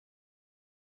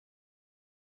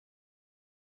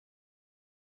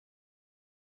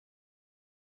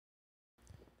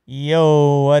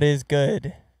Yo, what is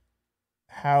good?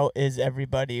 How is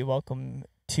everybody? Welcome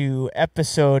to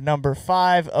episode number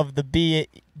 5 of the Be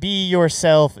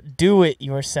Yourself, Do It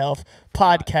Yourself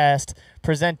podcast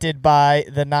presented by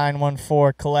the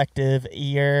 914 Collective.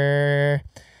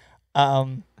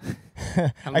 I'm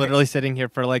literally sitting here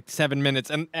for like 7 minutes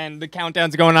and the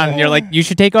countdown's going on and you're like, you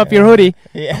should take off your hoodie.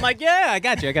 Yeah. I'm like, yeah, I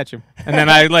got you. And then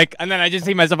I just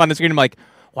see myself on the screen. I'm like,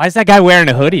 why is that guy wearing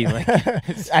a hoodie? Like,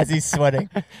 as he's sweating.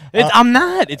 I'm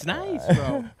not. It's nice,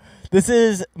 bro. This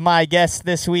is my guest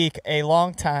this week, a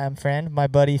longtime friend, my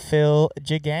buddy Phil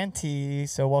Gigante.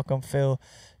 So welcome, Phil,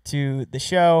 to the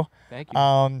show. Thank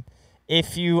you.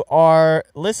 If you are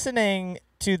listening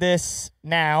to this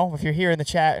now, if you're here in the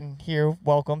chat and here,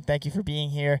 welcome. Thank you for being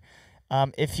here.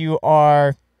 If you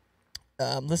are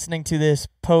listening to this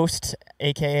post,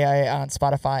 aka on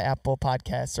Spotify, Apple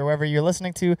Podcasts, or wherever you're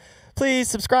listening to, please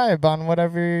subscribe on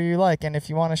whatever you like. And if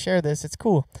you want to share this, it's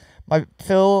cool.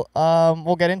 Phil,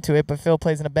 we'll get into it, but Phil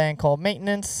plays in a band called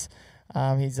Maintenance.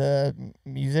 He's a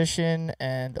musician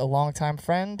and a longtime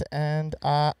friend, and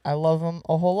I love him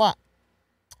a whole lot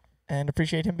and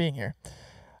appreciate him being here.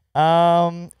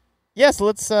 So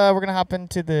let's we're gonna hop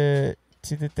into the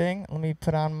thing. Let me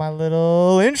put on my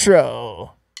little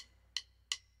intro.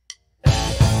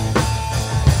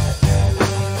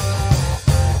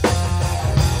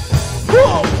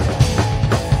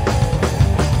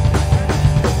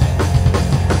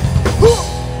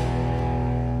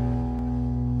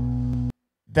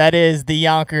 That is the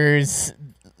Yonkers,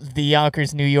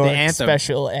 New York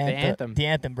special anthem. The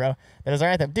anthem, bro. That is our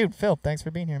anthem, dude. Phil, thanks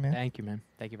for being here, man. Thank you, man.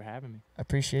 Thank you for having me. I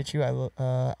appreciate you. When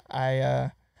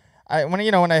I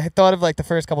thought of like the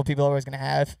first couple people I was gonna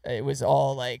have, it was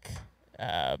all like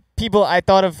people. I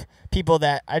thought of people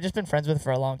that I just been friends with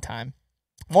for a long time.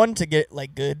 One, to get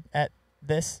like good at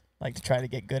this, like to try to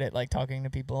get good at like talking to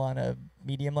people on a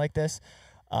medium like this,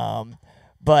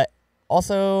 but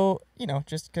also,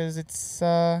 just because it's,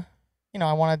 I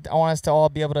want us to all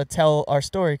be able to tell our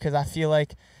story, because I feel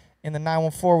like in the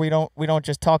 914 we don't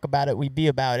just talk about it, we be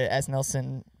about it, as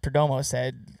Nelson Perdomo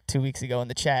said 2 weeks ago in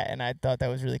the chat, and I thought that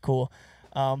was really cool.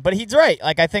 But he's right.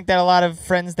 Like, I think that a lot of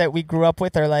friends that we grew up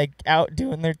with are like out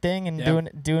doing their thing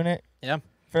and doing it. Yeah.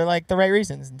 For like the right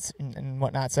reasons and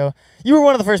whatnot. So you were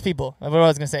one of the first people. What I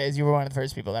was gonna say is you were one of the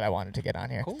first people that I wanted to get on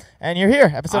here. Cool. And you're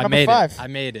here, episode number 5. I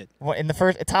made it. In the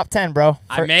first top 10, bro.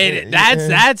 I made it.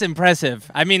 That's impressive.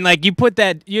 I mean, like, you put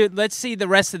that. Let's see the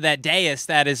rest of that dais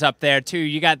that is up there too.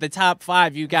 You got the top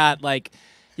 5. You got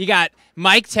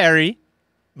Mike Terry.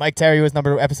 Mike Terry was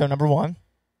episode number 1.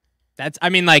 That's. I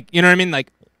mean, like, you know what I mean?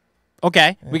 Like,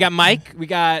 okay, we got Mike. We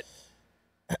got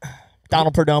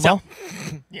Donald Perdomo.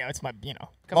 Yeah, it's my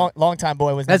long time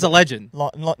boy was. That's a legend.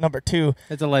 Number 2.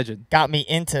 That's a legend. Got me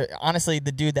into, honestly,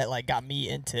 the dude that like got me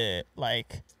into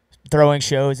like throwing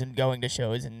shows and going to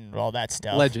shows and all that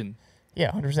stuff. Legend.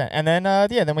 Yeah, 100%. And then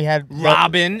then we had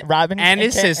Robin and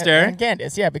his sister and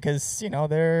Candace. Yeah, because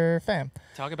they're fam.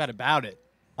 Talk about it.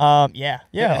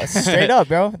 Yeah, straight up,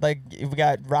 bro. Like, we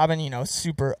got Robin,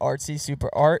 super artsy, super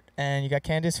art, and you got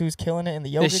Candace, who's killing it in the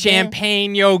yoga game. The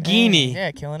champagne yogini.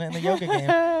 Yeah, killing it in the yoga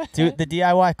game. Dude, the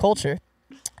DIY culture.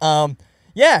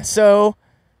 So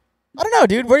I don't know,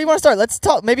 dude. Where do you want to start? Let's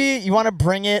talk. Maybe you want to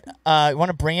bring it.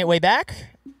 Way back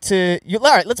to you.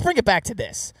 All right, let's bring it back to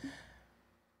this.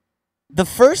 The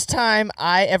first time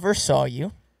I ever saw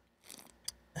you.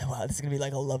 Wow, this is gonna be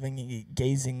like a loving,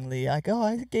 gazingly, like, oh,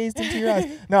 I gazed into your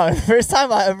eyes. No, the first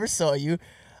time I ever saw you,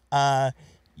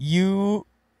 you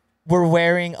were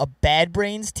wearing a Bad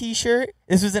Brains t-shirt.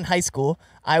 This was in high school.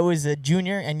 I was a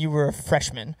junior and you were a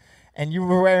freshman, and you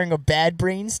were wearing a Bad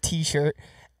Brains t-shirt,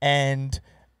 and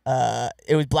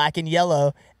it was black and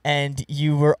yellow, and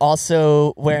you were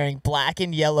also wearing black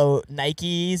and yellow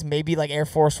Nikes, maybe like Air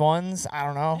Force Ones. I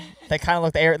don't know. They kind of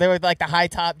looked they were like the high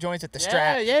top joints with the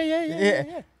strap.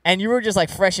 Yeah. And you were just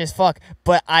like fresh as fuck.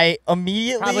 But I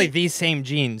immediately probably these same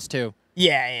jeans too.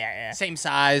 Yeah. Same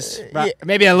size.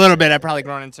 Maybe a little bit. I've probably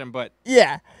grown into them, but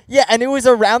yeah. And it was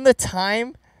around the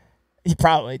time.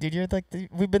 Probably, dude. You're like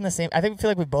we've been the same. I feel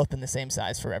like we've both been the same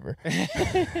size forever.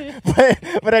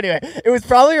 but anyway, it was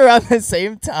probably around the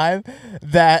same time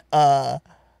that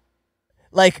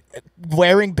like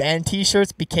wearing band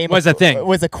T-shirts was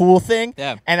a cool thing.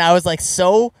 Yeah. And I was like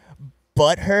so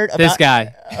butthurt about this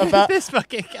guy. About this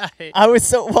fucking guy. I was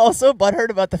so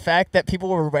butthurt about the fact that people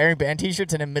were wearing band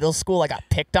T-shirts, and in middle school I got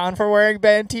picked on for wearing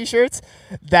band T-shirts.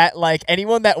 That like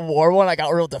anyone that wore one, I got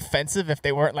real defensive if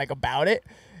they weren't like about it.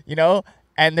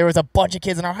 and there was a bunch of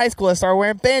kids in our high school that started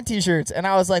wearing band T-shirts, and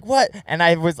I was like, "What?" And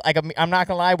I was like, "I'm not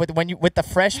gonna lie, with the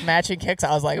fresh matching kicks,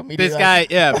 I was like, immediately, This guy,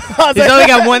 yeah, I was he's like, only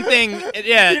got one thing.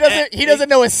 Yeah, he doesn't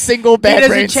know a single he Bad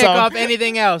doesn't Brain check song. off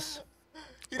anything else.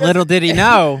 Little did he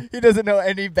know. He doesn't know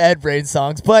any Bad Brain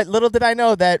songs, but little did I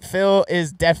know that Phil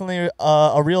is definitely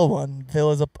a real one.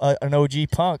 Phil is an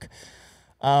OG punk.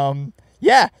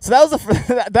 Yeah, so that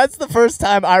was that's the first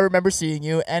time I remember seeing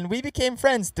you, and we became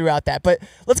friends throughout that. But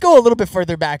let's go a little bit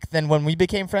further back than when we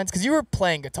became friends, because you were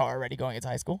playing guitar already going into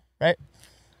high school, right?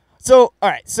 So, all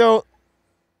right, so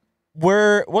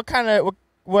when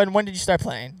did you start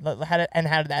playing? How did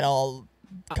that all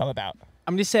come about?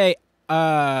 I'm gonna say,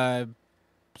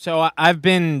 so I've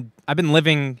been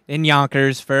living in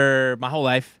Yonkers for my whole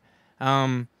life,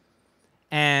 and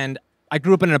I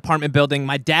grew up in an apartment building.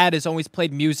 My dad has always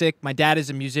played music. My dad is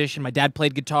a musician. My dad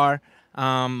played guitar.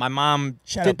 My mom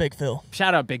Shout out Big Phil.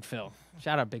 Shout out Big Phil.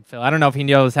 Shout out Big Phil. I don't know if he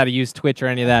knows how to use Twitch or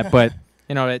any of that, but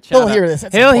you know, he'll hear this.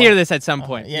 He'll hear this at some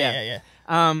point. Yeah.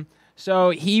 So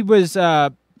he was, you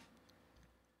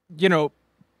know,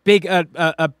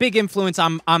 a big influence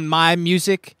on my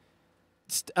music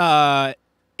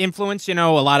influence. You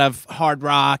know, a lot of hard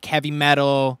rock, heavy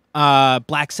metal,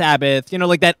 Black Sabbath. You know,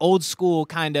 like that old school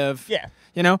kind of. Yeah.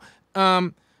 You know,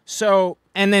 so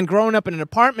and then growing up in an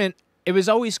apartment, it was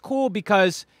always cool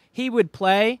because he would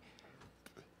play,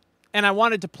 and I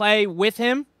wanted to play with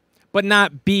him, but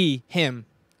not be him,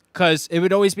 because it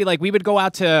would always be like we would go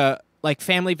out to like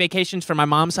family vacations for my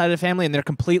mom's side of the family, and they're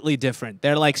completely different.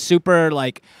 They're like super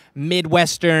like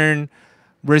Midwestern,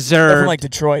 reserved. They're from like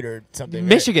Detroit or something.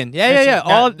 Michigan. Right?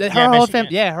 Yeah.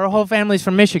 Michigan. Her whole family's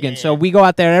from Michigan. Yeah. So we go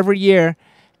out there every year,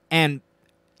 and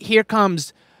here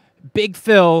comes Big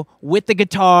Phil with the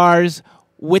guitars,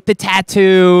 with the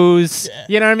tattoos. Yeah.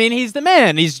 You know what I mean? He's the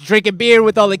man. He's drinking beer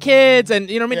with all the kids,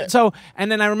 and you know what I mean? Yeah. So,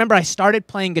 and then I remember I started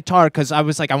playing guitar because I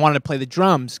was like, I wanted to play the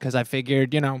drums because I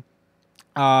figured, you know,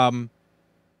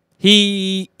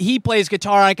 he plays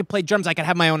guitar, I could play drums, I could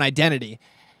have my own identity.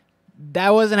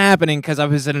 That wasn't happening because I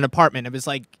was in an apartment. It was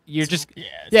like you're just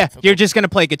you're just gonna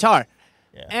play guitar.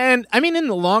 Yeah. And I mean, in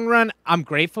the long run, I'm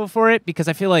grateful for it because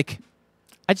I feel like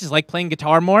I just like playing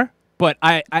guitar more. But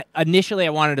I initially I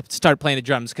wanted to start playing the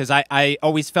drums because I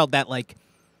always felt that, like,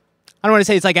 I don't want to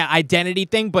say it's like an identity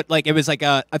thing, but like it was like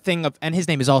a thing of, and his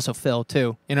name is also Phil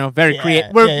too. You know, very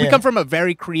creative. We come from a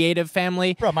very creative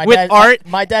family, bro, art.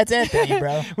 My dad's Anthony,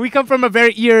 bro. We come from a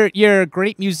very you're a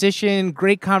great musician,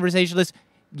 great conversationalist.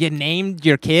 You named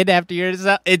your kid after yours.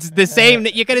 It's the same.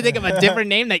 That you couldn't think of a different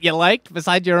name that you liked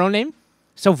besides your own name.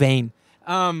 So vain.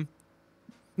 No,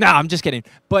 I'm just kidding.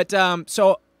 But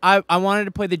so I wanted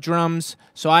to play the drums,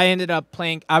 so I ended up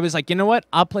playing. I was like, you know what?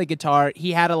 I'll play guitar.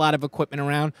 He had a lot of equipment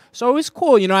around, so it was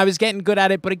cool. You know, I was getting good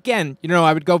at it. But again, you know,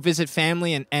 I would go visit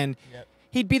family, and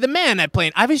he'd be the man at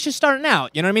playing. I was just starting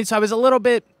out. You know what I mean? So I was a little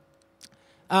bit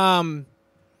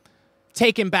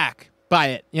taken back by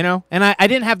it, you know? And I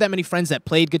didn't have that many friends that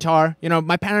played guitar. You know,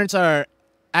 my parents are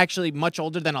actually much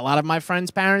older than a lot of my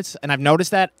friends' parents, and I've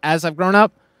noticed that as I've grown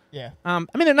up. Yeah. I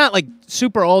mean, they're not like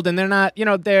super old, and they're not, you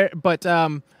know,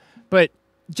 but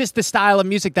just the style of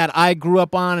music that I grew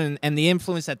up on and the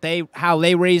influence that how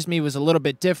they raised me was a little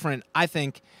bit different, I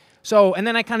think. So, and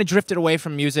then I kind of drifted away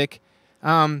from music,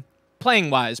 playing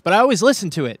wise, but I always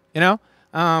listened to it, you know?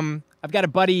 I've got a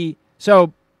buddy,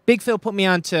 so Big Phil put me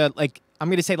on to, like, I'm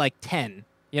going to say like 10,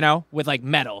 you know, with like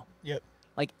metal. Yep.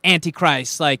 Like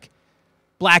Antichrist, like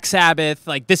Black Sabbath,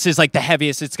 like this is like the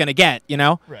heaviest it's going to get, you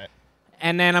know? Right.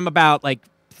 And then I'm about like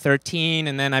 13,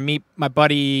 and then I meet my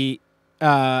buddy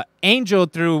Angel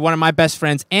through one of my best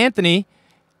friends, Anthony,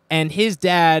 and his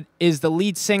dad is the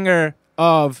lead singer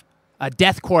of a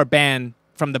deathcore band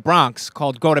from the Bronx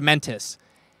called Go to Mentis.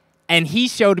 And he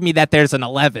showed me that there's an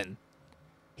 11.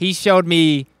 He showed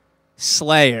me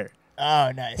Slayer.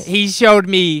 Oh, nice. He showed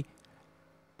me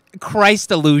Christ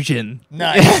Illusion.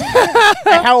 Nice.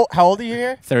 how old are you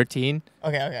here? 13.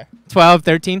 Okay. 12,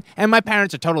 13. And my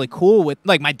parents are totally cool with,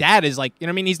 like, my dad is like, you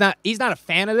know what I mean? He's not a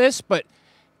fan of this, but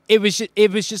it was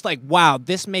just like, wow,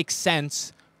 this makes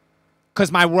sense.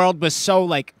 Because my world was so,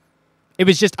 like, it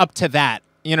was just up to that.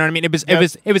 You know what I mean? It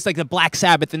was like the Black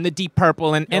Sabbath and the Deep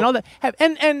Purple and all that.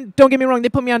 And don't get me wrong, they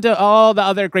put me onto all the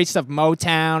other great stuff,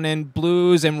 Motown and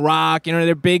blues and rock. You know,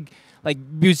 they're big, like,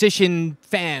 musician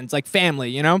fans, like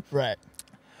family, you know? Right.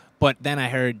 But then I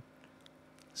heard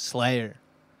Slayer.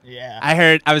 Yeah.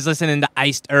 I was listening to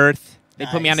Iced Earth. They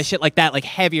put me on to shit like that, like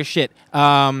heavier shit.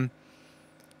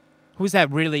 Who's that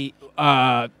really,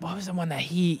 what was the one that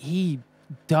he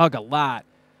dug a lot?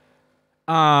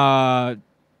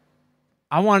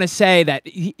 I want to say that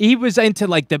he was into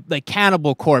like the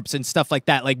Cannibal Corpse and stuff like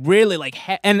that, like really like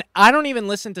and I don't even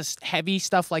listen to heavy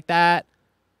stuff like that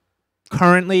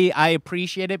currently. I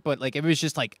appreciate it, but like it was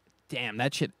just like, damn,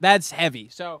 that's heavy.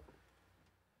 So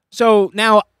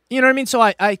now, you know what I mean? So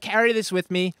I carry this with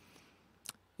me,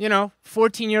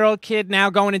 14-year-old kid now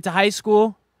going into high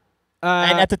school.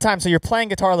 And at the time, so you're playing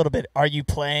guitar a little bit. Are you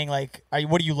playing, like,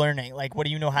 what are you learning? Like, what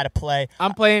do you know how to play?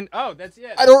 I'm playing, that's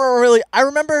it. I don't really, I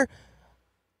remember,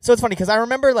 so it's funny, because I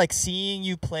remember, like, seeing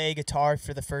you play guitar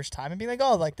for the first time and being like,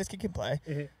 oh, like, this kid can play.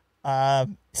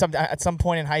 Mm-hmm. At some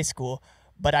point in high school,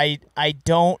 but I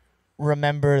don't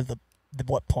remember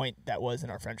what point that was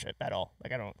in our friendship at all.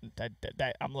 Like, I'm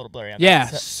a little blurry on that. Yeah,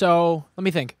 so let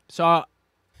me think. So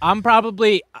I'm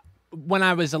probably, when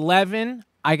I was 11,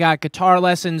 I got guitar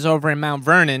lessons over in Mount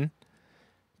Vernon.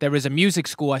 There was a music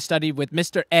school. I studied with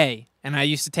Mr. A, and I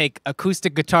used to take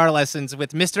acoustic guitar lessons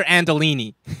with Mr.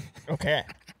 Andolini. Okay.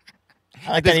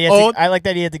 I like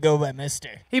that he had to go by Mr.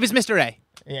 He was Mr. A.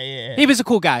 Yeah. He was a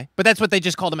cool guy, but that's what they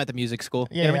just called him at the music school.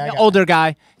 Yeah, you know what I mean? I Older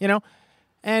guy,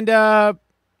 And I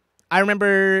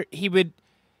remember he would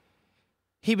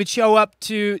show up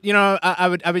to,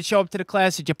 I would show up to the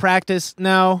class. Did you practice?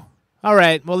 No. All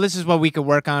right, well, this is what we could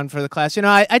work on for the class.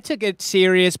 I took it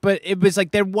serious, but it was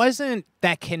like there wasn't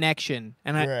that connection.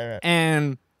 And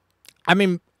and I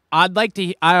mean, I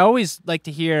always like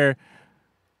to hear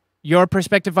your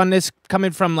perspective on this coming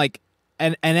from like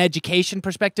an education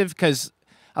perspective, because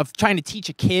of trying to teach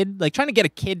a kid, like trying to get a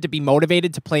kid to be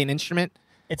motivated to play an instrument.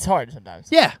 It's hard sometimes.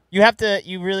 Yeah. You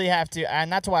really have to,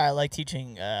 and that's why I like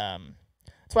teaching,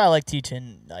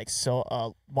 like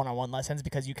one-on-one lessons,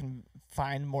 because you can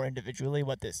find more individually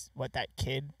what that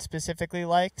kid specifically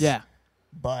likes. Yeah.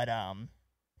 But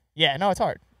it's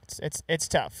hard. It's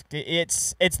tough.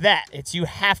 It's you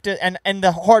have to, and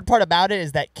the hard part about it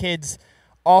is that kids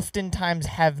oftentimes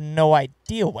have no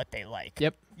idea what they like.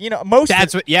 Yep. They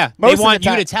want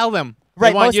you to tell them.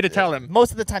 Right. They want you to tell them.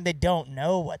 Most of the time they don't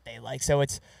know what they like. So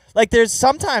it's like there's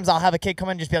sometimes I'll have a kid come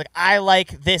in and just be like, I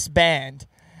like this band.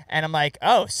 And I'm like,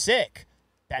 oh, sick.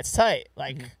 That's tight.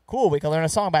 Like, cool, we can learn a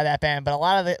song by that band. But a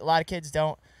lot of kids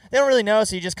don't really know,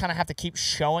 so you just kind of have to keep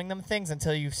showing them things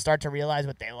until you start to realize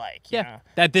what they like. You know?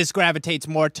 That this gravitates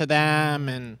more to them.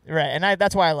 And right, and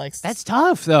that's why I like... That's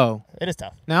tough, though. It is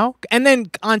tough. No? And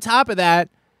then on top of that,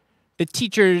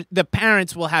 the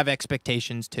parents will have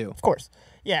expectations, too. Of course.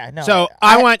 Yeah, no. So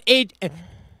I want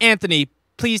Anthony,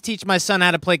 please teach my son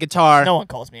how to play guitar. No one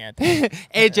calls me Anthony.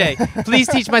 AJ, please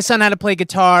teach my son how to play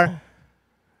guitar.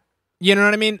 You know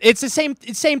what I mean? It's the same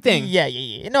thing.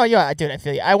 Yeah. No, dude, I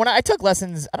feel you. I took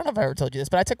lessons. I don't know if I ever told you this,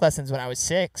 but I took lessons when I was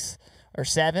 6 or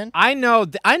 7. I know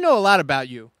a lot about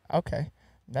you. Okay,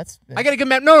 I got a good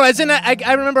map. No, as in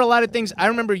I remember a lot of things. I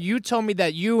remember you told me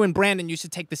that you and Brandon used to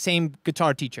take the same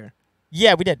guitar teacher.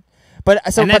 Yeah, we did. But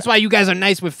that's why you guys are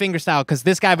nice with fingerstyle, because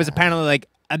this guy was apparently like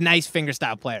a nice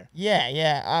fingerstyle player.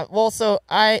 Yeah.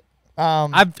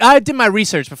 I did my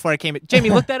research before I came in. Jamie,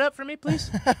 look that up for me,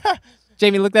 please.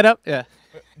 Jamie, look that up. Yeah.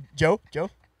 Joe,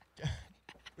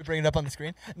 we bring it up on the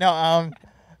screen. No,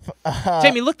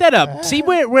 Jamie, look that up. See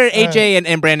where AJ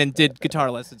and Brandon did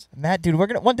guitar lessons. Matt, dude,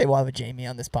 one day we'll have a Jamie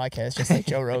on this podcast, just like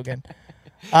Joe Rogan.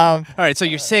 All right, so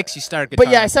you're 6, you start guitar.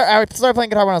 But yeah, I started playing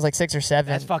guitar when I was like 6 or 7.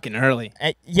 That's fucking early.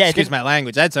 Excuse my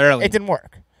language. That's early. It didn't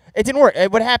work.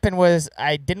 What happened was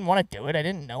I didn't want to do it. I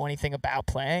didn't know anything about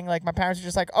playing. Like, my parents were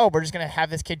just like, oh, we're just going to have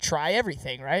this kid try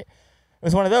everything, right? It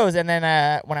was one of those. And then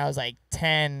when I was like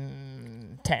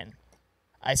 10,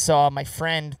 I saw my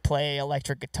friend play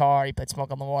electric guitar. He played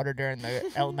Smoke on the Water during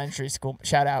the elementary school.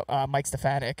 Shout out Mike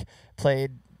Stefanik.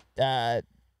 Played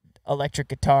electric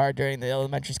guitar during the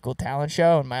elementary school talent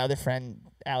show. And my other friend,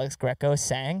 Alex Greco,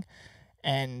 sang.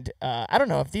 And I don't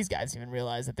know if these guys even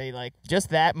realize that they, like, just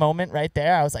that moment right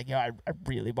there, I was like, yo, I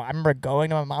really want... I remember going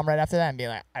to my mom right after that and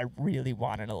being like, I really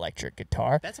want an electric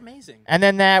guitar. That's amazing. And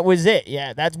then that was it.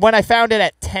 Yeah, that's when I found it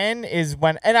at 10 is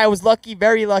when... And I was lucky,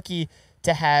 very lucky,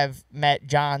 to have met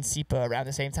John Sipa around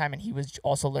the same time, and he was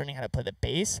also learning how to play the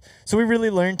bass. So we really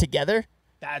learned together.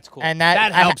 That's cool. And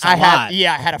that helps a lot. I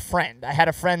had a friend. I had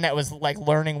a friend that was, like,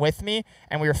 learning with me,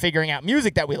 and we were figuring out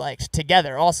music that we liked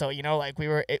together also, like, we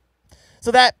were... So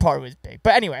that part was big.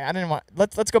 But anyway, I didn't want...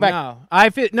 Let's go back.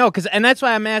 No, and that's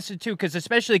why I'm asking, too,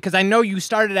 especially because I know you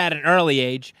started at an early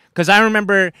age, because I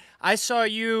remember I saw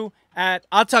you at...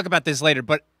 I'll talk about this later,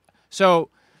 but... So,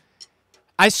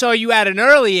 I saw you at an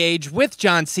early age with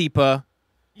John Sipa.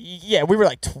 Yeah, we were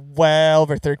like 12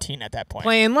 or 13 at that point.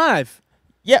 Playing live.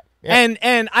 Yep.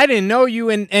 And I didn't know you,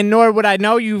 and nor would I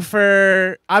know you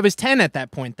for... I was 10 at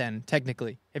that point then,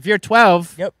 technically. If you're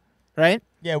 12... Yep. Right?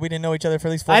 Yeah, we didn't know each other for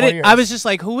at least 4 I more did. years. I was just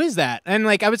like, who is that? And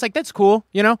like, I was like, that's cool,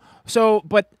 you know. So,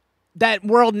 but that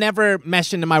world never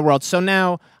meshed into my world. So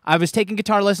now I was taking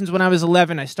guitar lessons when I was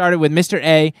 11. I started with Mr.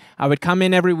 A. I would come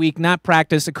in every week, not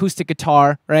practice, acoustic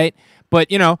guitar, right? But,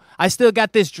 you know, I still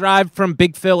got this drive from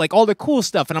Big Phil, like all the cool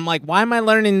stuff. And I'm like, why am I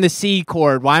learning the C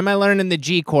chord? Why am I learning the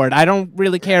G chord? I don't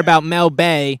really care about Mel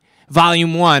Bay,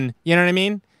 Volume 1. You know what I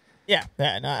mean? Yeah.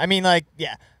 No, I mean, like,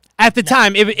 yeah. At the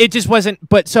time, it just wasn't.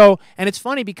 But so, and it's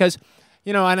funny because,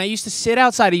 you know, and I used to sit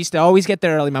outside. I used to always get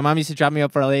there early. My mom used to drop me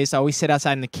up early. So I always sit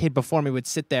outside, and the kid before me would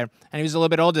sit there. And he was a little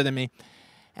bit older than me.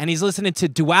 And he's listening to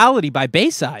Duality by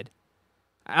Bayside.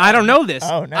 I don't know this.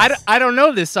 Oh, nice. I don't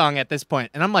know this song at this point.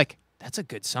 And I'm like, that's a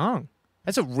good song.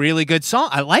 That's a really good song.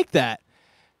 I like that.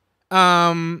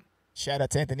 Shout out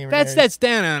to Anthony Ramirez. That's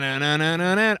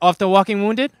off the Walking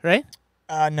Wounded, right?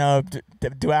 No,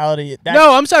 Duality.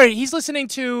 No, I'm sorry. He's listening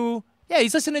to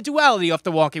he's listening to Duality off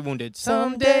the Walking Wounded.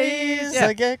 Some days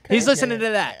I get crazy. He's listening to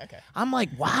that. Okay. I'm like,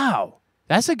 wow,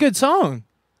 that's a good song.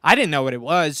 I didn't know what it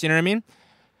was. You know what I mean?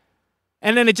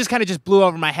 And then it just kind of just blew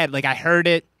over my head. Like I heard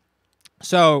it.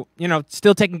 So, you know,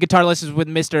 still taking guitar lessons with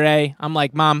Mr. A. I'm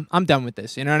like, Mom, I'm done with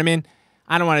this. You know what I mean?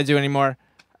 I don't want to do it anymore.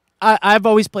 I've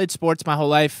always played sports my whole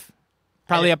life.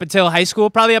 Probably up until high school.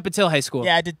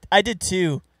 Yeah, I did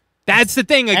too. That's the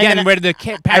thing, again, where the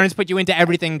parents put you into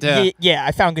everything to... Yeah,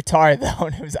 I found guitar, though,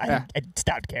 and it was I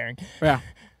stopped caring. Yeah.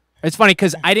 It's funny,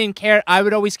 because I didn't care. I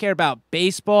would always care about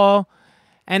baseball,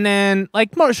 and then,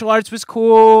 like, martial arts was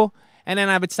cool, and then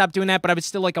I would stop doing that, but I would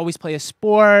still, like, always play a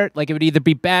sport. Like, it would either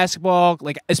be basketball,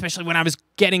 like, especially when I was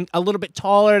getting a little bit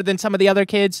taller than some of the other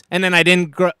kids, and then I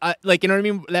didn't grow... like, you know what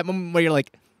I mean? That moment where you're,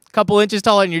 like, a couple inches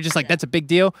taller, and you're just like, that's a big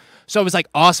deal. So it was, like,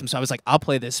 awesome. So I was like, I'll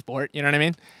play this sport. You know what I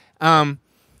mean?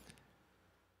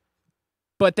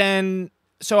 But then,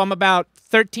 so I'm about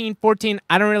 13, 14.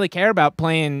 I don't really care about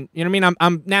playing. You know what I mean?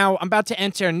 I'm about to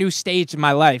enter a new stage in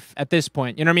my life at this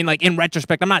point. You know what I mean? Like in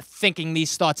retrospect, I'm not thinking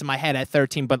these thoughts in my head at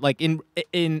 13, but like in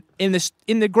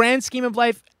the grand scheme of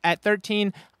life at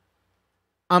 13,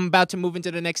 I'm about to move into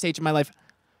the next stage of my life.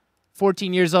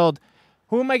 14 years old.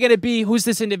 Who am I going to be? Who's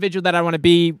this individual that I want to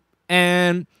be?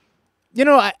 And you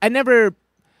know, I never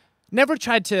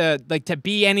tried to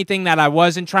be anything that I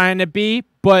wasn't trying to be,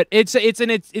 but it's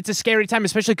a scary time,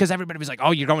 especially because everybody was like, "Oh,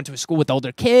 you're going to a school with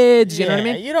older kids." You know what I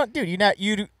mean? You don't, dude.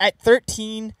 You at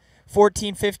 13,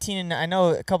 14, 15, and I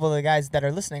know a couple of the guys that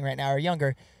are listening right now are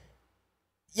younger.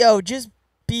 Yo, just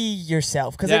be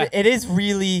yourself, because it is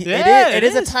really it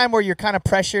is a time where you're kind of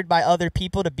pressured by other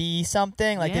people to be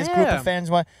something. Like this group of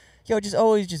fans want. Yo, just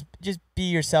always just be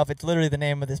yourself. It's literally the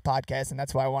name of this podcast, and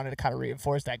that's why I wanted to kind of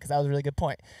reinforce that, because that was a really good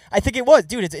point. I think it was,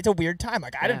 dude. It's a weird time.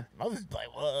 Like I was like,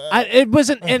 what? It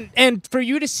wasn't, and for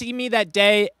you to see me that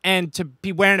day and to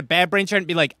be wearing a Bad Brain shirt and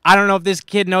be like, I don't know if this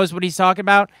kid knows what he's talking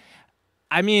about.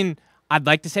 I mean, I'd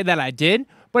like to say that I did,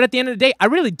 but at the end of the day, I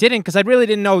really didn't, because I really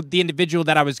didn't know the individual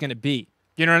that I was going to be.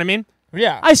 You know what I mean?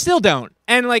 Yeah. I still don't.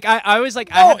 And like I was like,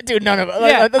 dude, none of us.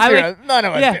 None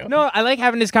of us do. No, I like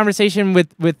having this conversation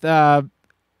with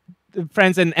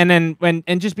friends and then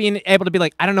just being able to be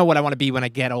like, I don't know what I want to be when I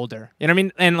get older. You know what I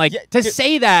mean? And like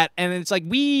say that, and it's like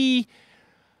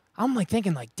I'm like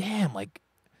thinking like, damn, like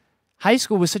high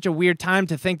school was such a weird time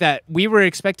to think that we were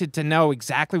expected to know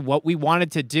exactly what we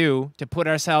wanted to do to put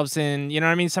ourselves in, you know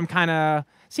what I mean? Some kind of...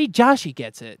 See, Joshy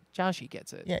gets it.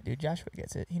 Yeah, dude, Joshua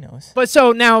gets it. He knows. But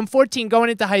so now I'm 14 going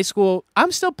into high school.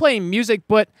 I'm still playing music,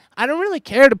 but I don't really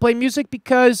care to play music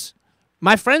because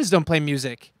my friends don't play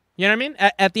music. You know what I mean?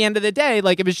 At the end of the day,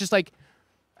 like it was just like,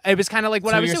 it was kind of like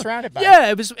what I was doing. Surrounded by. Yeah,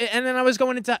 it was. And then I was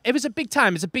going into, it was a big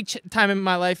time. It's a big time in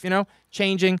my life, you know,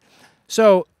 changing.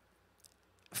 So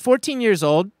 14 years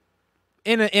old.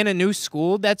 In a new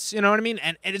school, that's, you know what I mean?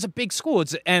 And it's a big school.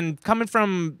 And coming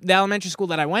from the elementary school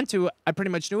that I went to, I pretty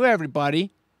much knew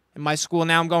everybody in my school.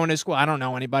 Now I'm going to school. I don't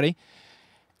know anybody.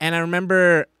 And I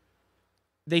remember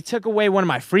they took away one of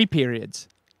my free periods.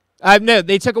 No,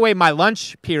 they took away my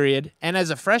lunch period. And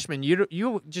as a freshman,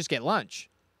 you just get lunch.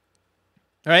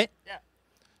 Right? Yeah.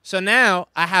 So now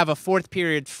I have a fourth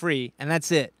period free, and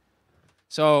that's it.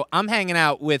 So I'm hanging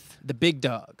out with the big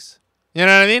dogs. You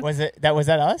know what I mean? Was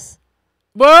that us?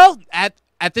 Well, at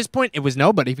this point, it was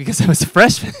nobody because I was a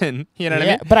freshman. You know what I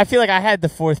mean? But I feel like I had the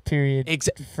fourth period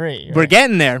free. Right? We're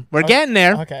getting there. We're getting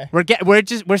there. Okay.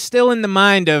 We're still in the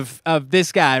mind of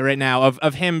this guy right now,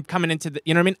 of him coming into the,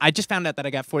 you know what I mean? I just found out that I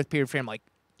got fourth period free. I'm like,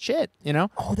 shit, you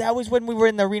know? Oh, that was when we were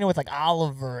in the arena with like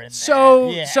Oliver and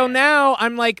so now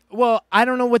I'm like, well, I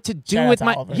don't know what to do with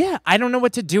my Oliver. I don't know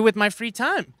what to do with my free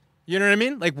time. You know what I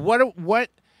mean? Like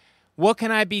what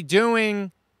can I be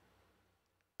doing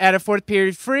at a fourth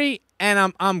period free?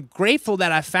 And I'm grateful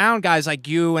that I found guys like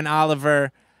you and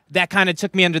Oliver that kind of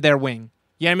took me under their wing.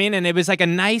 You know what I mean? And it was like a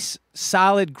nice,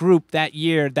 solid group that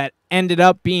year that ended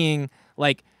up being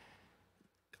like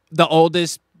the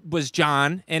oldest was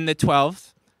John in the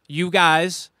 12th, you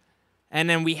guys, and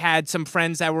then we had some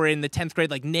friends that were in the 10th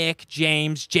grade like Nick,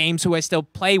 James, who I still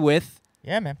play with.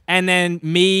 Yeah, man. And then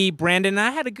me, Brandon, and I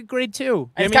had a good grade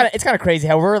too. It's kind of crazy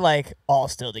how we're like all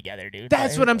still together, dude.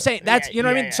 That's what I'm saying. That's you know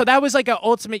what I mean? So that was like an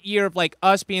ultimate year of like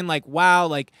us being like, wow,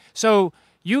 like so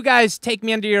you guys take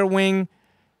me under your wing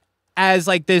as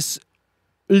like this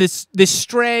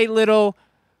stray little,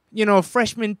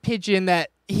 freshman pigeon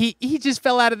that he just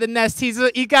fell out of the nest.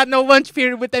 He got no lunch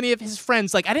period with any of his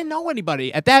friends. Like I didn't know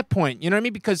anybody at that point, you know what I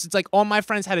mean? Because it's like all my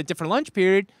friends had a different lunch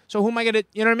period. So who am I gonna,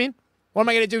 you know what I mean? What am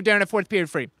I going to do during a fourth period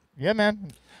free? Yeah,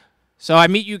 man. So I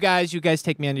meet you guys. You guys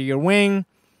take me under your wing.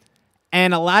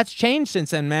 And a lot's changed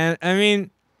since then, man. I mean,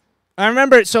 I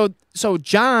remember, so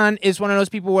John is one of those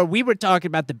people where we were talking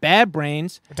about the bad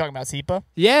brains. We're talking about Sipa?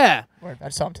 Yeah. Word. I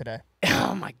saw him today.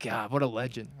 Oh, my God. What a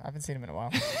legend. I haven't seen him in a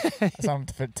while. I saw him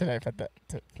today for the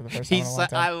first time in a long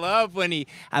time. I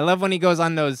love when he goes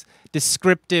on those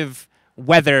descriptive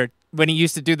weather when he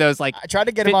used to do those like I tried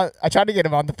to get him on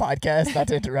the podcast, not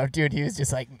to interrupt you, and he was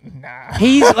just like, nah.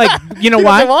 He's like, you know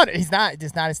why? He's not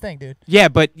just not his thing, dude. Yeah,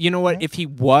 but you know what? If he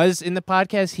was in the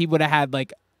podcast, he would have had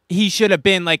like he should have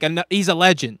been like he's a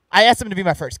legend. I asked him to be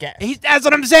my first guest. That's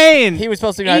what I'm saying. He was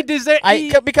supposed to be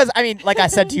because I mean, like I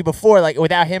said to you before, like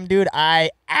without him, dude, I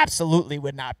absolutely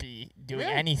would not be doing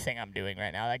anything I'm doing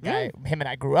right now. That guy, him and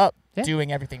I grew up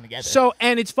doing everything together. So,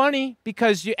 and it's funny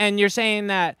because you're saying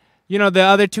that the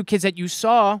other two kids that you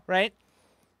saw, right,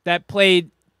 that played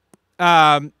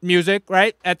music,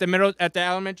 right, at the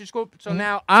elementary school. So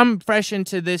now I'm fresh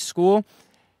into this school.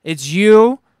 It's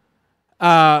you,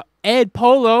 Ed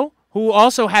Polo, who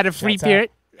also had a free period.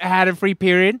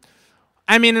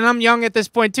 I mean, and I'm young at this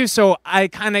point too, so I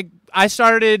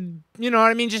started,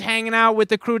 just hanging out with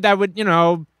the crew that would,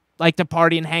 like to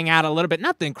party and hang out a little bit.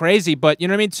 Nothing crazy, but you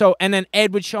know what I mean? So, and then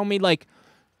Ed would show me like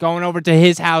going over to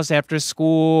his house after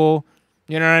school,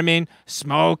 you know what I mean?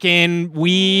 Smoking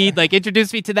weed, like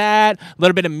introduced me to that. A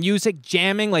little bit of music,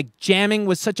 jamming. Like jamming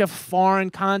was such a foreign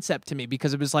concept to me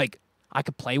because it was like I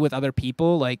could play with other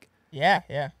people. Like yeah.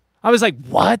 I was like,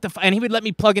 what the and he would let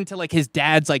me plug into like his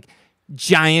dad's like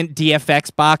giant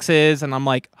DFX boxes, and I'm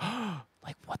like,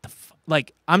 like what the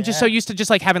like I'm just so used to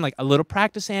just like having like a little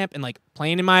practice amp and like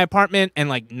playing in my apartment and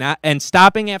like not and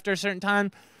stopping after a certain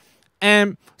time.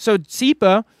 And so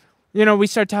Sipa, we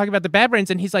started talking about the Bad Brains,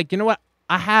 and he's like, you know what?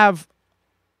 I have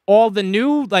all the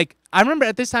new, like, I remember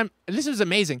at this time, this was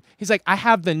amazing. He's like, I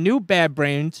have the new Bad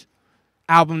Brains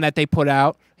album that they put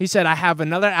out. He said, I have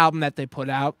another album that they put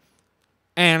out.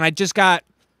 And I just got,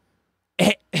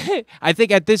 I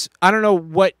think at this, I don't know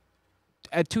what,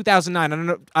 at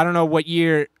 2009, I don't know what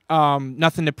year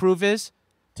Nothing to Prove is.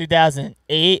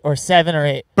 2008 or 7 or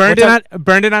 8. Burned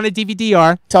it on a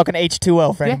DVD-R. Talking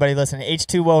H2O for anybody listening.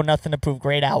 H2O, Nothing to Prove,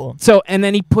 great album. So, and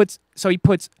then he puts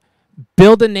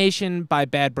Build a Nation by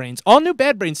Bad Brains. All new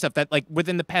Bad Brains stuff that like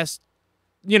within the past,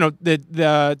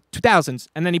 the 2000s.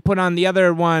 And then he put on the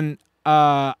other one,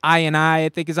 I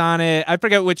think is on it. I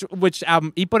forget which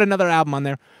album. He put another album on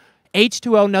there.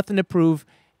 H2O, Nothing to Prove,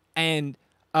 and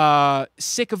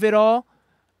Sick of It All.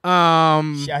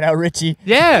 Shout out Richie.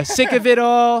 Yeah, Sick of It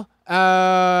All.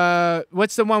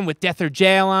 What's the one with Death or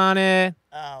Jail on it?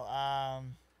 Oh,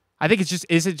 I think it's just,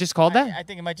 is it just called that? I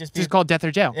think it might just be. It's just called Death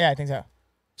or Jail. Yeah, I think so.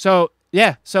 So,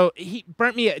 yeah, so he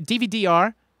burnt me a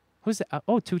DVD-R. Who's that?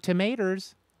 Oh, Two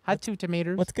Tomatoes. Had 2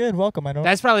 tomatoes. What's good? Welcome. I don't.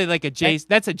 That's probably like a Jason.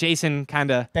 That's a Jason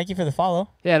kind of. Thank you for the follow.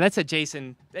 Yeah, that's a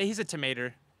Jason. He's a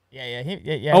tomato. Yeah.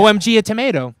 OMG a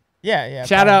tomato. Yeah.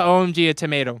 Shout out OMG a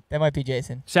tomato. That might be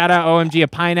Jason. Shout out OMG a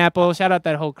pineapple. Shout out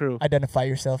that whole crew. Identify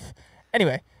yourself.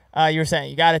 Anyway, you were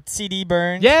saying you got a CD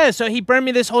burned. Yeah, so he burned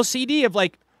me this whole CD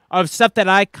of stuff that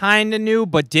I kind of knew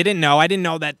but didn't know. I didn't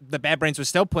know that the Bad Brains was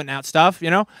still putting out stuff,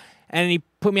 And he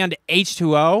put me on to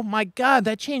H2O. My God,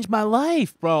 that changed my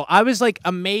life, bro. I was like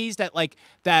amazed at like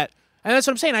that. And that's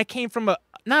what I'm saying. I came from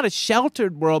not a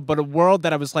sheltered world, but a world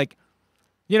that I was like,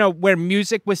 where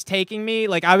music was taking me.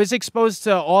 Like I was exposed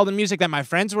to all the music that my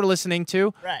friends were listening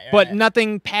to, but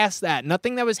nothing past that.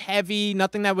 Nothing that was heavy,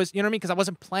 nothing that was, you know what I mean? Because I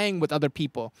wasn't playing with other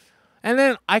people. And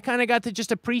then I kind of got to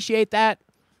just appreciate that.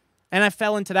 And I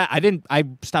fell into that. I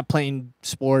stopped playing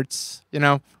sports,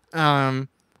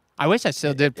 I I wish I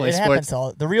still did play it sports. happens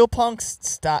all. The real punks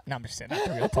stop. No, I'm just saying, not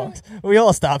the real punks. We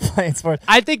all stopped playing sports.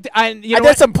 I think you know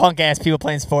There's some punk ass people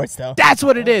playing sports though. That's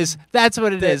what it is. That's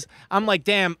what it is. I'm like,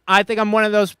 damn, I think I'm one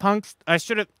of those punks. I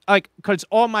should have, like, because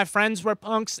all my friends were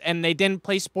punks and they didn't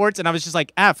play sports. And I was just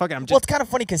like, fuck it. I'm Well, just. it's kind of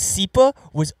funny because Sipa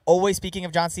was always, speaking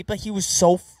of John Sipa, he was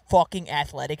so fucking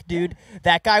athletic, dude.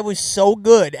 That guy was so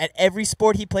good at every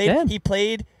sport he played. Yeah. He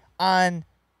played on,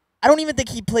 I don't even think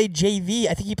he played JV.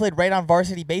 I think he played right on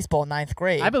varsity baseball in 9th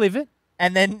grade. I believe it.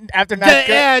 And then after 9th grade.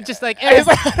 Yeah, just like. I was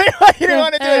like, you didn't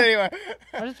want to do it anymore.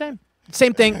 I'm just saying.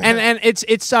 Same thing. And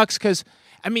it sucks because,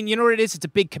 I mean, you know what it is? It's a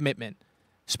big commitment.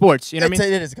 Sports, you know what I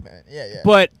mean? It is a commitment. Yeah.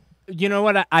 But you know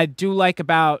what I do like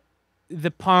about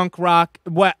the punk rock,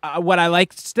 what I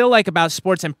still like about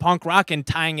sports and punk rock and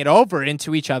tying it over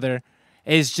into each other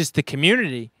is just the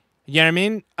community. You know what I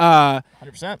mean?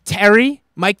 100%.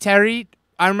 Mike Terry,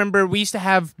 I remember we used to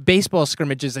have baseball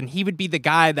scrimmages and he would be the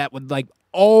guy that would like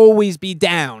always be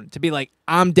down to be like,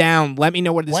 I'm down. Let me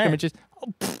know what the scrimmage is.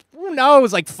 Oh, who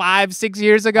knows? Like 5-6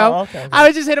 years ago. Oh, okay. I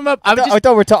would just hit him up. I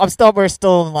thought we're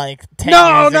still in like 10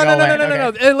 No. years ago. No.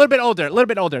 A little bit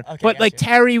older. Okay, but like gotcha.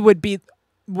 Terry would be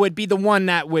the one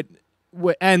that would,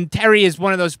 and Terry is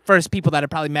one of those first people that I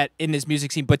probably met in this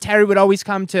music scene. But Terry would always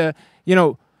come to,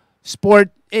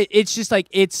 sport. It's just like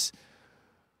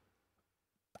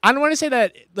I don't want to say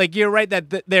that, like, you're right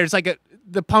that there's like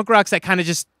the punk rocks that kind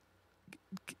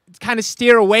of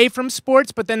steer away from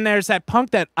sports, but then there's that punk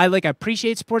that I like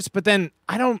appreciate sports, but then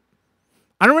I don't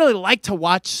really like to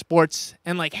watch sports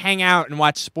and like hang out and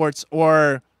watch sports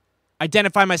or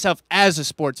identify myself as a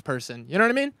sports person. You know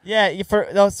what I mean? Yeah,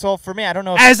 so for me, I don't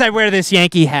know. As I wear this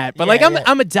Yankee hat, but Yeah,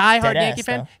 I'm a diehard Dead Yankee ass,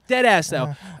 fan. though. Dead ass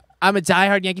though. I'm a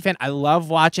diehard Yankee fan. I love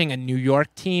watching a New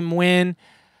York team win.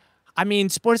 I mean,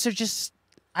 sports are just.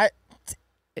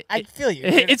 I feel you.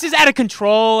 Dude. It's just out of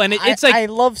control, and it's like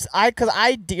because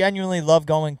I genuinely love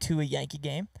going to a Yankee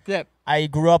game. yeah. I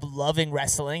grew up loving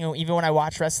wrestling, and even when I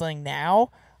watch wrestling now,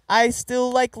 I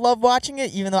still like love watching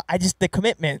it. Even though the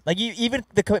commitment, like even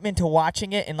the commitment to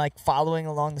watching it and like following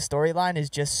along the storyline is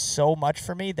just so much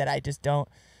for me that I just don't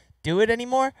do it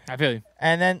anymore. I feel you.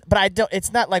 And then, but I don't.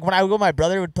 It's not like when I would go. My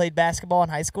brother would play basketball in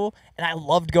high school, and I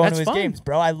loved going That's to his fun. games,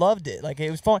 bro. I loved it. Like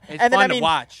it was fun. It's and then fun I to mean,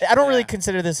 watch. I don't really Yeah.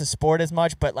 consider this a sport as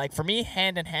much, but like for me,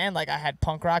 hand in hand, like I had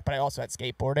punk rock, but I also had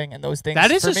skateboarding and those things. That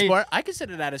is for a me, sport. I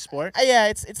consider that a sport. Yeah,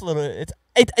 it's a little.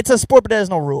 It's a sport, but it has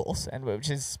no rules, and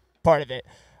which is part of it.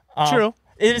 True.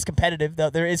 It is competitive though.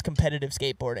 There is competitive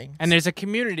skateboarding, And there's a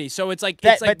community, so it's like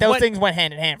but those things went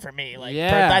hand in hand for me. Like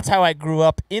Yeah. that's how I grew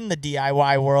up in the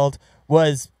DIY world,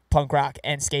 was punk rock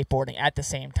and skateboarding at the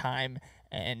same time,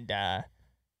 and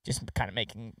just kind of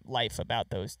making life about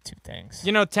those two things.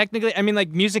 Technically, I mean, like,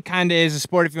 music kind of is a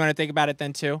sport if you want to think about it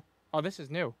then, too. Oh, this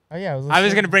is new. Oh yeah, I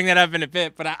was going to bring that up in a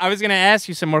bit, but I was going to ask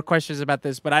you some more questions about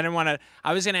this, but I didn't want to.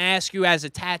 I was going to ask you as a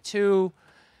tattoo.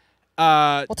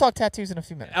 We'll talk tattoos in a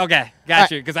few minutes. Okay,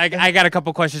 got you, because I got a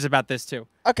couple questions about this, too.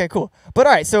 Okay, cool. But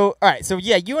all right, so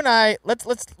yeah, you and I let's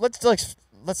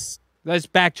Let's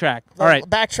backtrack. All right.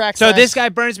 backtrack. So slash- this guy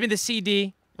burns me the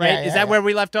CD, right? Yeah, Is yeah, that yeah. where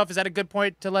we left off? Is that a good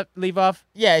point to leave off?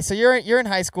 Yeah, so you're in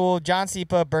high school. John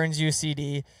Sipa burns you a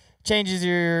CD, changes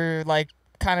your like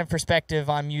kind of perspective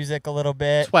on music a little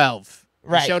bit. 12.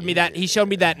 Right. He showed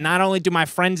me that not only do my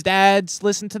friends' dads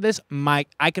listen to this,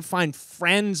 I could find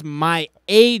friends my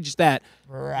age that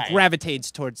Right. gravitates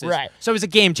towards this. Right. So it was a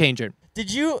game changer.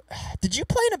 Did you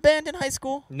play in a band in high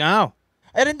school? No.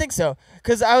 I didn't think so.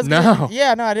 Cause I was No.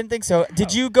 Yeah, no, I didn't think so.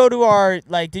 Did you go to our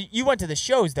you went to the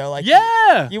shows though? Like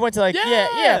Yeah. you went to like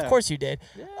yeah, of course you did.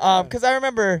 Cause I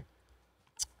remember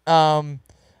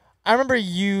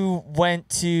you went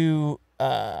to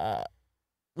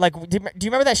do you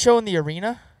remember that show in the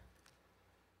arena?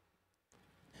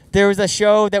 There was a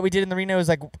show that we did in the arena. It was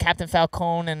like Captain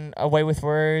Falcone and Away with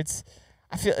Words.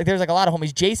 I feel like there was like a lot of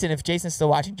homies. Jason, if Jason's still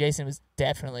watching, Jason was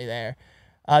definitely there.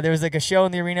 There was like a show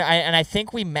in the arena, and I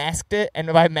think we masked it. And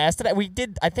by masked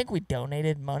it, I think we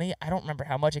donated money. I don't remember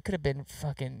how much. It could have been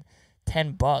fucking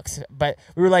 $10, but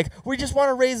we were like, we just want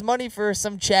to raise money for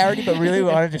some charity, but really we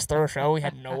want to just throw a show. We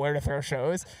had nowhere to throw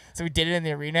shows, so we did it in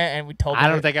the arena, and we told. I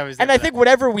don't think I was. And I think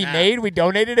whatever we made, we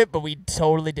donated it, but we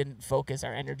totally didn't focus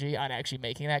our energy on actually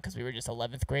making that because we were just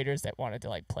 11th graders that wanted to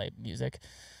like play music.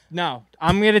 No,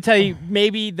 I'm going to tell you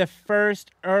maybe the first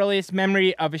earliest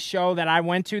memory of a show that I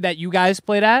went to that you guys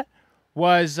played at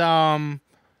was like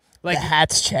the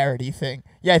hats charity thing.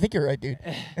 Yeah, I think you're right, dude.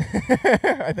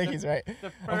 I think he's right.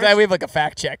 I'm glad we have like a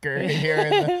fact checker here.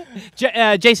 In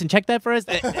the Jason, check that for us.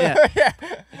 Yeah. yeah.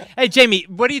 Hey, Jamie,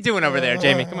 what are you doing over there,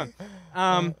 Jamie? Come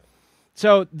on.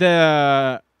 So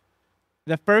the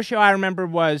first show I remember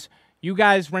was you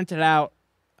guys rented out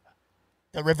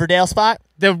The Riverdale spot.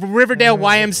 the Riverdale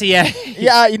YMCA.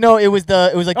 Yeah, it was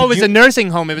like Oh, it was a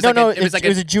nursing home. It was no, it was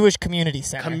a Jewish community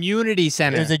center. Community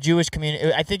center. It was a Jewish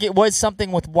community. I think it was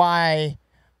something with YJMCA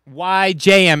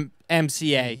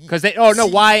because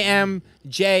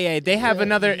YMJA. They have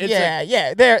another.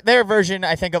 It's their version,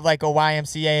 I think, of like a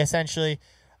YMCA essentially.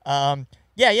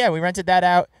 We rented that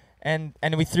out and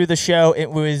we threw the show.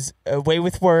 It was A Way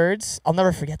with Words. I'll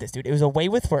never forget this, dude. It was A Way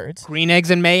with Words. Green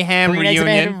Eggs and Mayhem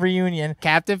reunion.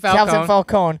 Captain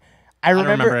Falcone. I don't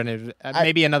remember any.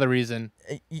 Maybe another reason.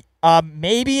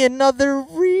 Maybe another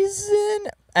reason.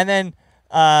 And then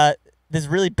this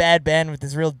really bad band with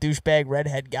this real douchebag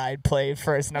redhead guy played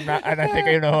first, and I think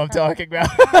I know who I'm talking about.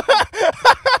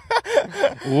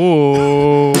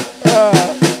 Ooh.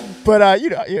 But you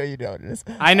know what it is.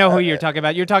 I know who you're talking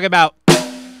about. You're talking about.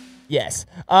 Yes.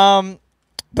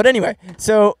 But anyway,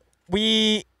 so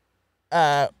we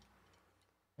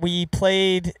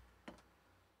played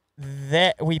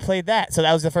that. So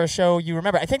that was the first show you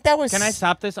remember. I think that was. Can I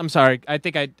stop this? I'm sorry. I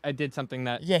think I did something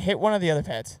that. Yeah, hit one of the other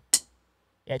pads.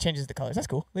 Yeah, it changes the colors. That's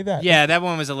cool. Leave that. Yeah, that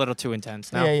one was a little too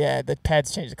intense. No? Yeah, the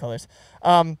pads change the colors.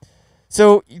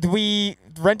 So we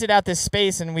rented out this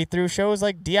space and we threw shows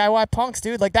like DIY Punks,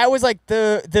 dude. Like that was like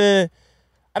the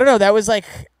I don't know, that was like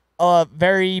a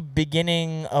very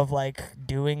beginning of like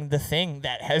doing the thing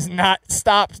that has not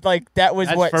stopped. Like that was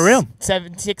That's for real.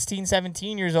 16,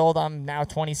 17 years old. I'm now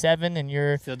 27 and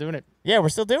you're Still doing it. Yeah, we're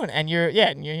still doing it. And you're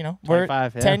we're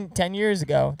 10 years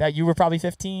ago that you were probably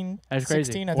 15, That's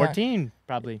 16 crazy. 14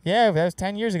 probably. Yeah, that was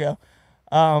 10 years ago.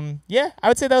 I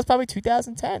would say that was probably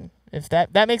 2010. If that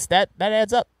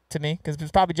adds up to me because it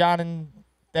was probably John and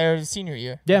their senior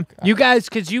year. Yeah, you guys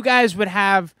would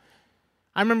have.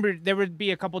 I remember there would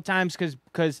be a couple times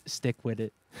because stick with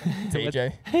it.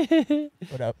 AJ,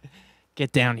 what up?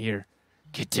 Get down here.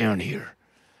 He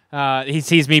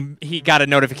sees me. He got a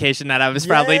notification that I was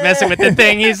probably messing with the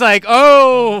thing. He's like,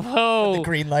 "Oh, the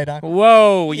green light on."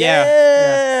 Whoa,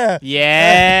 yeah.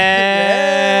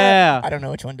 I don't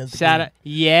know which one does. Shout out,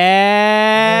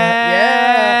 yeah.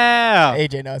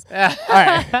 AJ knows. All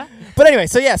right, but anyway,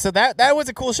 so that was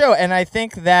a cool show, and I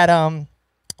think that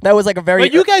that was like a very.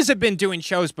 But you guys have been doing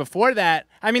shows before that.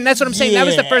 I mean, that's what I'm saying. That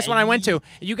was the first one I went to.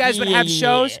 You guys would have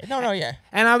shows. Yeah.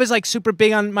 And I was like super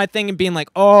big on my thing and being like,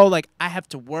 oh, like I have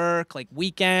to work like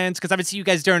weekends because I would see you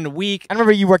guys during the week. I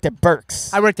remember you worked at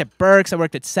Burke's. I worked at Burke's. I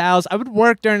worked at Sal's. I would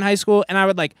work during high school and I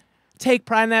would like take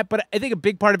pride in that. But I think a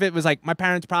big part of it was like my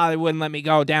parents probably wouldn't let me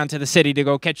go down to the city to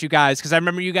go catch you guys because I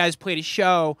remember you guys played a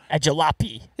show at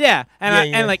Jalopy. Yeah,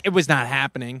 and like it was not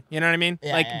happening. You know what I mean?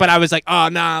 But I was like, oh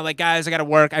no, like guys, I gotta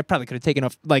work. I probably could have taken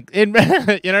off like you know what I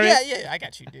mean? Yeah, I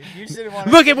got you, dude. You just didn't want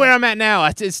to. Look at where I'm at now.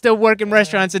 I still work in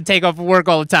restaurants and take off work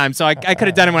all the time. So I could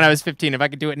have done it when I was 15 if I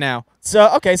could do it now.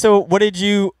 So okay, so what did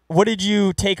you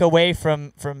take away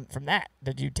from that?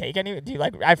 Did you take any? Do you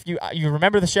like you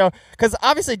remember the show? Because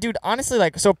obviously, dude, honestly,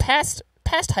 like so past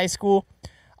high school,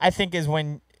 I think is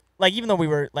when like even though we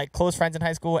were like close friends in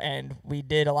high school and we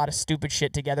did a lot of stupid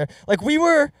shit together, like we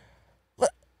were.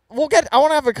 I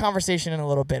want to have a conversation in a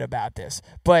little bit about this,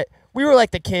 but we were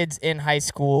like the kids in high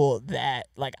school that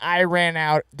like I ran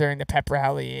out during the pep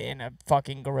rally in a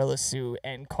fucking gorilla suit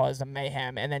and caused a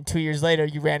mayhem, and then 2 years later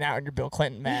you ran out in your Bill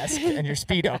Clinton mask and your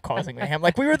Speedo causing mayhem.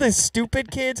 Like we were the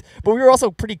stupid kids, but we were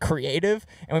also pretty creative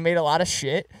and we made a lot of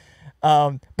shit.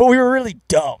 But we were really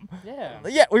dumb.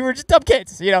 Yeah, we were just dumb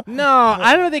kids, you know. No,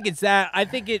 I don't think it's that. I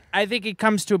think it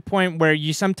comes to a point where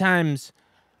you sometimes,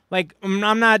 like,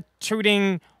 I'm not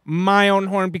tooting my own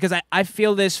horn because I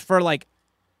feel this for like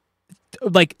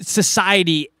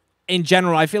society in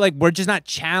general. I feel like we're just not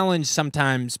challenged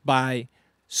sometimes by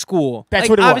school. That's like,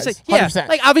 what it obviously, was. 100%. Yeah,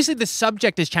 like obviously the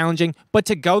subject is challenging, but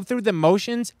to go through the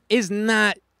motions is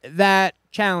not that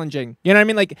challenging. You know what I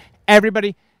mean? Like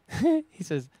everybody, he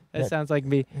says that sounds like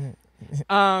me.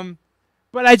 But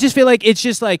I just feel like it's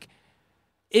just like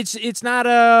it's not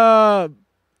a,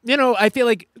 you know, I feel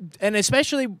like, and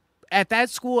especially at that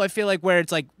school, I feel like where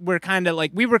it's like we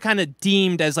were kind of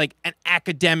deemed as like an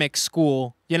academic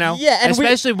school, you know? Yeah, and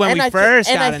especially when we first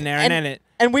got in there,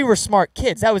 and we were smart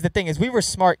kids. That was the thing, is we were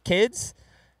smart kids,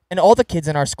 and all the kids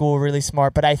in our school were really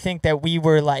smart. But I think that we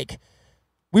were like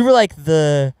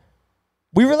the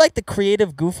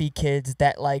creative, goofy kids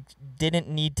that like didn't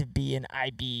need to be in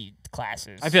IB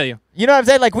classes. I feel you. You know what I'm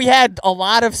saying? Like we had a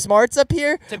lot of smarts up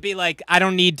here to be like, I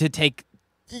don't need to take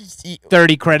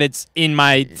 30 credits in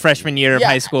my freshman year of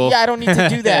high school. Yeah, I don't need to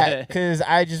do that because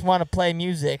I just want to play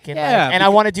music and I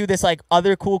want to do this like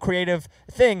other cool creative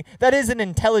thing that is an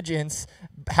intelligence.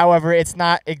 However, it's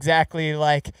not exactly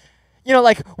like, you know,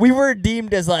 like, we were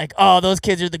deemed as, like, oh, those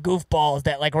kids are the goofballs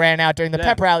that, like, ran out during the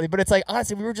pep rally. But it's like,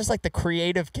 honestly, we were just, like, the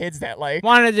creative kids that, like,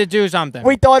 wanted to do something.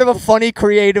 we thought of a funny,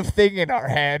 creative thing in our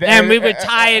head. And we would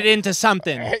tie it into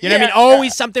something. You know what I mean?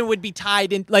 Always something would be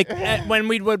tied in. Like, when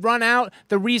we would run out,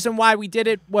 the reason why we did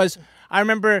it was, I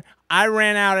remember I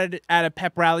ran out at a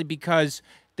pep rally because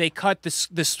they cut the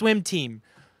swim team.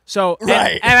 So,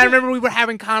 Right. and I remember we were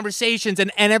having conversations,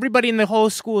 and everybody in the whole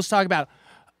school was talking about,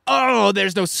 oh,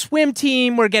 there's no swim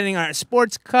team. We're getting our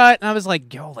sports cut. And I was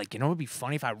like, yo, like, you know, it would be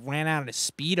funny if I ran out in a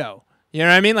Speedo. You know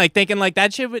what I mean? Like, thinking, like,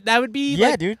 that would be, Yeah,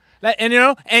 like, dude. and, you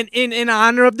know, and in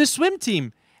honor of the swim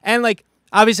team. And, like,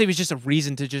 obviously it was just a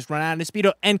reason to just run out in a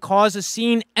Speedo and cause a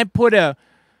scene and put a,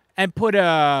 I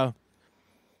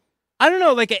don't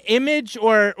know, like, an image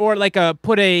or like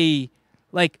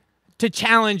like, to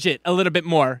challenge it a little bit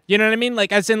more. You know what I mean?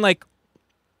 Like, as in, like,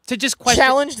 to just question.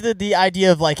 Challenge the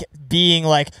idea of, like, being,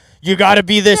 like, you got to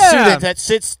be this student that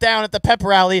sits down at the pep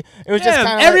rally. It was just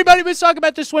kind of everybody was talking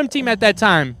about the swim team at that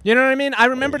time. You know what I mean? I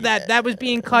remember that was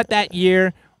being cut that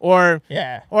year or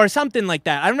something like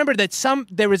that. I remember that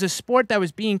there was a sport that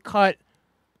was being cut.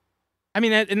 I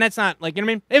mean, and that's not, like, you know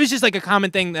what I mean? It was just, like, a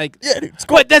common thing, like, yeah, dude, it's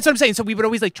cool. But that's what I'm saying. So we would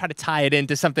always, like, try to tie it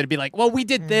into something to be like, well, we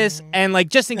did this, and, like,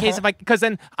 just in case because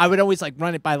then I would always, like,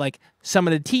 run it by, like, some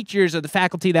of the teachers or the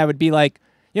faculty that would be like,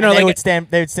 you know, and like,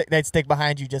 they'd stick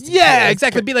behind you just in yeah, case.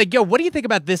 exactly. Be like, yo, what do you think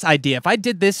about this idea? If I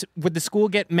did this, would the school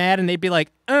get mad? And they'd be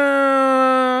like,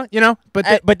 you know, but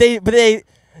they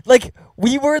like,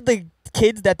 we were the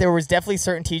kids that there was definitely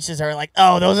certain teachers that are like,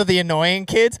 oh, those are the annoying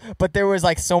kids, but there was,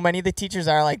 like, so many of the teachers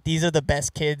that are like, these are the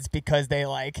best kids because they,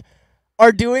 like,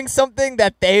 are doing something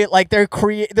that they, like,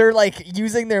 they're like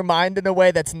using their mind in a way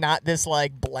that's not this,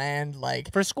 like, bland,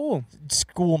 like, for school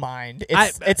mind.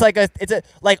 It's like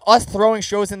like us throwing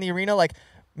shows in the arena, like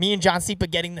me and John Sepa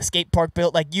getting the skate park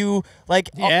built, like you, like,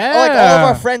 like all of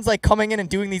our friends, like, coming in and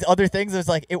doing these other things. It was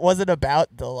like, it wasn't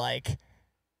about the, like,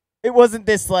 it wasn't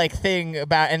this, like, thing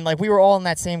about, and, like, we were all in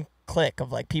that same clique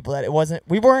of, like, people that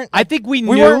we weren't. I think we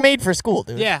weren't made for school,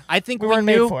 dude. Yeah, I think we weren't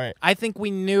made for it. I think we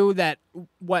knew that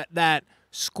that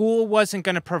school wasn't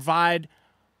going to provide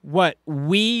what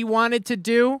we wanted to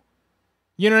do.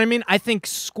 You know what I mean? I think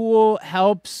school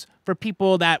helps for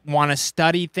people that want to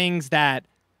study things that,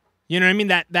 you know what I mean,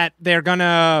 that they're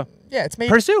gonna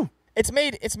pursue. It's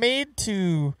made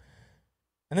to,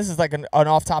 and this is like an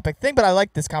off-topic thing, but I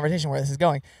like this conversation where this is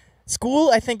going. School,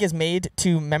 I think, is made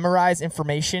to memorize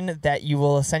information that you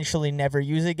will essentially never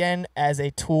use again as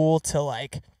a tool to,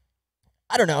 like,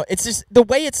 I don't know. It's just the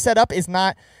way it's set up is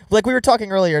not, like, we were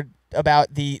talking earlier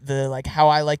about the like, how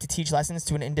I like to teach lessons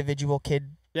to an individual kid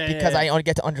because I only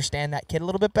get to understand that kid a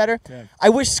little bit better. Yeah. I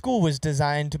wish school was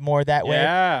designed more that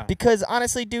way because,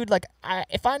 honestly, dude, like,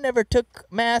 if I never took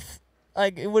math,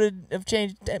 like, it wouldn't have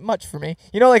changed that much for me.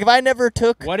 You know, like, if I never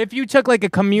took... What if you took, like, a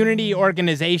community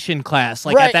organization class?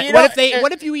 Like, right, at that, you know,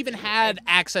 what if you even had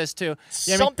access to...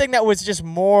 something that was just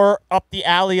more up the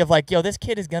alley of, like, yo, this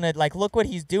kid is gonna, like, look what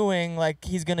he's doing. Like,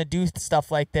 he's gonna do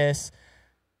stuff like this.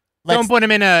 Don't put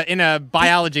him in a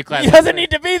biology class. He doesn't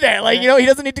need to be there. Like, you know, he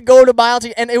doesn't need to go to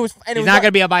biology. And he's not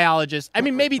gonna be a biologist. I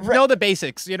mean, maybe know the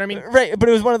basics. You know what I mean? Right, but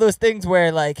it was one of those things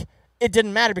where, like, it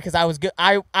didn't matter because I was good.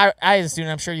 I as a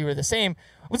student, I'm sure you were the same,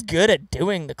 was good at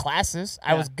doing the classes.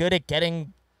 I was good at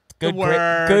getting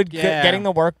getting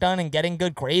the work done and getting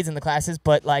good grades in the classes.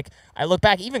 But, like, I look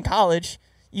back, even college,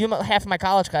 even half of my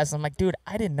college classes, I'm like, dude,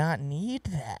 I did not need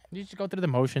that. You just go through the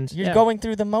motions. You're going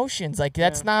through the motions. Like,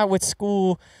 that's not what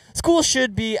school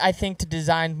should be, I think, to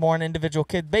design more on an individual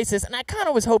kid basis. And I kind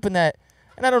of was hoping that,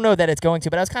 and I don't know that it's going to,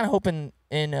 but I was kind of hoping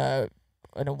in a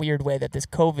weird way that this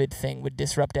COVID thing would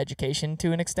disrupt education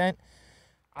to an extent.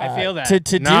 I feel that.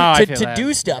 To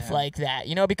do stuff like that,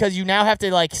 you know, because you now have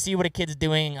to, like, see what a kid's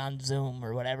doing on Zoom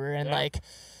or whatever, and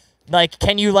like,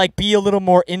 can you, like, be a little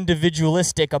more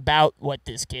individualistic about what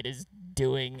this kid is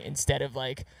doing instead of,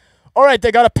 like, all right,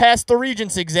 they got to pass the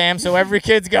Regents exam, so every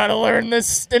kid's got to learn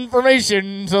this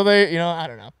information, so they, you know, I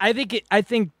don't know. I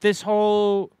think this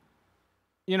whole,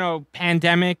 you know,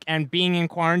 pandemic and being in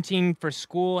quarantine for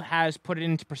school has put it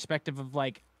into perspective of,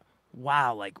 like,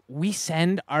 wow, like, we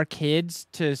send our kids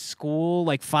to school,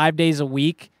 like, 5 days a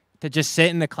week to just sit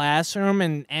in the classroom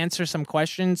and answer some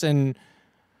questions and,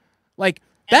 like,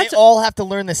 they all have to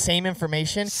learn the same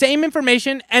information.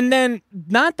 And then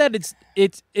not that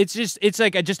it's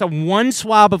like just a one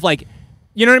swab of, like,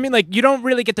 you know what I mean? Like, you don't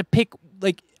really get to pick,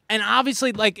 like, and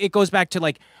obviously, like, it goes back to,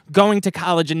 like, going to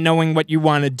college and knowing what you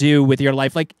want to do with your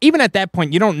life. Like, even at that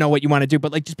point, you don't know what you want to do,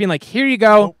 but, like, just being like, here you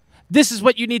go. This is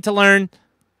what you need to learn.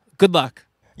 Good luck.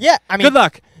 Yeah, I mean, good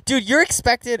luck. Dude, you're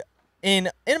expected in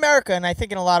America, and I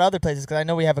think in a lot of other places, because I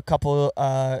know we have a couple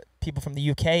people from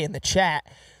the UK in the chat,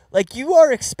 like you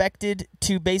are expected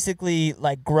to basically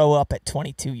like grow up at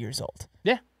 22 years old.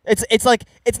 Yeah. It's like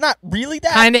it's not really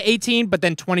that. Kind of 18, but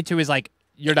then 22 is like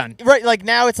you're done. Right, like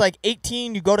now it's like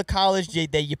 18, you go to college, you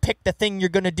pick the thing you're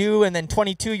going to do, and then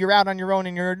 22, you're out on your own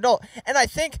and you're an adult. And I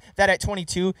think that at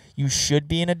 22, you should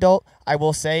be an adult, I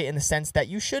will say, in the sense that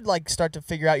you should like start to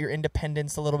figure out your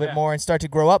independence a little bit more and start to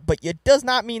grow up. But it does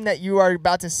not mean that you are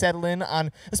about to settle in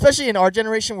on, especially in our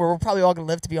generation where we're probably all going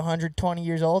to live to be 120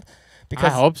 years old.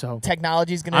 Because I hope so.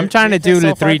 Technology is going to... I'm trying to do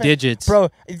the 3 digits. Bro,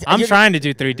 I'm trying to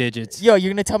do 3 digits. Yo, you're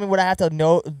going to tell me what I have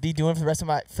to be doing for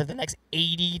the next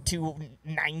 80 to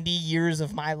 90 years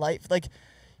of my life? Like,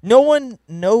 no one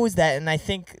knows that, and I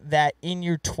think that in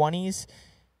your 20s,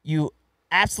 you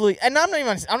absolutely... And I'm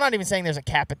not even saying there's a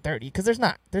cap at 30, because there's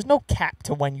not. There's no cap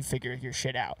to when you figure your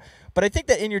shit out. But I think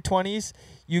that in your 20s,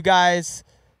 you guys...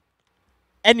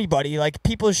 Anybody, like,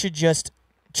 people should just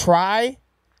try...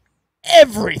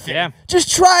 everything. Yeah. Just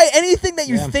try anything that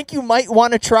you think you might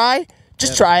want to try.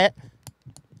 Just try it.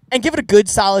 And give it a good,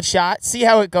 solid shot. See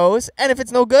how it goes. And if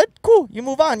it's no good, cool. You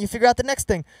move on. You figure out the next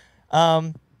thing.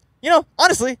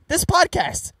 Honestly, this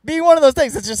podcast being one of those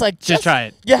things, it's just like... Just try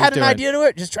it. You had an idea to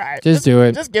it? Just try it. Just do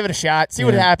it. Just give it a shot. See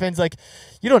what happens. Like,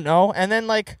 you don't know. And then,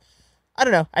 like, I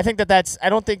don't know. I think that's... I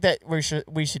don't think that we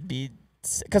should be...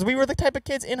 Because we were the type of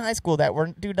kids in high school that were,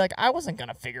 dude, like, I wasn't going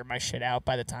to figure my shit out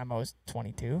by the time I was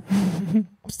 22.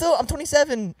 I'm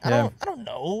 27. I don't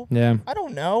know. Yeah. I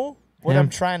don't know what I'm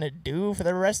trying to do for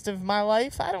the rest of my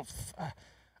life. I'm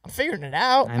figuring it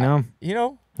out. I know.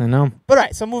 I know. But all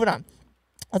right, so moving on.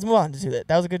 Let's move on to that.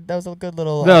 That was a good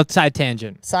little side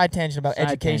tangent. Side tangent about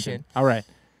education. Tangent. All right.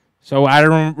 So I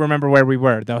don't remember where we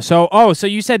were though. So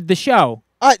you said the show.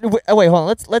 Wait, hold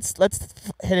on. Let's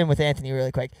hit in with Anthony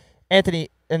really quick. Anthony,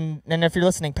 and if you're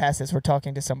listening past this, we're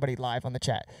talking to somebody live on the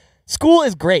chat. School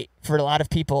is great for a lot of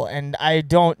people, and I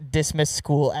don't dismiss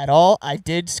school at all. I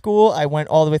did school. I went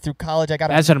all the way through college.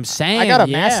 That's what I'm saying. I got a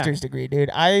master's degree, dude.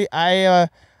 I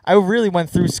really went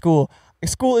through school.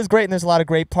 School is great, and there's a lot of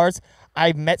great parts.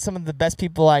 I met some of the best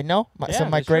people I know. Some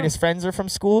of my greatest friends are from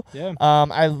school. Yeah.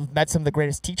 I met some of the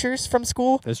greatest teachers from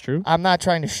school. That's true. I'm not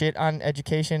trying to shit on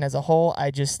education as a whole.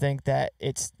 I just think that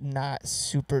it's not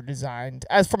super designed.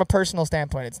 As from a personal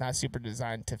standpoint, it's not super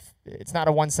designed to. It's not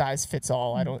a one size fits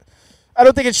all. I don't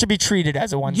think it should be treated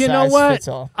as a one size fits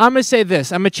all. I'm gonna say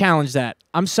this. I'm gonna challenge that.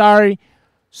 I'm sorry.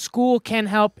 School can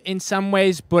help in some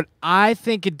ways, but I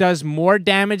think it does more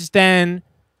damage than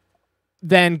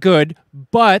good.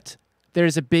 But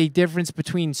there's a big difference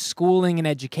between schooling and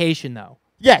education, though.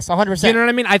 Yes, 100%. You know what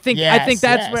I mean? I think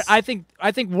that's where I think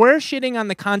we're shitting on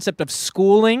the concept of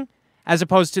schooling as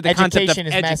opposed to the concept of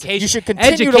education. You should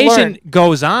continue to learn. Education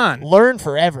goes on. Learn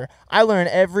forever. I learn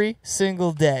every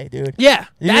single day, dude. Yeah,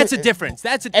 that's a difference.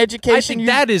 Education. I think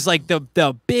that is like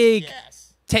the big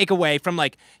takeaway from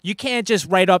like you can't just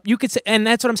write up. You could say, and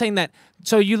that's what I'm saying. That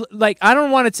so you like I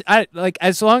don't want it.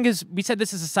 As long as we said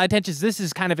this is a side tangent, this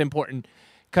is kind of important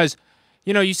because.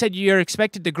 You said you're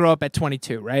expected to grow up at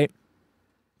 22, right?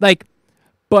 Like,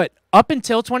 but up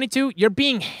until 22, you're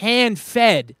being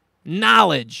hand-fed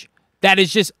knowledge that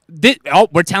is just,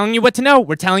 we're telling you what to know.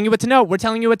 We're telling you what to know. We're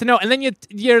telling you what to know. And then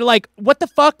you're like, what the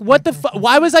fuck? What the fuck?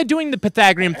 Why was I doing the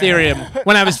Pythagorean theorem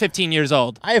when I was 15 years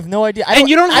old? I have no idea. And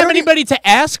you don't have anybody to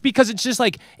ask because it's just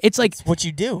like, it's what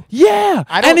you do. Yeah.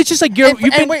 And it's just like,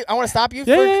 wait, I want to stop you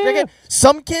for a second.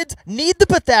 Some kids need the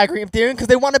Pythagorean theorem because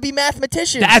they want to be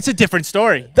mathemaicians. That's a different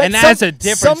story. That's a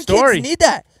different story. Some kids need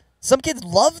that. Some kids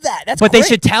love that. That's but great. They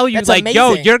should tell you, That's like, amazing.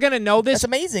 yo, you're going to know this. That's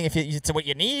amazing if it's what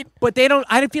you need. But they don't,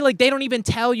 I feel like they don't even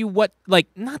tell you what, like,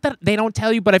 not that they don't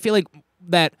tell you, but I feel like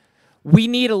that we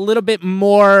need a little bit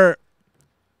more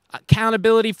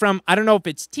accountability from, I don't know if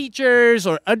it's teachers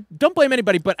or, don't blame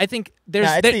anybody, but I think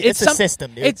it's a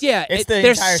system, dude.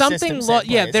 There's something,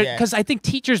 because I think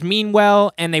teachers mean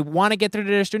well and they want to get through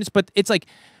to their students, but it's like,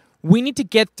 we need to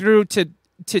get through to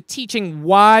teaching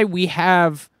why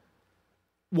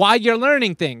you're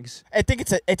learning things. I think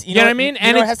it's you know what I mean?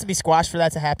 And it has to be squashed for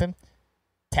that to happen.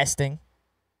 Testing.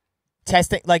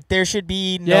 Like there should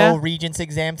be no Regents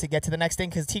exam to get to the next thing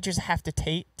because teachers have to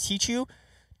teach you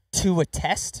to a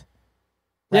test.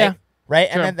 Right? Yeah.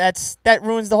 Right? True. And then that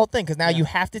ruins the whole thing because now you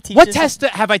have to teach. What test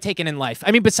have I taken in life?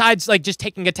 I mean, besides like just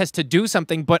taking a test to do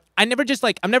something, but I'm never just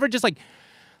like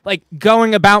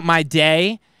going about my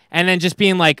day and then just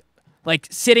being like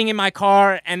sitting in my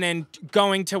car and then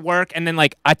going to work and then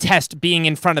like a test being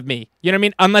in front of me. You know what I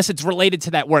mean? Unless it's related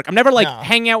to that work. I'm never like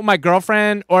hanging out with my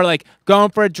girlfriend or like going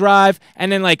for a drive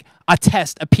and then like a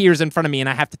test appears in front of me and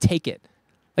I have to take it.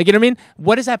 Like, you know what I mean?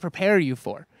 What does that prepare you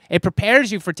for? It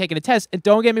prepares you for taking a test. And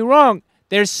don't get me wrong,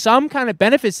 there's some kind of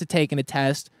benefits to taking a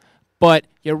test, but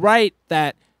you're right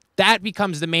that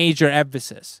becomes the major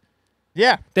emphasis.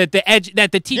 Yeah. That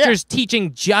the teacher's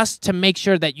teaching just to make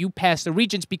sure that you pass the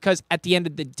Regents, because at the end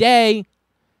of the day,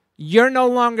 you're no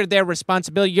longer their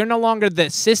responsibility. You're no longer the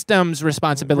system's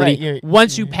responsibility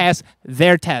once you pass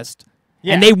their test.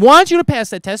 Yeah. And they want you to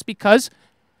pass that test because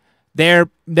your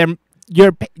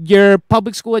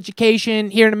public school education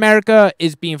here in America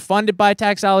is being funded by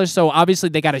tax dollars. So obviously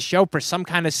they got to show for some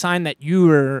kind of sign that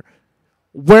we're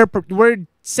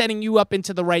setting you up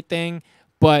into the right thing.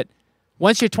 But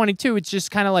once you're 22, it's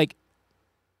just kind of like,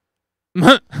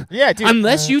 yeah, dude.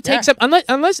 Unless you take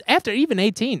unless after even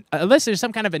 18, unless there's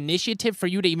some kind of initiative for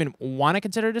you to even want to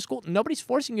consider it a school, nobody's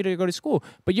forcing you to go to school,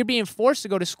 but you're being forced to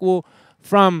go to school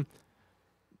from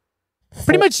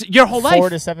pretty much your whole life. 4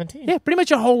 to 17. Yeah, pretty much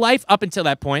your whole life up until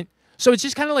that point. So it's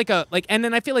just kind of like and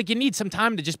then I feel like you need some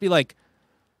time to just be like,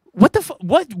 what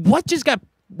just got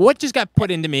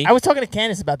put into me? I was talking to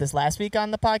Candace about this last week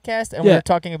on the podcast, and we were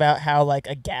talking about how like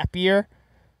a gap year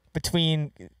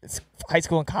between high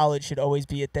school and college should always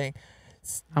be a thing.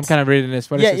 I'm kind of reading this.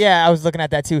 What is this? Yeah, I was looking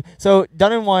at that too. So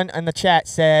Dun1 in the chat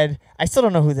said, I still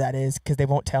don't know who that is because they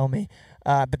won't tell me,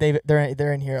 but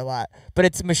they're in here a lot. But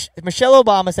it's Michelle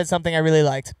Obama said something I really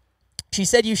liked. She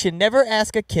said you should never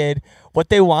ask a kid what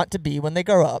they want to be when they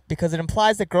grow up, because it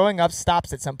implies that growing up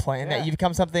stops at some point and that you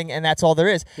become something and that's all there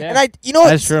is. Yeah. And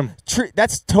that's true.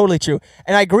 That's totally true.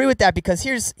 And I agree with that, because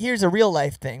here's a real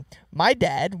life thing. My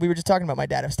dad, we were just talking about my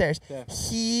dad upstairs. Yeah.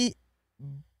 He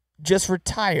just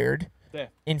retired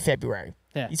in February.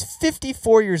 Yeah. He's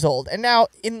 54 years old, and now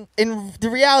in the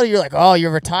reality, you're like, oh,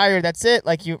 you're retired. That's it.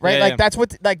 Like that's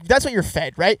what you're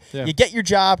fed, right? Yeah. You get your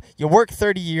job, you work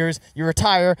 30 years, you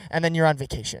retire, and then you're on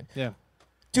vacation. Yeah,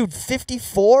 dude,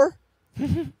 54.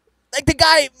 Like the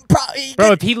guy,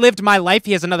 bro. If he lived my life,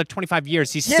 he has another 25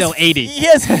 years. He's still 80. He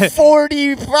has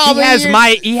 40 probably.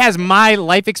 He has my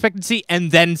life expectancy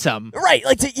and then some. Right,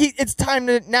 like it's time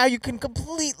to now. You can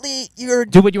completely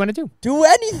do what you want to do. Do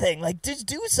anything, like just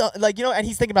do something, like And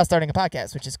he's thinking about starting a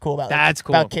podcast, which is cool.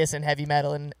 About Kiss and heavy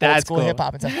metal and old school hip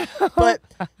hop and stuff.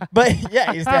 But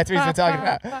yeah, that's what he's been talking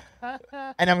about.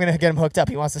 And I'm gonna get him hooked up.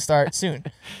 He wants to start soon.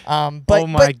 Oh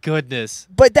my goodness.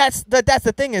 But that's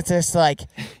the thing. It's just like.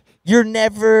 You're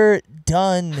never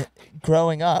done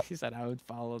growing up. He said I would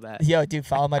follow that. Yo, dude,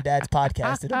 follow my dad's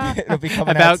podcast. It'll be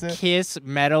coming about out soon. Kiss,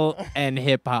 metal, and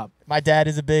hip hop. My dad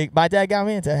got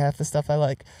me into half the stuff I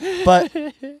like. But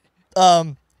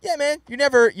yeah, man, you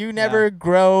never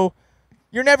grow.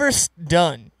 You're never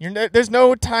done. There's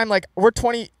no time, like we're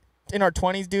 20 in our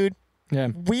 20s, dude. Yeah.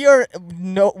 We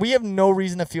have no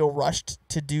reason to feel rushed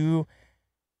to do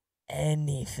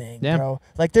anything, bro.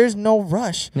 Like there's no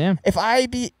rush. Yeah. If I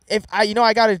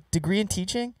got a degree in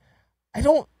teaching,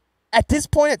 at this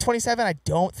point at 27, I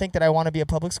don't think that I want to be a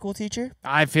public school teacher.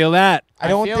 I feel that. I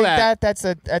don't think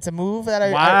that's a move that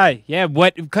I. Why?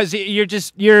 What? Because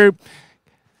you're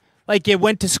like you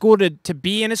went to school to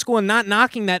be in a school, and not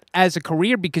knocking that as a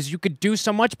career because you could do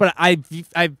so much. But I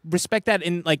respect that.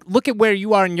 And like, look at where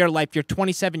you are in your life. You're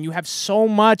 27. You have so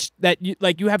much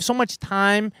you have so much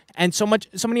time and so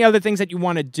many other things that you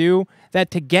want to do,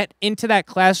 that to get into that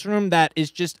classroom that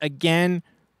is just, again,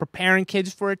 preparing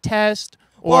kids for a test.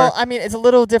 Well, I mean, it's a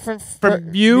little different for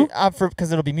you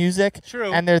because it'll be music.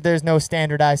 True. And there's no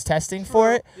standardized testing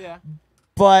for it. Yeah.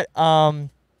 But I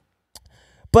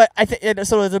think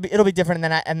it'll be different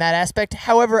in that aspect.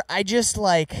 However, I just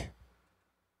I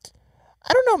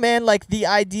don't know, man. Like the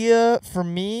idea for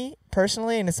me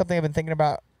personally, and it's something I've been thinking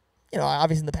about,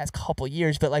 obviously in the past couple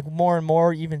years, but like more and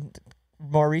more, even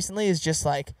more recently, is just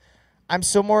like I'm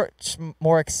so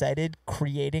more excited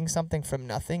creating something from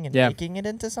nothing and making it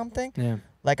into something. Yeah.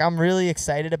 Like I'm really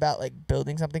excited about like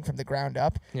building something from the ground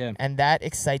up. Yeah. And that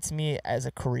excites me as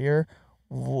a career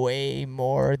way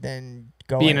more than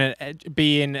being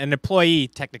an employee,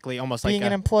 technically, almost being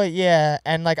an employee, yeah.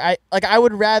 And I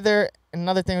would rather,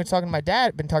 another thing been talking to my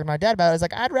dad about is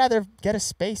like I'd rather get a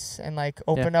space and like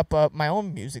open up my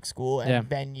own music school and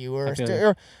venue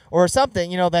or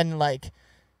something,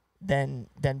 than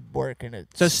work in it.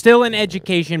 So still in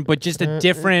education, but just a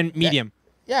different medium.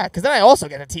 Yeah, because then I also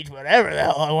get to teach whatever the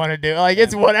hell I want to do. Like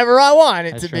it's whatever I want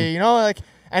it to be,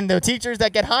 And the teachers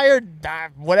that get hired,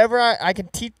 whatever I can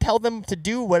tell them to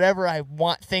do whatever I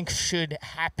think should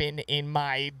happen in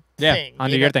my thing.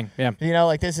 Under your thing, yeah.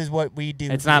 Like this is what we do.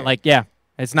 It's not like,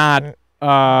 it's not,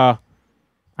 I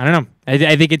don't know.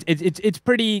 I think it's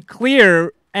pretty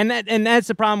clear, and that's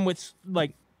the problem with,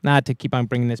 like, not to keep on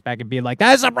bringing this back and be like,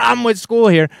 that's the problem with school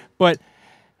here, but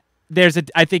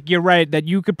I think you're right, that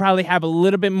you could probably have a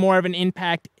little bit more of an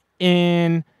impact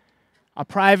in a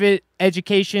private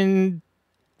education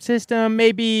system,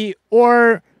 maybe,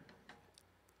 or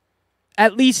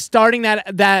at least starting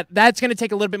that's going to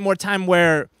take a little bit more time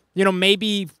where,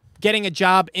 maybe getting a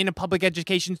job in a public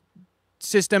education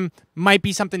system might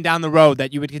be something down the road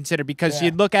that you would consider, because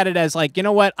you'd look at it as like, you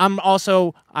know what,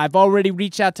 I've already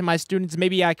reached out to my students.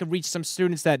 Maybe I could reach some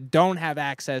students that don't have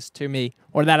access to me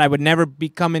or that I would never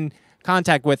become in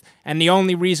contact with. And the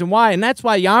only reason why, and that's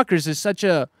why Yonkers is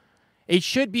it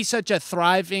should be such a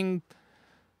thriving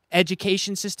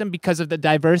education system because of the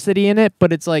diversity in it,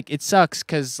 but it's like, it sucks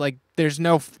because like there's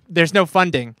no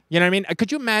funding. You know what I mean?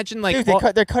 Could you imagine like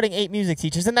dude, they're cutting 8 music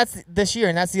teachers, and that's this year,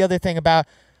 and that's the other thing about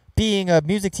being a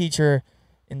music teacher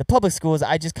in the public schools.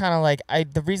 I just kind of like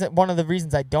one of the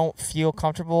reasons I don't feel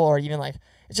comfortable, or even like,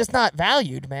 it's just not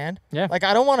valued, man. Yeah. Like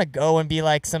I don't want to go and be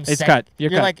like some. It's cut. You're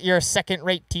cut. Like you're a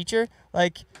second-rate teacher.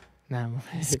 Like no.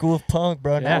 School of Punk,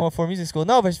 bro. Yeah. 914 music school.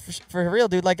 No, but for real,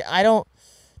 dude. Like I don't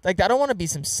want to be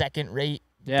some second-rate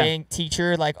dang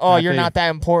teacher. Like, oh, you're not that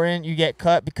important. You get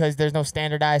cut because there's no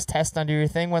standardized test under your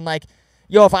thing. When like,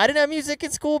 yo, if I didn't have music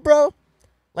in school, bro.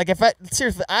 Like,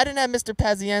 seriously, I didn't have Mr.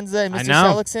 Pazienza and Mr.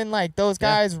 Seligson. Like, those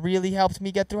guys really helped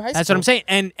me get through high school. That's what I'm saying.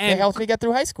 And they helped me get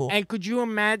through high school. And could you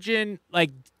imagine, like,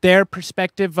 their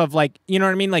perspective of, like, you know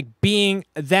what I mean? Like, being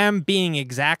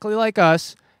exactly like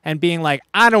us and being like,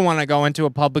 I don't want to go into a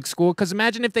public school. Because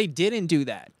imagine if they didn't do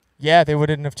that. Yeah, they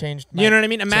wouldn't have changed. You know what I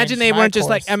mean? Imagine they weren't just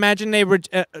like. Imagine they were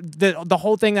the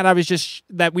whole thing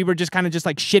that we were just kind of just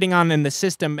like shitting on in the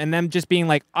system, and them just being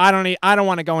like, I don't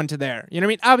want to go into there. You know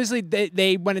what I mean? Obviously,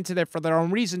 they went into there for their own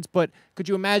reasons, but could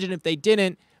you imagine if they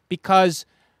didn't? Because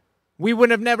we would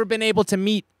have never been able to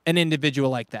meet an individual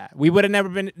like that.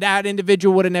 That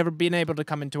individual would have never been able to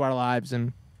come into our lives,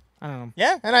 and I don't know.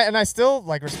 Yeah, and I still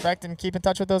like respect and keep in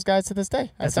touch with those guys to this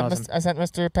day. That's awesome. I sent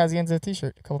Mr. Pazienza a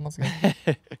T-shirt a couple months ago.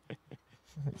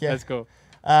 Yeah, that's cool.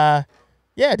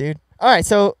 Yeah, dude. All right,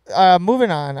 so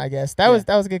moving on. I guess that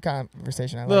was a good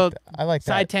conversation. I like that.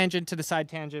 Side tangent to the side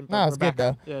tangent. No, it's good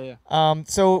though. Yeah.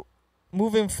 So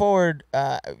moving forward,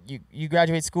 you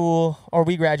graduate school, or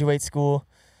we graduate school.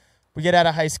 We get out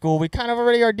of high school. We kind of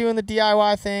already are doing the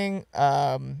DIY thing.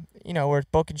 We're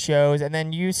booking shows, and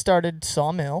then you started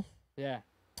Sawmill. Yeah.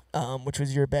 Which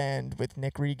was your band with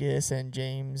Nick Regis and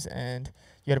James, and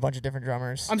you had a bunch of different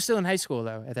drummers. I'm still in high school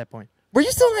though at that point. Were you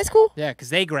still in high school? Yeah, because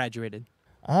they graduated.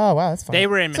 Oh wow, that's fun. They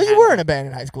were in So Manhattan. you were in a band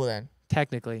in high school then?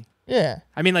 Technically. Yeah.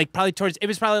 I mean, like probably towards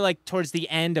the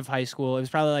end of high school. It was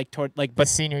probably like but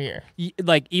senior year.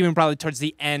 Like even probably towards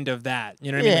the end of that.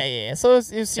 You know what I mean? Yeah. So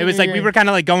it was like we were kind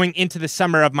of like going into the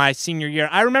summer of my senior year.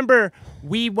 I remember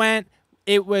we went.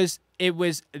 It was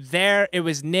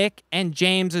Nick and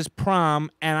James's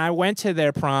prom, and I went to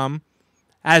their prom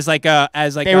as like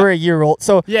they were a year old.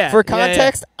 So for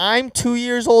context, yeah. I'm 2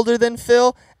 years older than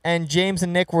Phil, and James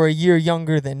and Nick were a year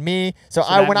younger than me. So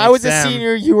when I was a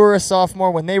senior, you were a sophomore.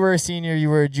 When they were a senior, you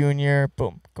were a junior.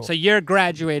 Boom. Cool. So you're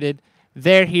graduated.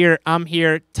 They're here. I'm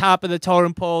here. Top of the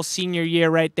totem pole. Senior year,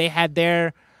 right? They had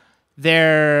their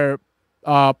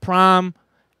prom,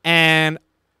 and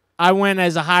I went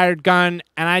as a hired gun,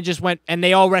 and I just went, and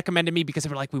they all recommended me because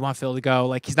they were like, we want Phil to go.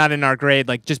 Like, he's not in our grade.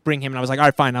 Like, just bring him. And I was like, all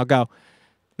right, fine, I'll go.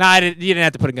 No, you didn't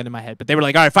have to put a gun in my head, but they were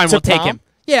like, all right, fine, we'll take him.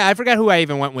 Yeah, I forgot who I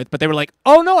even went with, but they were like,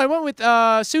 oh, no, I went with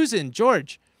Susan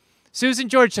George. Susan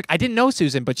George. I didn't know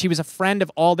Susan, but she was a friend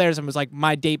of all theirs and was like,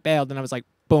 my date bailed, and I was like,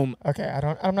 boom. Okay,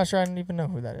 I'm not sure I don't even know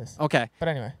who that is. Okay. But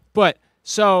anyway. But,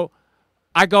 so,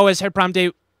 I go as her prom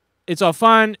date. It's all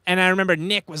fun, and I remember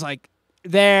Nick was like,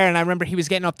 there, and I remember he was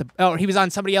getting off he was on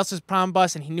somebody else's prom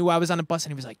bus, and he knew I was on a bus,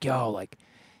 and he was like, yo, like,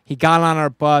 he got on our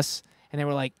bus, and they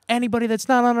were like, anybody that's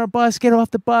not on our bus, get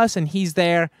off the bus, and he's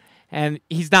there, and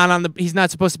he's not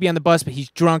supposed to be on the bus, but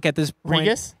he's drunk at this point.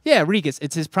 Regis? Yeah, Regis.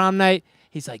 It's his prom night.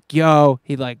 He's like, yo,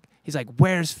 he's like,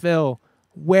 where's Phil?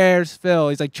 Where's Phil?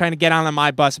 He's like trying to get on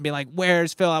my bus and be like,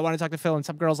 where's Phil? I want to talk to Phil, and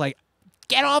some girl's like,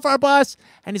 get off our bus,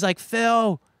 and he's like,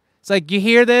 Phil. It's like, you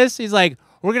hear this? He's like,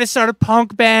 we're going to start a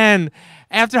punk band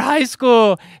after high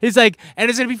school. He's like, and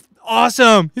it's going to be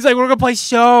awesome. He's like, we're going to play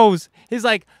shows. He's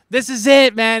like, this is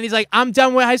it, man. He's like, I'm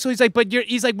done with high school. He's like,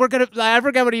 he's like, we're going to, I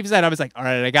forgot what he said. I was like, all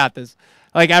right, I got this.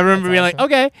 Like, I remember being like,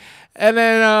 okay. And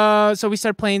then, so we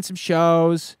started playing some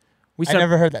shows. I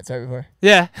never heard that story before.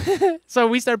 Yeah. So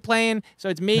we started playing. So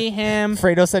it's me, him.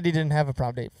 Fredo said he didn't have a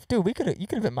prom date. Dude, you could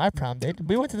have been my prom date.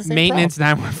 We went to the same Maintenance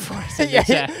prom. 914.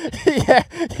 Yeah.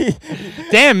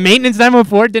 Damn, Maintenance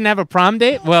 914 didn't have a prom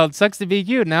date? Well, it sucks to be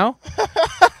you, no?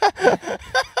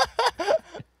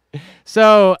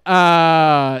 So,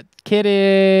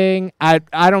 kidding. I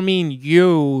don't mean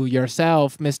you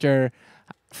yourself, Mr.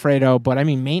 Fredo, but I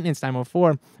mean maintenance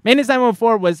 904. Maintenance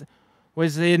 904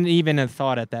 wasn't even a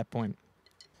thought at that point.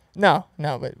 No,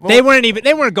 but they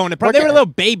weren't going to prom. They were a little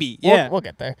baby. Yeah, we'll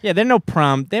get there. Yeah, they're no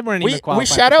prom. They weren't even qualified. We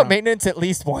shout out maintenance at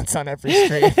least once on every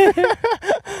stream.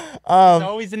 It's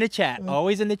always in the chat.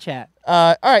 Always in the chat.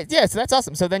 All right, yeah, so that's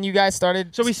awesome. So then you guys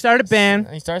started. So we started band.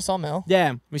 You started Sawmill.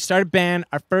 Yeah, we started band.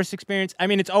 Our first experience. I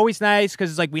mean, it's always nice because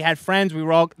it's like we had friends.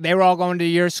 They were all going to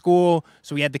your school,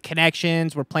 so we had the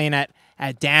connections. We're playing at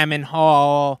Damon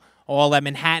Hall, all at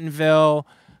Manhattanville.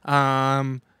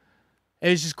 It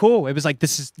was just cool. It was like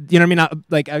this is, you know what I mean?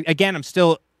 Like again, I'm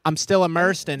still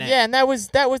immersed in it. Yeah, and that was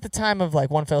the time of like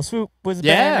One Fell Swoop was a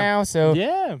band now. So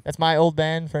yeah, that's my old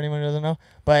band for anyone who doesn't know.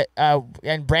 But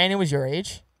and Brandon was your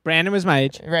age. Brandon was my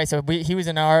age. Right. So he was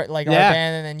in our band,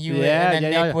 and then you and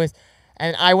then Nick was,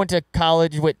 and I went to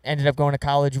college. Ended up going to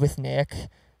college with Nick.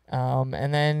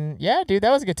 And then yeah, dude, that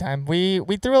was a good time. We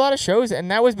threw a lot of shows, and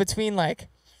that was between like, I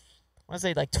want to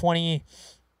say like 2012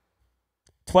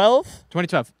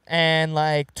 and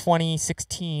like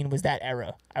 2016 was that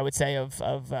era, I would say, of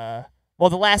well,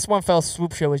 the last One Fell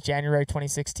Swoop show was January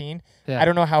 2016. I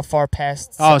don't know how far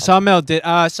past. Sawmill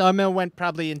went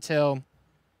probably until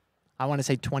I want to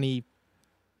say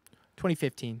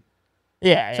 2015.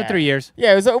 Yeah, so 3 years.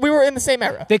 Yeah, we were in the same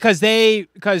era. Because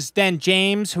then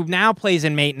James, who now plays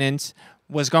in maintenance,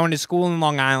 was going to school in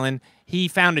Long Island. He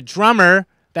found a drummer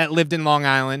that lived in Long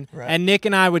Island, and Nick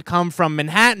and I would come from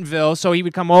Manhattanville, so he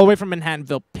would come all the way from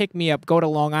Manhattanville, pick me up, go to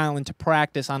Long Island to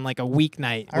practice on like a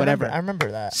weeknight, whatever. I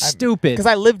remember that. Stupid. Because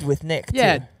I lived with Nick,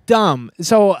 yeah, too. Dumb.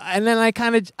 So, and then I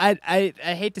kind of, I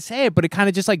hate to say it, but it kind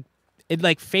of just like, it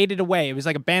like faded away. It was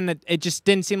like a band that it just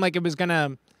didn't seem like it was going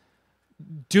to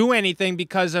do anything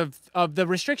because of the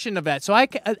restriction of that. So I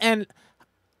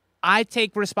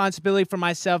take responsibility for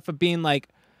myself for being like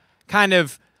kind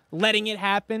of letting it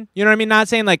happen. You know what I mean? Not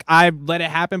saying like I let it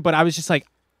happen, but I was just like,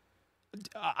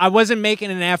 I wasn't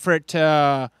making an effort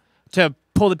to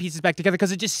pull the pieces back together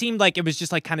because it just seemed like it was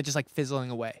just like kind of just like fizzling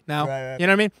away. Now, you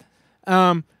know what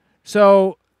I mean?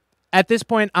 So at this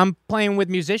point, I'm playing with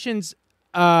musicians.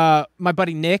 My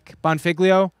buddy Nick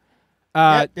Bonfiglio,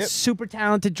 super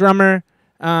talented drummer.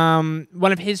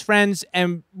 One of his friends,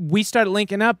 and we started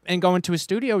linking up and going to a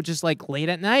studio just like late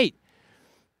at night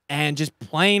and just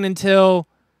playing until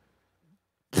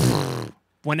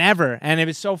whenever. And it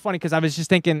was so funny because I was just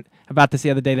thinking about this the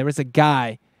other day. There was a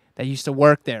guy that used to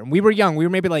work there, and we were young. We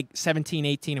were maybe like 17,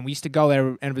 18, and we used to go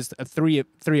there, and it was three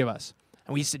of us.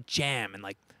 And we used to jam and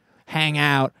like hang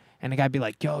out, and the guy'd be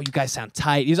like, yo, you guys sound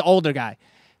tight. He's an older guy.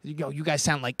 Yo, you guys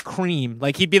sound like Cream.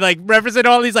 Like, he'd be like, represent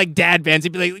all these like dad bands.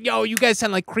 He'd be like, yo, you guys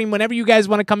sound like Cream. Whenever you guys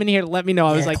want to come in here, let me know.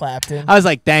 I was like, Clapton. I was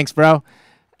like, thanks, bro.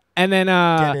 And then,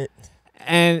 Get it.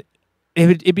 and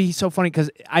it'd be so funny because,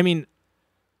 I mean,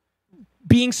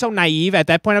 being so naive at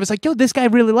that point, I was like, yo, this guy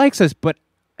really likes us. But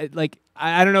like,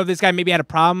 I don't know if this guy maybe had a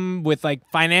problem with like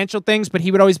financial things, but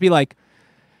he would always be like,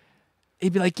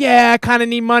 yeah, I kind of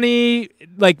need money.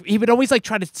 Like, he would always like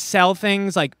try to sell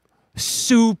things like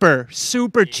super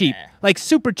cheap, like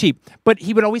super cheap. But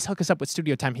he would always hook us up with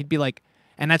studio time. He'd be like,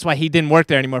 and that's why he didn't work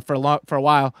there anymore for a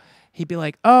while. He'd be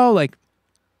like, oh, like,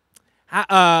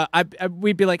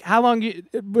 we'd be like, how long?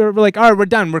 We're like, all right, we're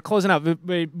done. We're closing up.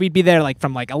 We'd be there like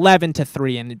from like 11 to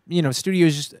 3. And, you know,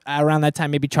 studios just around that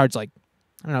time maybe charge like,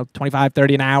 I don't know, 25,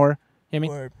 30 an hour. You know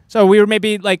what I mean? So we were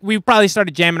maybe like, we probably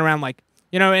started jamming around like,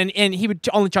 you know, and he would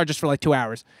only charge us for like 2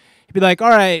 hours. He'd be like, all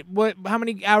right, how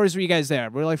many hours were you guys there?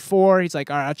 We're like 4. He's like,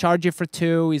 all right, I'll charge you for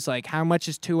 2. He's like, how much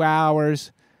is 2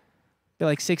 hours? Be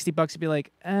like $60. He'd be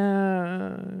like,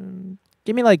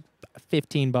 give me like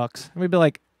 $15. And we'd be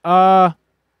like,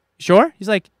 sure? He's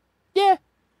like, yeah.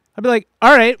 I'd be like,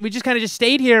 all right. We just kind of just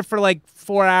stayed here for like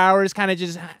 4 hours, kind of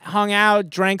just hung out,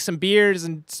 drank some beers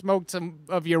and smoked some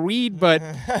of your weed. But,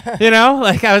 you know,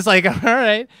 like I was like, all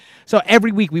right. So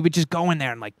every week we would just go in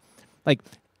there and like,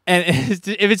 and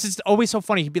it was just always so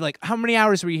funny. He'd be like, how many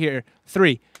hours were you here?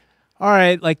 3. All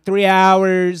right, like 3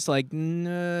 hours, like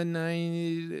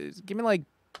 9, give me like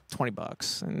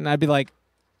 $20. And I'd be like,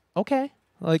 okay,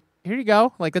 like, here you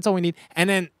go. Like, that's all we need. And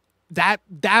then that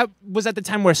was at the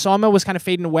time where Sawmill was kind of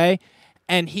fading away.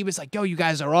 And he was like, yo, you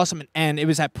guys are awesome. And it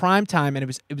was at prime time, and it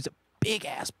was a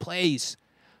big-ass place.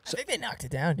 So, I think they knocked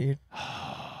it down, dude.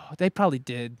 They probably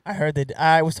did. I heard they did.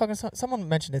 I was talking to someone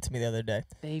mentioned it to me the other day.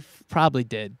 They probably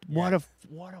did. Yeah.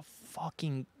 What a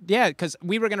fucking... Yeah, because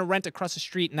we were going to rent across the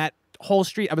street, and that whole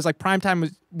street, I was like, prime time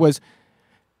was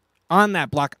on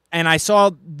that block. And I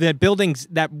saw the buildings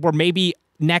that were maybe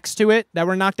next to it that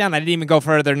were knocked down. I didn't even go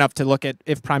further enough to look at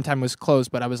if prime time was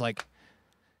closed, but I was like,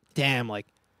 damn, like...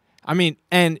 I mean,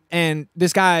 and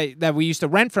this guy that we used to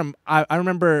rent from, I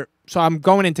remember I'm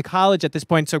going into college at this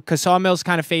point. So because Sawmill's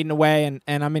kind of fading away,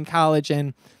 and I'm in college,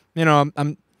 and you know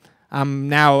I'm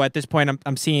now at this point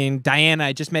I'm seeing Diana.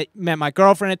 I just met my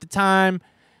girlfriend at the time,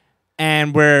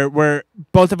 and we're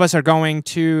both of us are going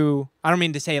to. I don't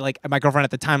mean to say like my girlfriend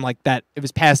at the time like that. It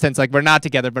was past tense, like we're not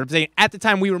together. But I'm saying at the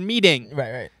time we were meeting.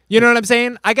 Right. You know what I'm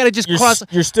saying? I gotta just cross.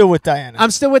 You're still with Diana.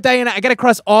 I'm still with Diana. I gotta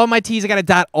cross all my T's. I gotta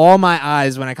dot all my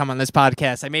I's when I come on this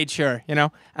podcast. I made sure, you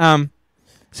know.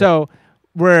 So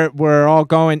we're all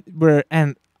going.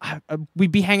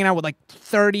 We'd be hanging out with like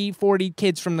 30, 40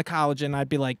 kids from the college, and I'd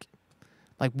be like,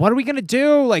 what are we gonna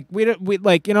do? Like we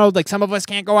like you know like some of us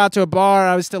can't go out to a bar.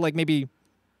 I was still like maybe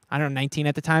I don't know 19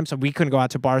 at the time, so we couldn't go out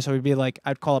to bars. So we'd be like,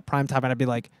 I'd call it prime time, and I'd be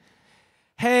like,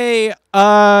 hey,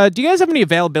 do you guys have any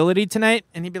availability tonight?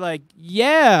 And he'd be like,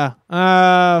 yeah.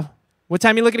 What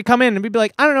time are you looking to come in? And we'd be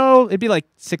like, I don't know. It'd be like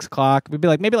 6 o'clock. We'd be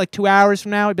like, maybe like 2 hours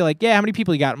from now. He'd be like, yeah, how many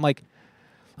people you got? I'm like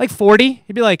 40.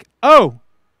 He'd be like, oh,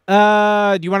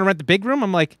 do you want to rent the big room?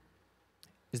 I'm like,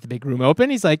 is the big room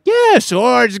open? He's like, yeah,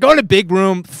 sure. Just go in the big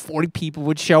room. 40 people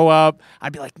would show up.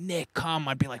 I'd be like, Nick, come.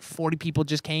 I'd be like, 40 people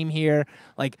just came here.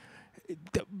 Like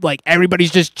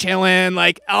everybody's just chilling,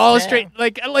 like all straight,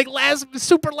 like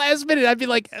super last minute. I'd be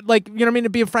like, you know what I mean?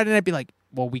 It'd be a Friday night. I'd be like,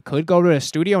 well, we could go to a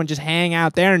studio and just hang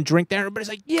out there and drink there. Everybody's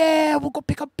like, yeah, we'll go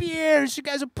pick up beers. You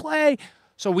guys will play.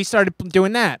 So we started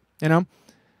doing that, you know?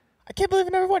 I can't believe I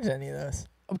never went to any of those.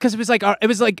 Because it was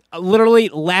like literally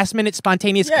last minute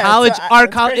spontaneous Yeah, college, so our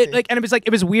that's college, crazy. and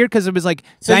it was weird because it was like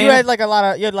So Diana,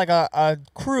 you had like a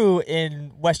crew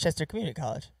in Westchester Community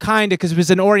College. kinda because it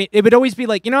was it would always be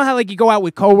like, you know how like you go out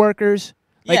with coworkers.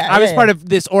 Like Yeah, I was yeah, part yeah. of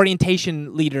this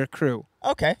orientation leader crew.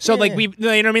 Okay. So Yeah, like yeah. we, you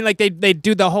know what I mean? Like they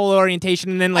do the whole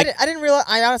orientation and then like I didn't realize.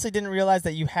 I honestly didn't realize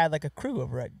that you had like a crew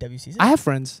over at WCC. I have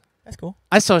friends. That's cool.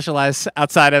 I socialize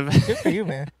outside of. Good for you,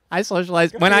 man. I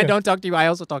socialize Good when for I you. don't talk to you. I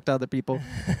also talk to other people.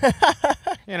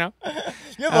 You know.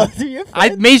 You have you have I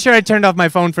friends? made sure I turned off my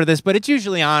phone for this, but it's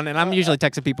usually on, and I'm usually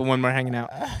texting people when we're hanging out.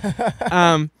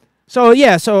 So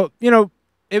yeah, so you know,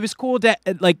 it was cool that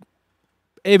like.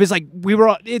 It was like we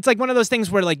were. It's like one of those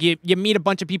things where like you meet a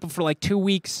bunch of people for like 2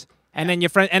 weeks, and then your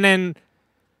friend, and then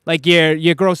like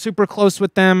you grow super close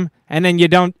with them, and then you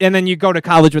don't, and then you go to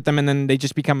college with them, and then they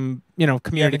just become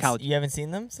community college. You haven't seen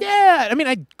them? Since? Yeah, I mean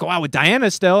I go out with Diana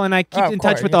still, and I keep Oh, in of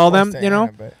touch course. with You're all of close them, to you know.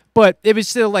 Diana, But it was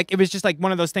still like it was just like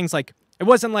one of those things. Like it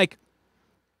wasn't like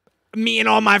me and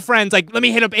all my friends, like, let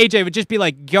me hit up AJ. It would just be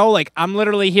like, yo, like, I'm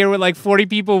literally here with like 40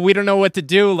 people. We don't know what to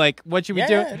do. Like, what should we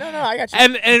do? Yeah, no, I got you.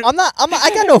 And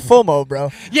I got no FOMO,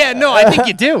 bro. yeah, no, I think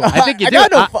you do. I think you I do.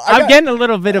 got no I'm getting a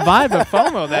little bit of vibe of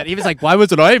FOMO that he was like, why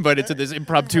wasn't I invited to this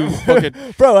impromptu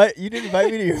fucking... Bro, you didn't invite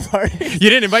me to your party. You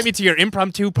didn't invite me to your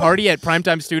impromptu party at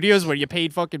Primetime Studios where you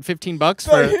paid fucking $15 Bro,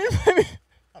 for... you didn't invite me.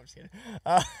 I'm just kidding.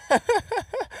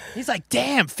 He's like,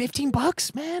 damn,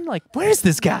 $15, man? Like, where's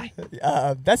this guy?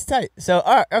 That's tight. So,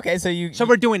 all right, okay, so So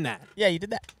we're doing that. yeah, you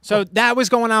did that. So that was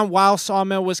going on while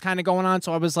Sawmill was kind of going on.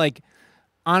 So I was like,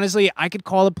 honestly, I could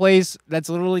call a place that's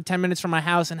literally 10 minutes from my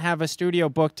house and have a studio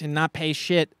booked and not pay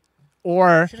shit.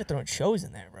 Or Should have thrown shows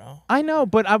in there, bro. I know,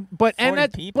 but 40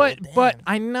 that people, but damn.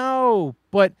 I know,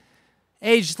 but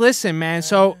hey, just listen, man.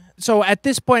 So at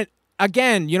this point,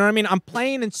 again, you know what I mean? I'm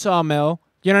playing in Sawmill.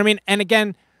 You know what I mean? And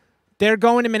again, they're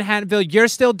going to Manhattanville. You're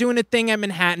still doing a thing at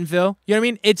Manhattanville. You know what I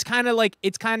mean? It's kind of like,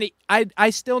 I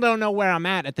still don't know where I'm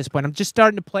at this point. I'm just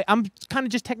starting to play. I'm kind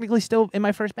of just technically still in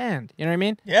my first band. You know what I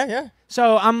mean? Yeah.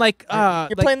 So I'm like, You're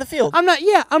like, playing the field. I'm not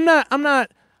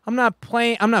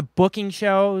playing. I'm not booking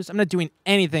shows. I'm not doing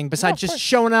anything besides of just course.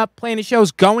 showing up, playing the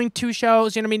shows, going to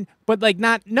shows. You know what I mean? But like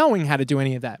not knowing how to do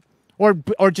any of that, or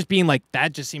just being like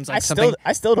that just seems like something.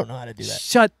 I still don't know how to do that.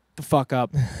 Shut the fuck up.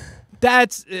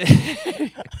 That's that's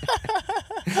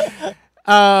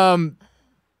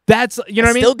you know what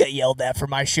I mean. Still get yelled at for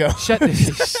my show. Shut.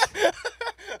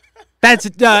 That's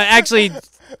actually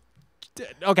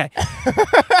okay.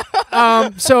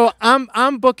 So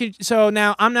I'm booking. So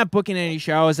now I'm not booking any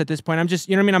shows at this point. I'm just,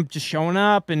 you know what I mean. I'm just showing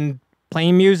up and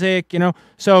playing music. You know.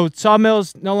 So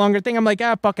Sawmill's no longer a thing. I'm like,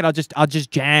 fuck it. I'll just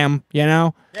jam. You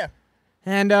know. Yeah.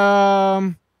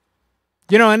 And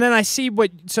you know, and then I see what.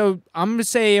 So I'm gonna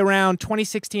say around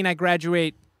 2016, I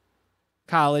graduate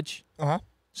college.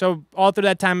 So all through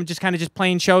that time, I'm just kind of just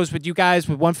playing shows with you guys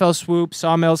with One Fell Swoop.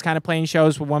 Sawmill's kind of playing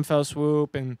shows with One Fell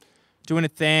Swoop and doing a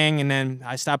thing. And then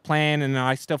I stopped playing, and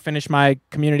I still finished my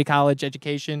community college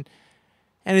education.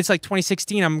 And it's like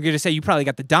 2016. I'm gonna say you probably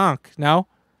got the donk. No.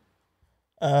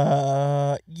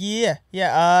 Yeah.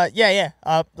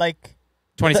 Like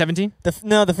 2017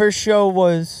 the first show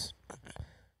was.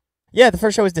 Yeah, the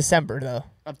first show was December though.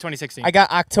 of 2016. I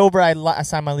got October. I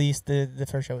signed my lease. The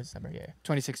first show was December. Yeah.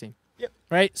 2016. Yep.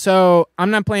 right? So I'm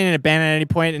not playing in a band at any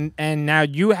point, and now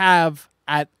you have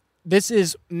this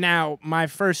is now my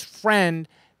first friend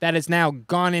that has now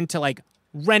gone into like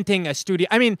renting a studio.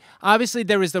 I mean, obviously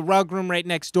there was the Rug Room right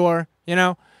next door, you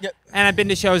know, Yep. and I've been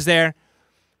to shows there,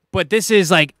 but this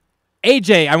is like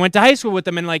AJ. I went to high school with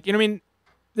him, and like, you know what I mean?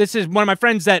 This is one of my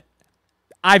friends that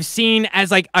I've seen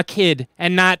as like a kid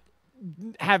and not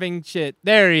having shit.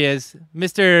 There he is,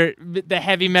 Mr. the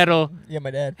heavy metal. Yeah,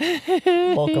 my dad.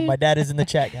 Welcome. My dad is in the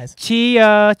chat, guys.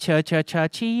 Chia, cha cha cha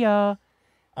chia.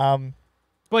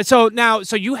 But so now,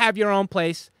 so you have your own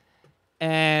place,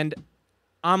 and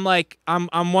I'm like,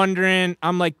 I'm wondering,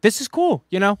 I'm like, this is cool,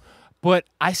 you know, but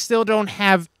I still don't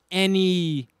have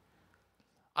any.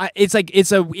 It's like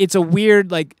it's a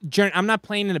weird like journey. I'm not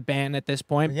playing in a band at this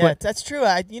point. Yeah, but that's true.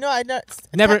 I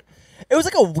never. It was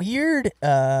like a weird.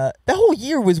 That whole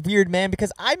year was weird, man,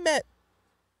 because I met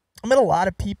a lot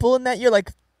of people in that year.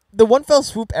 Like the one fell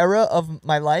swoop era of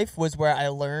my life was where I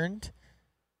learned.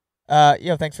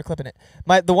 Thanks for clipping it.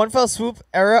 The one fell swoop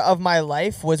era of my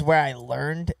life was where I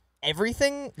learned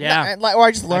everything. Yeah. Or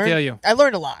I just learned. I feel you. I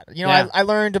learned a lot. You know, Yeah. I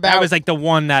learned about. That was like the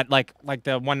one that like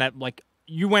the one that like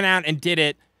you went out and did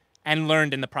it and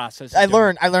learned in the process. I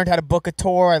learned how to book a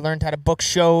tour. I learned how to book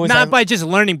shows. Not by just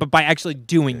learning, but by actually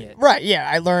doing it. Right, yeah.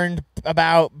 I learned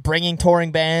about bringing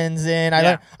touring bands in.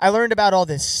 I learned about all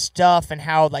this stuff and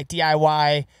how like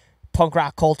DIY punk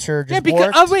rock culture just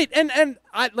worked. Oh wait, and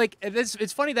I like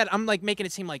it's funny that I'm like making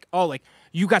it seem like, oh, like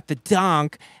you got the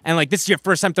dunk and like this is your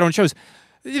first time throwing shows.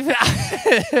 No,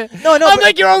 I'm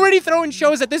like, you're already throwing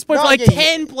shows at this point for like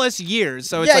 10 plus years.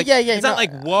 So it's it's not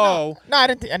like, whoa. No, I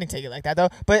didn't take it like that though.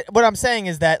 But what I'm saying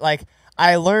is that like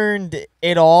I learned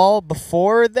it all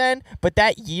before then, but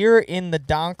that year in the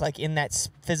donk, like in that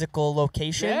physical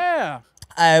location,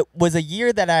 was a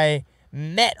year that I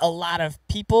met a lot of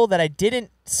people that I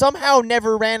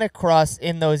never ran across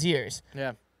in those years.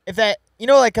 Yeah. If that, you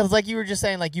know, like, cause like you were just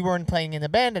saying, like you weren't playing in the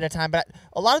band at a time, but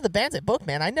a lot of the bands I booked,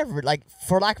 man, I never, like,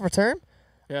 for lack of a term,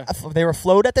 they were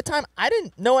float at the time. I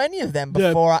didn't know any of them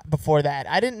before that.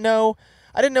 I didn't know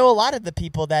a lot of the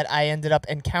people that I ended up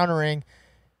encountering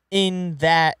in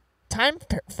that time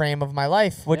frame of my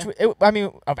life, which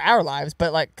of our lives,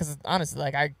 but like, cause honestly,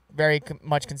 like I very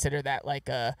much consider that like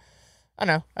I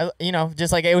don't know,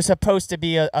 just like it was supposed to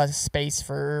be a space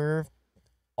for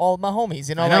all my homies,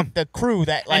 you know, like the crew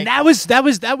that like. And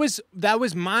that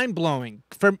was mind blowing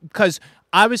because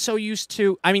I was so used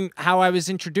to. I mean, how I was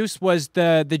introduced was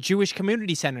the Jewish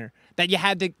community center that you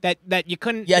had to that you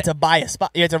couldn't. You had to buy a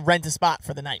spot. You had to rent a spot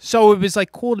for the night. So it was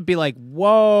like cool to be like,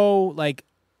 whoa, like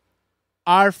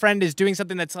our friend is doing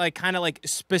something that's like kind of like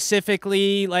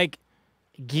specifically like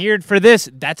geared for this.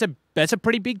 That's a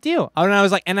pretty big deal. And I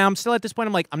was like, and I'm still at this point,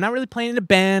 I'm like, I'm not really playing in a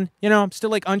band, you know, I'm still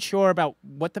like unsure about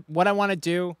what I want to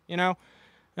do, you know?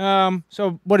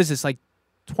 So what is this, like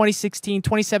 2016,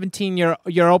 2017,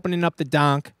 you're opening up the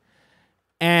donk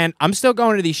and I'm still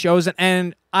going to these shows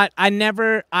and I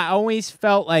always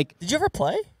felt like. Did you ever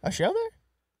play a show there?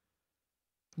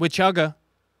 With Chugga.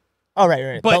 Oh,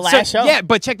 right. But the last show? Yeah,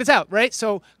 but check this out, right?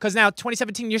 So, because now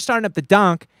 2017, you're starting up the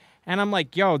donk. And I'm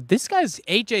like, yo, this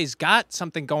AJ's got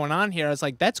something going on here. I was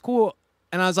like, that's cool.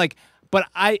 And I was like, but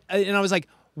I was like,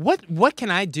 what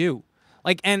can I do?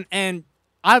 Like, and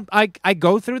I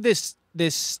go through this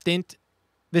stint,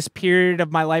 this period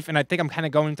of my life, and I think I'm kind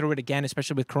of going through it again,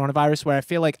 especially with coronavirus, where I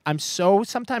feel like I'm so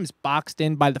sometimes boxed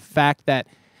in by the fact that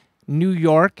New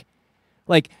York,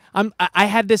 like I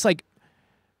had this like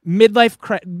midlife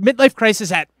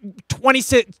crisis at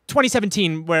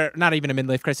 2017 where not even a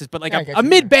midlife crisis but like a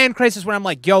mid-band crisis where I'm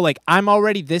like, yo, like I'm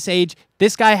already this age,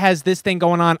 this guy has this thing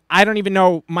going on, I don't even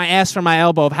know my ass from my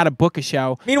elbow of how to book a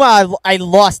show. Meanwhile, I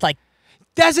lost like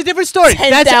that's a different story.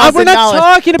 $10,000. We're not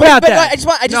talking about that.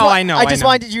 I just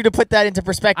wanted you to put that into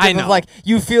perspective of like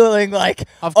you feeling like,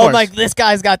 like this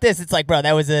guy's got this. It's like, bro,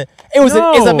 that was a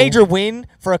major win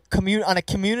for on a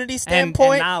community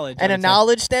standpoint and a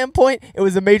knowledge standpoint. It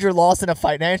was a major loss in a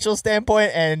financial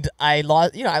standpoint, and I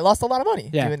lost a lot of money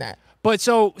doing that. But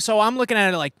so I'm looking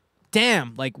at it like,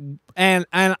 damn, like, and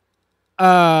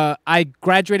I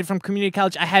graduated from community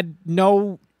college. I had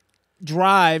no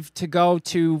drive to go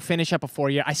to finish up a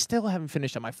 4-year. I still haven't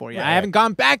finished up my 4-year. I haven't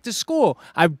gone back to school.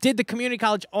 I did the community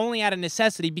college only out of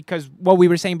necessity because what we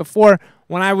were saying before,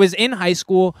 when I was in high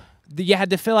school, you had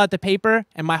to fill out the paper,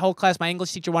 and my whole class, my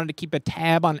English teacher wanted to keep a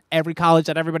tab on every college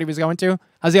that everybody was going to.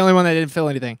 I was the only one that didn't fill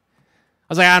anything. I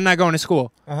was like, I'm not going to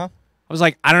school. I I was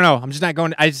like, I don't know. I'm just not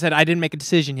going. I just said I didn't make a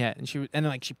decision yet, and then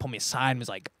like she pulled me aside and was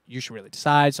like, you should really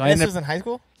decide. So I This ended was in high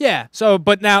school? yeah. So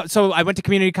I went to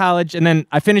community college, and then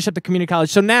I finished up the community college.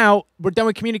 So now we're done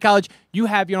with community college. You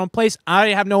have your own place. I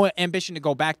have no ambition to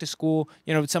go back to school.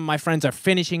 You know, some of my friends are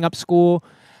finishing up school,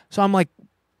 so I'm like,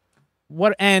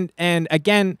 what? And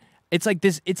again, it's like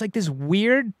this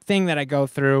weird thing that I go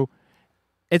through.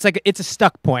 It's a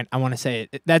stuck point. I want to say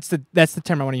it. That's the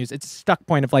term I want to use. It's a stuck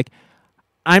point of like,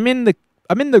 I'm in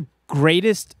the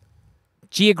greatest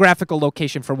geographical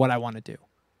location for what I want to do.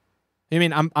 I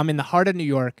mean, I'm in the heart of New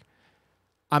York.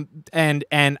 And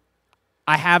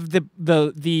I have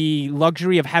the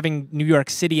luxury of having New York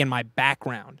City in my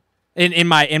background, in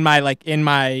my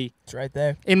It's right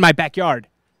there. in my backyard.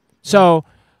 So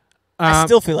I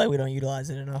still feel like we don't utilize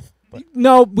it enough. But.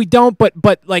 no, we don't. But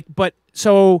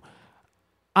so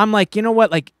I'm like, you know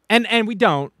what? Like, and we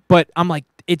don't. But I'm like,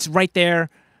 it's right there.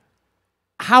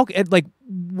 How like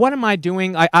what am I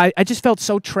doing? I just felt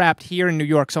so trapped here in New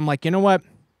York. So I'm like, you know what?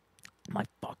 I'm like,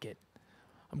 fuck it.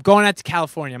 I'm going out to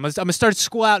California. I'm gonna start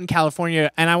school out in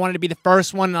California, and I wanted to be the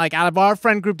first one, like, out of our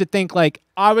friend group to think like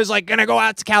I was like gonna go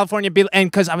out to California, and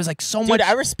because I was like so much. Dude,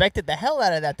 I respected the hell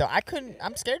out of that though.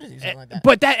 I'm scared to do something like that.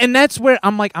 But that's where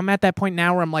I'm like, I'm at that point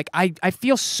now where I'm like, I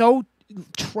feel so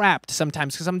trapped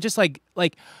sometimes because I'm just like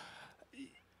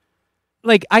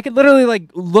I could literally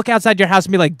like look outside your house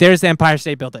and be like, there's the Empire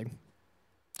State Building.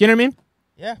 You know what I mean?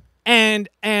 Yeah.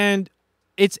 And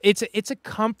it's a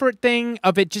comfort thing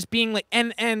of it just being like,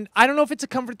 and I don't know if it's a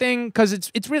comfort thing because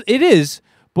it is,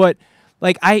 but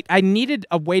like I needed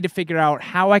a way to figure out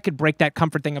how I could break that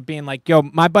comfort thing of being like, yo,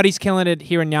 my buddy's killing it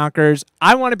here in Yonkers.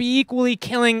 I want to be equally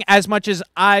killing as much as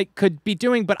I could be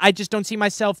doing, but I just don't see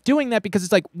myself doing that because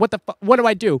it's like, what do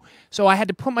I do? So I had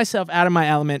to put myself out of my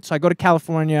element. So I go to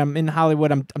California. I'm in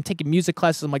Hollywood. I'm taking music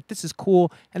classes. I'm like, this is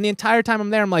cool. And the entire time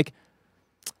I'm there, I'm like,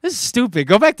 this is stupid.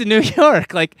 Go back to New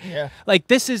York. Like, yeah. Like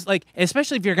this is like,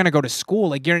 especially if you're gonna go to school.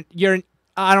 Like you're.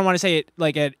 I don't want to say it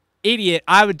like an idiot.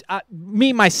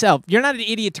 Me myself. You're not an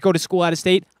idiot to go to school out of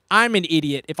state. I'm an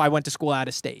idiot if I went to school out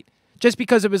of state. Just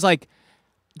because it was like,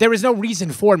 there was no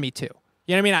reason for me to. You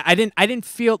know what I mean? I didn't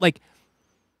feel like.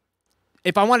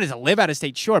 If I wanted to live out of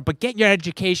state, sure, but get your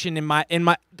education in my.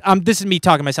 This is me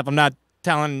talking to myself. I'm not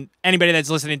telling anybody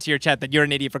that's listening to your chat that you're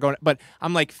an idiot for going. But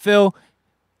I'm like, Phil.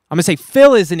 I'm gonna say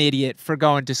Phil is an idiot for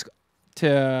going to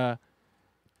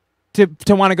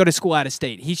want to go to school out of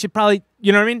state. He should probably,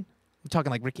 you know what I mean? I'm talking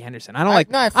like Ricky Henderson. I don't like.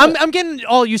 No, I'm getting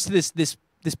all used to this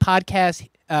podcast.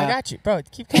 I got you, bro.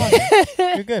 Keep talking.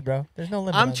 You're good, bro. There's no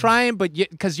limit. I'm trying, but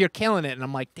because you're killing it, and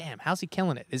I'm like, damn, how's he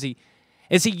killing it?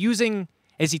 Is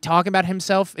he talking about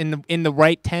himself in the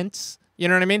right tense? You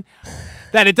know what I mean?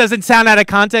 That it doesn't sound out of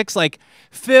context. Like,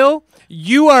 Phil,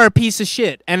 you are a piece of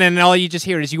shit. And then all you just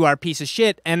hear is you are a piece of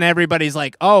shit. And everybody's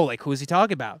like, oh, like, who is he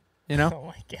talking about? You know? Oh,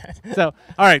 my God. So,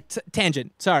 all right,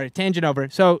 tangent. Sorry, tangent over.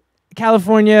 So,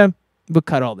 California, we'll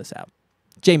cut all this out.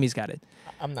 Jamie's got it.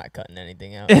 I'm not cutting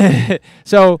anything out.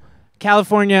 So,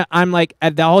 California, I'm like,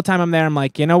 the whole time I'm there, I'm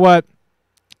like, you know what?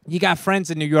 You got friends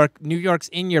in New York. New York's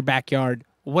in your backyard.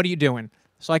 What are you doing?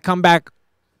 So, I come back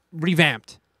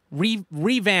revamped.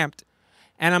 Revamped.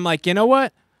 And I'm like, you know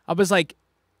what? I was like,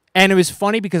 and it was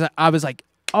funny because I was like,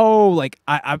 oh, like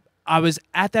I was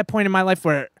at that point in my life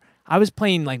where I was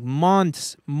playing like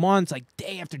months, like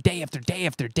day after day after day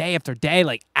after day after day,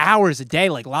 like hours a day,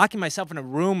 like locking myself in a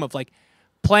room of like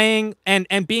playing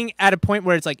and being at a point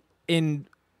where it's like in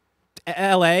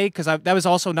LA, because that was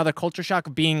also another culture shock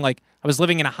of being like, I was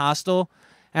living in a hostel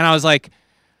and I was like,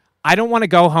 I don't want to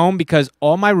go home because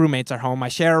all my roommates are home. I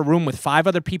share a room with 5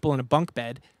 other people in a bunk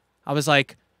bed. I was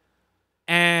like,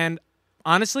 and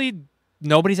honestly,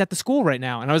 nobody's at the school right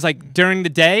now. And I was like, during the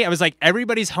day, I was like,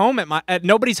 everybody's home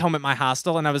nobody's home at my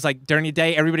hostel. And I was like, during the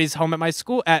day, everybody's home at my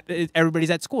school. Everybody's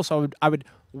at school. So I would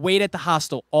wait at the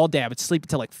hostel all day. I would sleep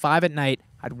until like 5 at night.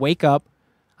 I'd wake up.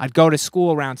 I'd go to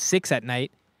school around 6 at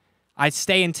night. I'd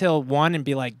stay until 1 and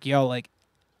be like, yo, like,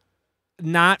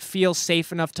 not feel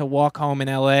safe enough to walk home in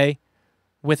LA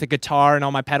with a guitar and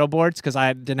all my pedal boards because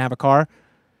I didn't have a car.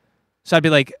 So I'd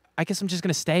be like, I guess I'm just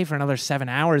gonna stay for another 7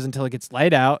 hours until it gets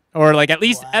light out, or like at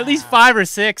least 5 or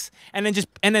 6, and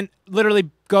then literally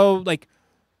go like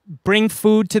bring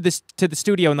food to the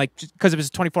studio and like, because it was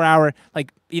a 24-hour,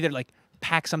 like either like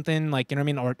pack something, like, you know what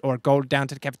I mean, or go down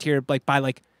to the cafeteria, like buy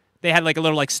like, they had like a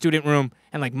little like student room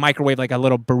and like microwave like a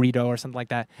little burrito or something like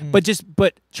that.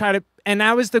 But try to, and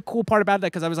that was the cool part about that,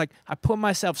 because I was like, I put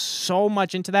myself so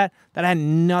much into that I had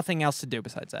nothing else to do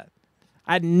besides that.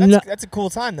 That's a cool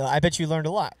time though. I bet you learned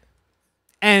a lot.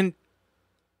 And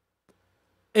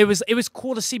it was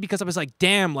cool to see, because I was like,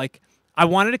 damn, like I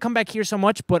wanted to come back here so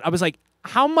much, but I was like,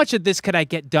 how much of this could I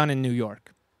get done in New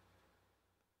York?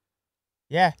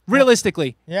 Yeah.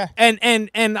 Realistically. Yeah. And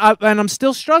I'm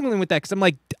still struggling with that because I'm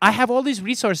like, I have all these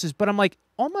resources, but I'm like,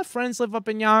 all my friends live up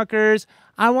in Yonkers.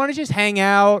 I want to just hang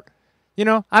out. You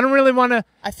know, I don't really want to.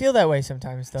 I feel that way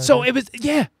sometimes, though. So it was,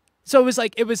 yeah. So it was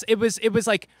like,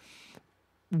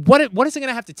 what is it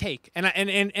gonna have to take?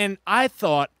 And I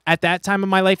thought at that time of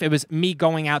my life, it was me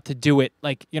going out to do it.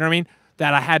 Like, you know what I mean?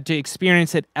 That I had to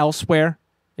experience it elsewhere.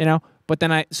 You know. But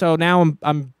then so now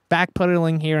I'm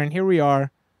backpedaling here, and here we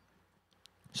are.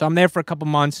 So I'm there for a couple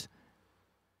months.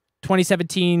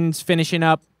 2017's finishing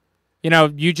up. You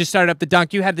know, you just started up the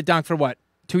dunk. You had the dunk for what?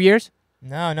 2 years?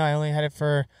 No, I only had it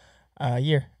for a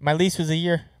year. My lease was a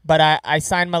year, but I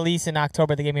signed my lease in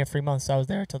October. They gave me a free month, so I was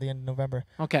there until the end of November.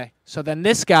 Okay, so then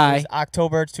this guy... It was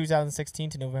October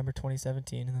 2016 to November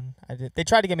 2017, and then they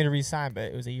tried to get me to re-sign, but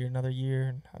it was another year,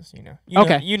 and I was, you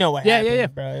know what happened, yeah.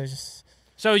 bro. It was just...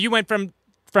 So you went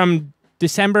from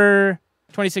December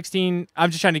 2016.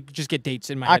 I'm just trying to just get dates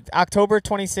in my head. October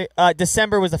 26.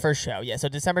 December was the first show. Yeah, so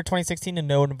December 2016 to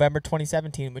November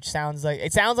 2017, which sounds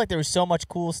like there was so much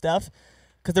cool stuff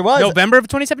because there was November of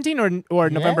 2017 or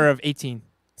November of 18.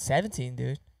 17,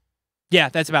 dude. Yeah,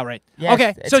 that's about right. Yeah,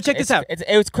 okay, so check this out.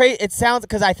 It was crazy. It sounds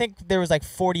because I think there was like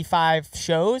 45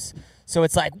 shows. So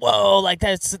it's like, whoa, like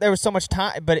there was so much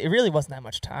time, but it really wasn't that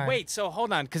much time. Wait, so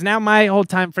hold on, because now my whole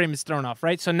time frame is thrown off,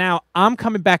 right? So now I'm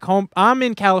coming back home. I'm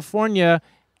in California,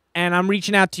 and I'm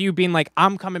reaching out to you being like,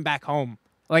 I'm coming back home.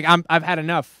 Like, I've had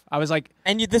enough. I was like...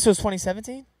 And this was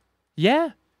 2017?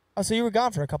 Yeah. Oh, so you were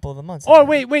gone for a couple of the months. Oh,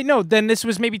 wait, no. Then this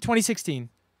was maybe 2016.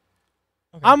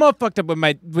 Okay. I'm all fucked up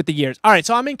with the years. All right,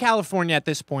 so I'm in California at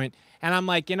this point, and I'm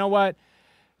like, you know what?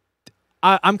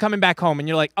 I'm coming back home, and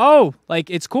you're like, oh, like,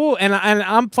 it's cool. And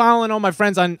I'm following all my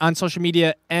friends on social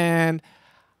media, and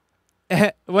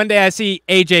one day I see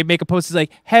AJ make a post. He's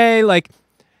like, hey, like,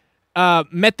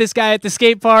 met this guy at the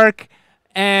skate park,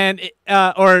 and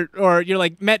or you're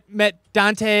like, met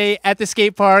Dante at the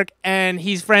skate park, and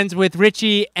he's friends with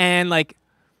Richie, and like,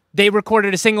 they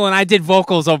recorded a single, and I did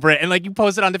vocals over it, and like, you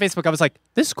posted on the Facebook. I was like,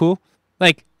 this is cool.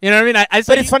 Like, you know what I mean?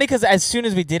 But it's funny because as soon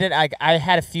as we did it, I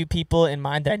had a few people in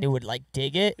mind that I knew would like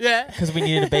dig it. Yeah. Because we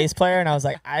needed a bass player, and I was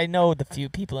like, I know the few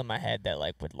people in my head that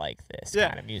like would like this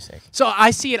kind of music. So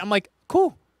I see it. I'm like,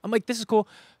 cool. I'm like, this is cool.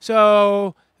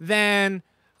 So then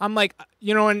I'm like,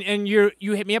 you know, and you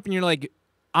hit me up, and you're like,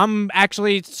 I'm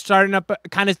actually starting up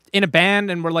kind of in a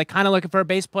band, and we're like kind of looking for a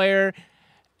bass player.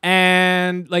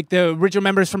 And like the original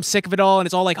members from Sick of It All, and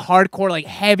it's all like hardcore, like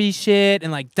heavy shit,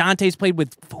 and like Dante's played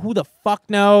with who the fuck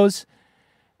knows.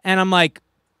 And I'm like,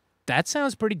 that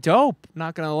sounds pretty dope,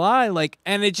 not gonna lie. Like,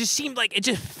 and it just seemed like it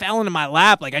just fell into my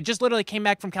lap. Like, I just literally came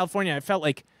back from California,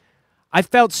 and I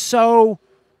felt so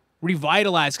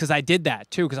revitalized because I did that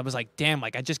too. Because I was like, damn,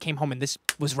 like I just came home and this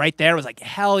was right there. I was like,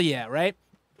 hell yeah, right?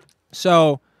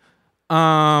 So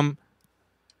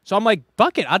I'm like,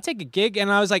 fuck it, I'll take a gig.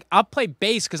 And I was like, I'll play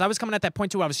bass because I was coming at that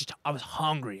point too. I was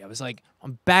hungry. I was like,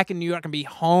 I'm back in New York and be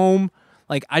home.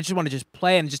 Like, I just want to just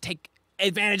play and just take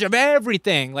advantage of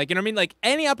everything. Like, you know what I mean? Like,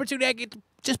 any opportunity I get,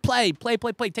 just play.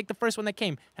 Take the first one that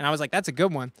came. And I was like, that's a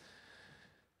good one.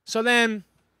 So then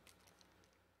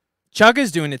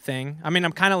Chugga's doing the thing. I mean,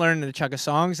 I'm kind of learning the Chugga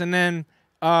songs. And then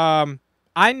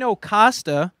I know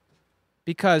Costa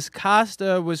because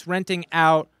Costa was renting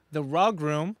out the rug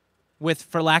room with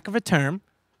For Lack of a Term.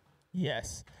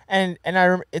 Yes. And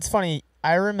it's funny.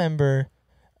 I remember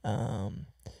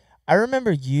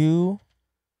you.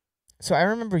 So I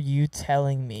remember you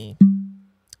telling me.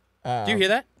 Do you hear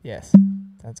that? Yes.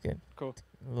 Sounds good. Cool.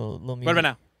 A little music. What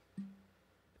about now?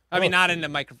 I mean, not in the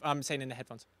microphone. I'm saying in the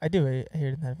headphones. I do. I hear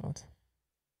it in the headphones.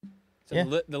 So yeah.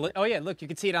 Oh, yeah. Look, you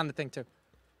can see it on the thing, too.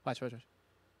 Watch.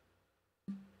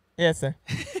 Yeah, it's there.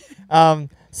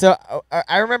 So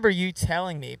I remember you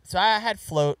telling me. So I had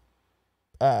Float,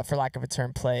 For Lack of a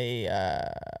Term, play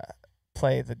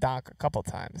the doc a couple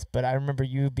times. But I remember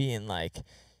you being like,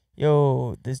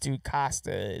 yo, this dude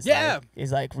Costa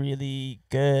is like really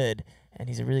good, and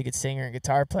he's a really good singer and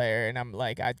guitar player. And I'm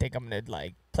like, I think I'm gonna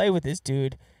like play with this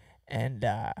dude. And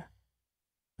I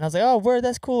was like, oh, word,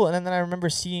 that's cool. And then I remember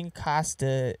seeing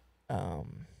Costa.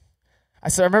 I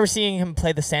remember seeing him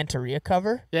play the Santeria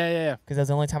cover. Yeah. Because that was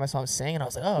the only time I saw him sing, and I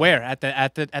was like, oh. Where at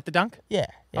the dunk? Yeah.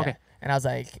 Okay. And I was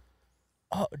like,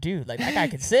 oh, dude, like that guy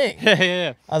can sing.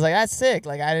 Yeah. I was like, that's sick.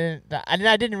 Like I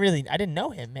didn't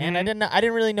know him, man. Mm-hmm. I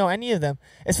didn't really know any of them.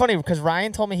 It's funny because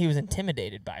Ryan told me he was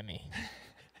intimidated by me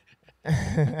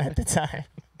at the time.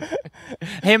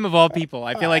 Him of all people.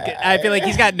 I feel like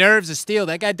he's got nerves of steel.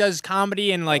 That guy does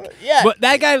comedy and like Yeah. but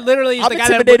that guy literally is I'm the guy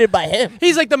intimidated by him.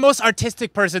 he's like the most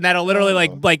artistic person that'll literally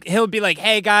like he'll be like,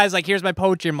 "Hey guys, like here's my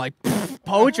poetry." I'm like,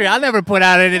 "Poetry? I'll never put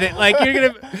out anything. Like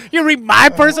you read my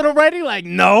personal writing? Like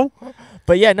no."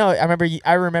 But yeah, no,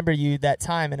 I remember you that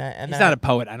time, and He's not a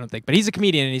poet, I don't think, but he's a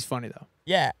comedian and he's funny though.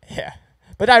 Yeah.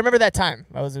 But I remember that time.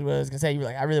 I was gonna say, you were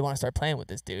like, I really want to start playing with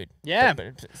this dude. Yeah.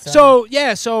 So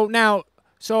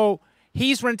So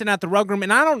he's renting out the rug room,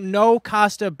 and I don't know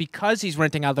Costa because he's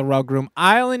renting out the rug room.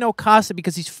 I only know Costa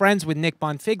because he's friends with Nick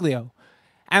Bonfiglio.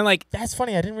 And like that's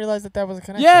funny. I didn't realize that was a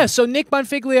connection. yeah, so Nick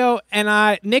Bonfiglio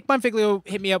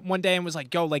hit me up one day and was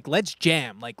like, "Yo, like let's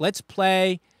jam, like let's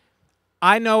play."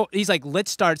 I know he's like,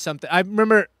 let's start something. I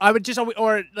remember I would just always,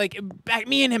 or like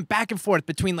me and him back and forth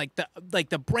between like the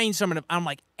brainstorming of, I'm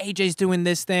like, AJ's doing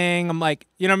this thing. I'm like,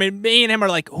 you know what I mean? Me and him are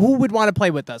like, who would want to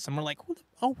play with us? And we're like,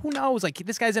 who knows? Like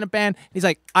this guy's in a band. He's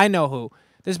like, I know who.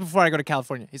 This is before I go to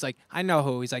California. He's like, I know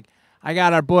who. He's like, I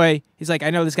got our boy. He's like,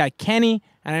 I know this guy Kenny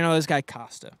and I know this guy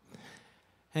Costa.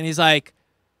 And he's like,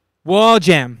 we'll all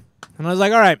jam. And I was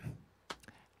like, all right.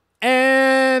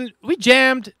 And we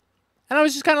jammed. And I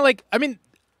was just kind of like, I mean,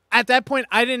 at that point,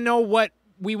 I didn't know what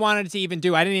we wanted to even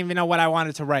do. I didn't even know what I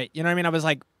wanted to write. You know what I mean? I was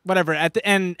like, whatever. At the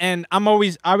end, and I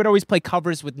would always play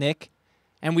covers with Nick,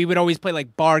 and we would always play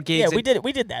like bar gigs. Yeah, we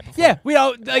did that before. Yeah, we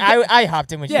all like. I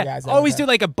hopped in with you guys. Always do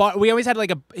like a bar. We always had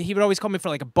like a. He would always call me for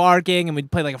like a bar gig, and we'd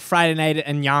play like a Friday night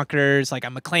in Yonkers, like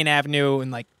on McLean Avenue,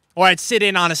 and like, or I'd sit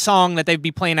in on a song that they'd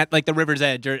be playing at like the River's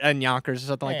Edge or in Yonkers or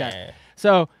something like that. Yeah.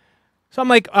 So I'm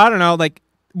like, I don't know, like.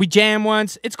 We jam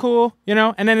once, it's cool, you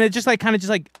know, and then it just like kind of just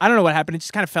like I don't know what happened. It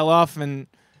just kind of fell off, and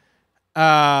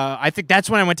I think that's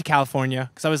when I went to California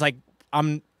because I was like,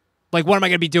 I'm like, what am I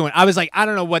gonna be doing? I was like, I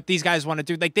don't know what these guys want to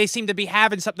do. Like they seem to be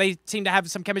having some, they seem to have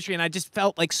some chemistry, and I just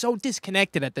felt like so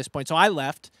disconnected at this point. So I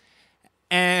left,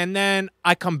 and then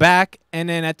I come back, and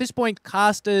then at this point,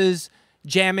 Costa's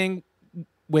jamming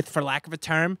with, for lack of a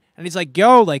term, and he's like,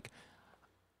 yo, like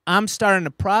I'm starting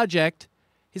a project.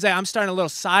 He's like, I'm starting a little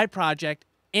side project.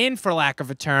 In for lack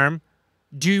of a term,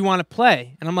 do you want to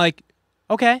play? And I'm like,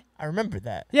 okay. I remember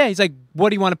that. Yeah, he's like, what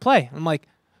do you want to play? I'm like,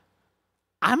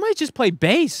 I might just play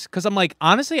bass because I'm like,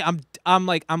 honestly, I'm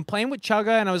playing with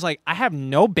Chugga, and I was like, I have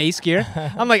no bass gear.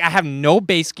 I'm like, I have no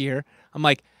bass gear. I'm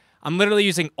like, I'm literally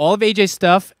using all of AJ's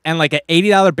stuff and like an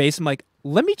 $80 bass. I'm like,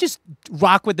 let me just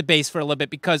rock with the bass for a little bit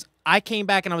because I came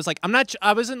back and I was like,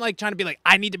 I wasn't like trying to be like,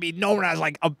 I need to be known as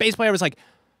like a bass player. I was like,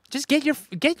 just get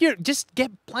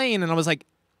playing. And I was like,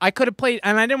 I could have played,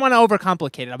 and I didn't want to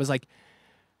overcomplicate it. I was like,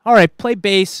 all right, play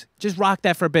bass. Just rock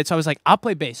that for a bit. So I was like, I'll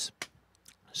play bass.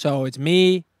 So it's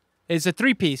me. It's a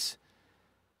three-piece.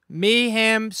 Me,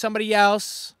 him, somebody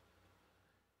else.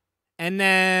 And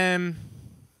then,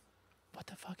 what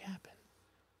the fuck happened?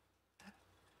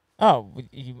 Oh,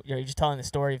 you're just telling the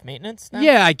story of maintenance now?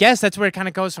 Yeah, I guess that's where it kind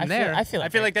of goes from there. I feel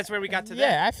like that's where we got to that.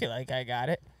 Yeah, I feel like I got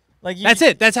it. Like that's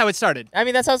it. That's how it started. I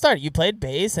mean, that's how it started. You played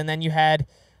bass, and then you had...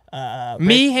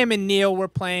 me, him, and Neil were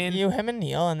playing. You, him, and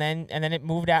Neil, and then it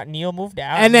moved out. Neil moved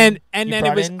out, and then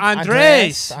it was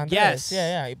Andres. Yes,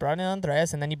 yeah. You brought in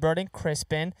Andres, and then you brought in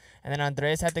Crispin, and then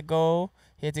Andres had to go.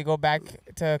 He had to go back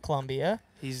to Colombia.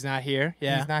 He's not here.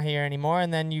 Yeah, he's not here anymore.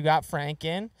 And then you got Frank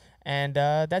in, and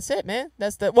that's it, man.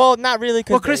 That's the not really.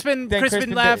 Well, Crispin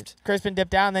left. Crispin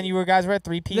dipped out, and then you guys were at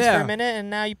three-piece for a minute, and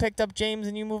now you picked up James,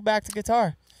 and you moved back to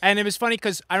guitar. And it was funny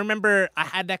because I remember I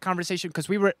had that conversation because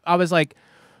I was like.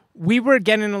 We were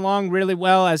getting along really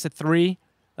well as a three,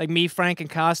 like me, Frank, and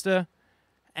Costa,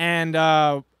 and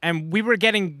we were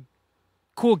getting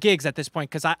cool gigs at this point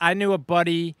because I knew a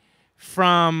buddy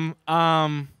from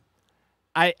I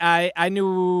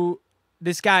knew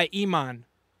this guy Iman,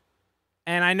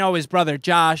 and I know his brother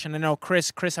Josh, and I know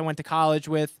Chris I went to college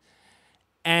with,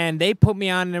 and they put me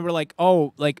on, and they were like,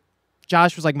 oh, like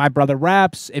Josh was like, my brother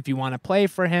raps if you want to play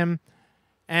for him,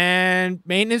 and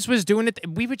Maintenance was doing it.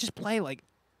 We would just play like.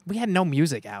 We had no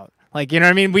music out. Like, you know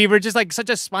what I mean? We were just like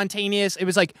such a spontaneous. It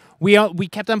was like we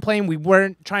kept on playing. We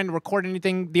weren't trying to record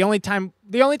anything. The only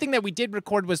thing that we did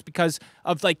record was because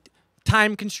of like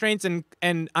time constraints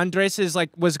and Andres is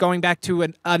like was going back to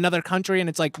another country, and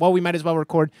it's like, well, we might as well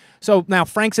record. So now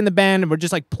Frank's in the band, and we're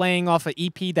just like playing off an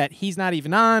EP that he's not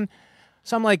even on.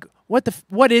 So I'm like,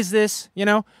 what is this? You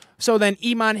know? So then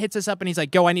Iman hits us up and he's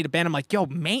like, yo, I need a band. I'm like, yo,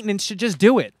 Maintenance should just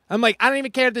do it. I'm like, I don't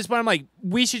even care at this point. I'm like,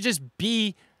 we should just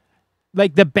be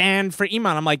like the band for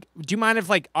Iman. I'm like, do you mind if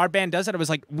like our band does it? I was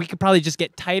like, we could probably just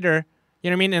get tighter. You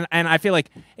know what I mean? And I feel like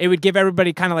it would give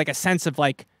everybody kind of like a sense of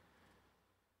like,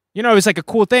 you know, it was like a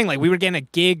cool thing. Like we were getting a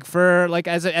gig for like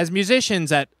as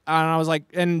musicians and I was like,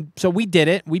 and so we did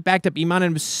it. We backed up Iman,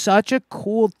 and it was such a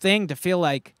cool thing to feel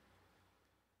like,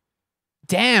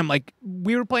 damn, like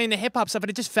we were playing the hip hop stuff, and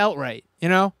it just felt right. You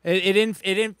know,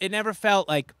 it never felt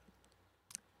like.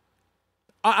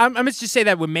 I'm just say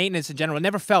that with Maintenance in general, it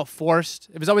never felt forced.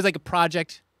 It was always like a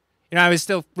project. You know, I would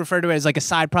still refer to it as like a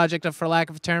side project, for lack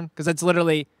of a term, because that's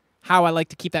literally how I like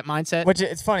to keep that mindset. Which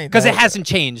it's funny because it hasn't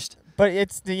changed. But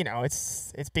it's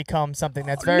it's become something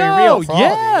that's very real for all of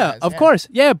you guys. Of course,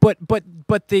 yeah. But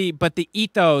the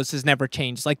ethos has never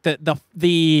changed. Like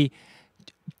the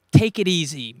take it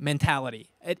easy mentality.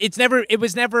 It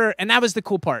was never, and that was the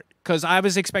cool part, because I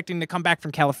was expecting to come back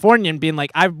from California and being like,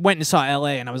 I went and saw LA,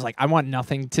 and I was like, I want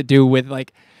nothing to do with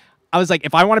like. I was like,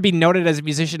 if I want to be noted as a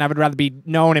musician, I would rather be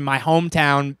known in my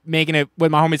hometown, making it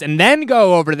with my homies, and then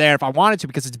go over there if I wanted to,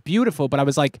 because it's beautiful. But I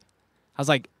was like,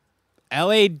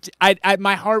 LA,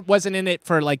 my heart wasn't in it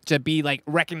for like to be like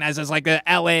recognized as like a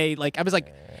LA. Like I was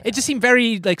like, it just seemed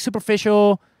very like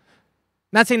superficial.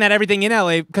 Not saying that everything in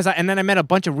LA, and then I met a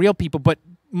bunch of real people, but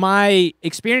my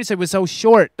experience, it was so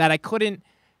short that I couldn't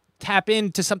tap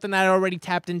into something that I already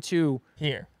tapped into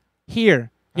here. You know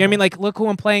what I mean? Like, look who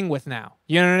I'm playing with now.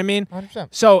 You know what I mean? 100%.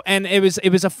 So, and it was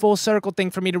a full circle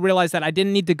thing for me to realize that I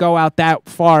didn't need to go out that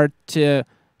far to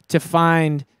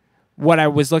find what I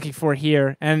was looking for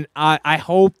here. And I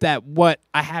hope that what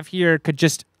I have here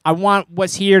I want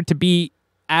what's here to be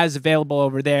as available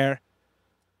over there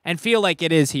and feel like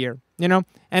it is here, you know?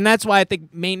 And that's why I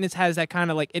think Maintenance has that kind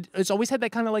of like, it's always had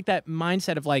that kind of like that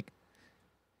mindset of like,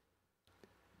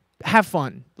 have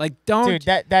fun. Like, don't.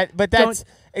 Dude, but that's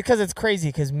because it's crazy,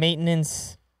 because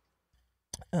Maintenance,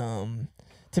 to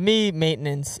me,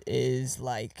 Maintenance is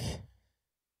like,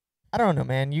 I don't know,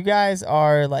 man. You guys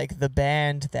are like the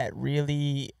band that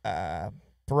really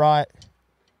brought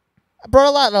a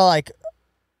lot of like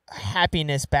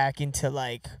happiness back into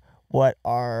like what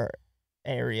our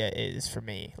area is for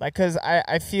me. Like, cause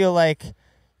I feel like,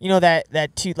 you know, that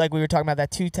like we were talking about, that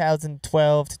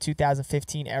 2012 to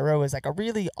 2015 era was like a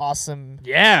really awesome.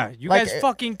 Yeah, you like, guys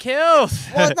fucking killed.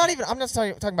 Well, it's not even. I'm not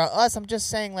talking about us. I'm just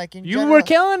saying like in you general, were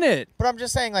killing it. But I'm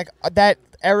just saying like that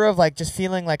era of like just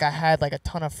feeling like I had like a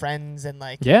ton of friends and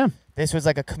like this was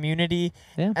like a community.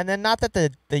 Yeah. And then not that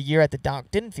the year at the Donk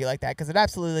didn't feel like that, because it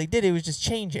absolutely did. It was just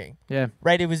changing. Yeah.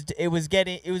 Right. It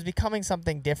was becoming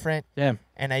something different. Yeah.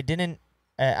 And I didn't.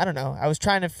 I don't know. I was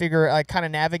trying to kind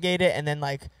of navigate it, and then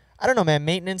like I don't know, man.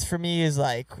 Maintenance for me is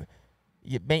like,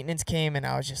 Maintenance came, and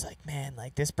I was just like, man,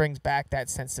 like this brings back that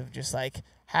sense of just like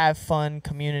have fun,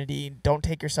 community. Don't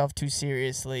take yourself too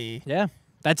seriously. Yeah,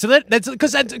 that's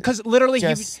because literally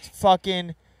just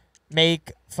fucking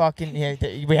make fucking. Yeah,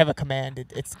 we have a command.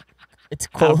 It's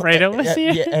cool. Alfredo was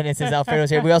here. Yeah, and it says Alfredo's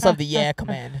here. We also have the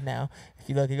command now. If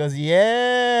you look, it goes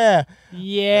yeah.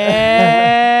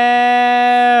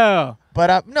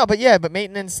 But but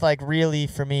Maintenance, like, really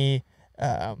for me,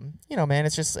 you know, man,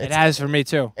 it has for me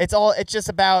too. It's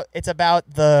about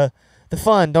the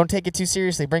fun. Don't take it too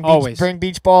seriously. Bring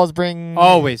beach balls.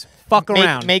 Always fuck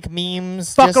around. Make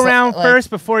memes. Fuck around first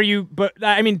before you. But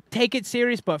I mean, take it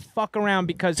serious, but fuck around,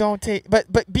 because don't take.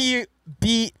 But be.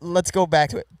 Let's go back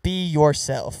to it. Be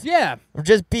yourself. Yeah. Or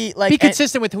just be like. Be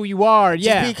consistent with who you are.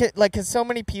 Yeah. Because so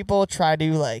many people try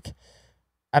to like,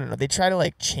 I don't know. They try to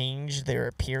like change their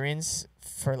appearance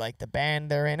for like the band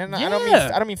they're in, and I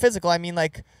don't mean physical. I mean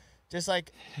like, just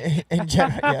like in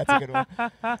general. Yeah, that's a good one.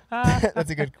 That's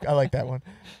a good. I like that one.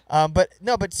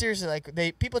 But seriously, like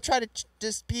people try to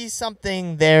just be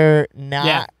something they're not.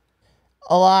 Yeah.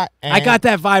 A lot. And I got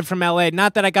that vibe from LA.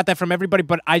 Not that I got that from everybody,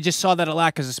 but I just saw that a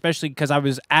lot, especially because I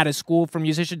was out of school for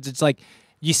musicians. It's like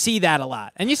you see that a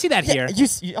lot, and you see that here. You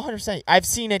 100%. I've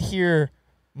seen it here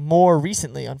more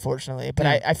recently, unfortunately, but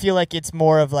I feel like it's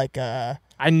more of like a.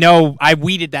 I know I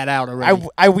weeded that out already.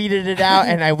 I weeded it out,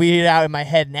 and I weeded it out in my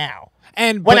head now.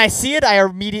 And when I see it, I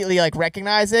immediately like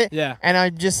recognize it. Yeah. And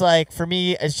I'm just like, for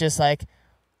me, it's just like,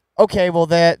 okay, well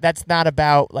that's not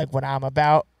about like what I'm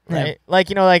about. Right. Yeah. Like,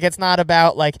 you know, like it's not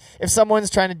about like if someone's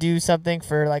trying to do something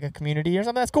for like a community or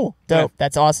something, that's cool. Dope. Yeah.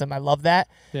 That's awesome. I love that.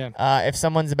 Yeah. If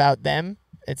someone's about them,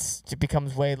 it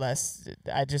becomes way less.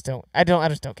 I just don't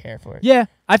care for it. Yeah,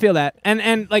 I feel that.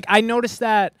 And like I noticed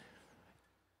that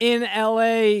in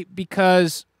LA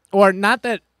because, or not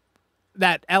that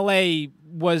LA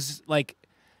was like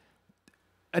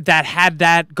that had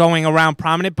that going around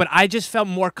prominent, but I just felt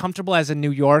more comfortable as a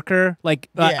New Yorker. Like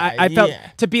I felt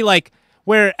to be like,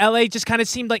 where LA just kind of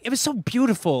seemed like it was so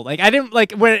beautiful. Like I didn't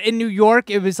like where in New York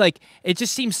it was like it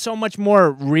just seems so much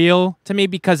more real to me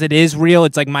because it is real.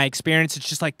 It's like my experience. It's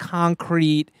just like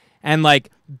concrete and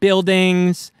like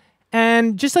buildings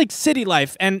and just like city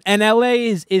life, and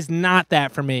LA is not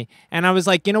that for me. And I was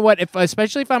like, you know what,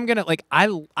 especially if I'm gonna like, I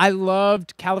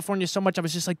loved California so much. I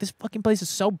was just like, this fucking place is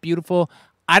so beautiful.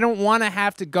 I don't want to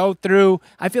have to go through.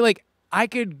 I feel like I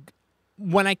could,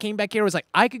 when I came back here, it was like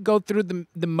I could go through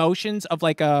the motions of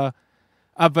like a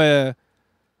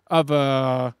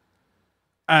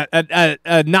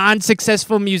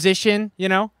non-successful musician, you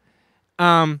know,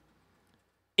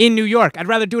 in New York. I'd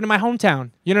rather do it in my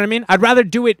hometown. You know what I mean? I'd rather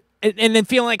do it and then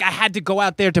feeling like I had to go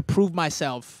out there to prove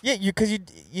myself. Yeah,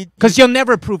 because you'll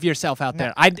never prove yourself out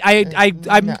there. I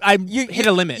hit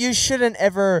a limit. You shouldn't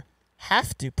ever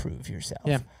have to prove yourself.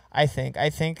 Yeah. I think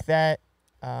that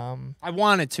I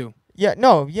wanted to. Yeah,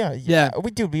 no, yeah.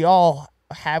 We all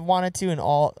have wanted to, and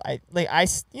all I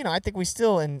think we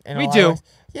still in we all do. Ways,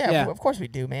 yeah, of course we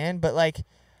do, man. But like,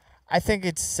 I think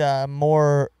it's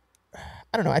more.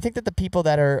 I don't know. I think that the people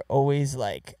that are always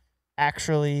like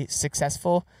actually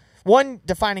successful. One,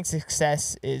 defining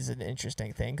success is an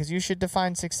interesting thing because you should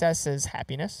define success as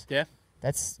happiness. Yeah.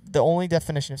 That's the only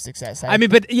definition of success. The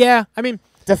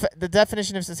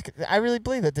definition of success, I really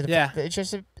believe it. It's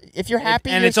just if you're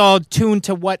happy, and it's all tuned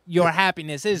to what your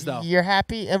happiness is, though. You're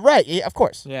happy, right? Of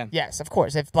course. Yeah. Yes, of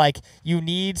course. If like you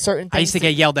need certain things, I used to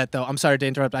get yelled at, though. I'm sorry to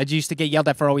interrupt. I used to get yelled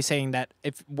at for always saying that.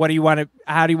 How do you want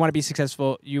to be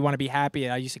successful? You want to be happy.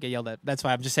 And I used to get yelled at. That's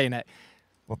why I'm just saying that.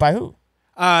 Well, by who?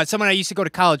 Someone I used to go to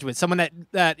college with. Someone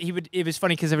that he would. It was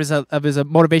funny because there was a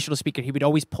motivational speaker. He would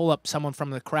always pull up someone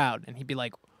from the crowd, and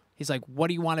he's like, "What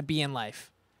do you want to be in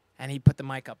life?" And he'd put the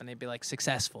mic up, and they'd be like,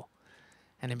 "Successful,"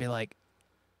 and he'd be like,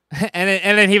 and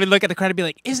then he would look at the crowd and be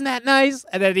like, "Isn't that nice?"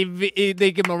 And then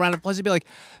they'd give him a round of applause. He'd be like,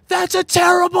 "That's a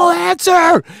terrible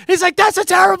answer." He's like, "That's a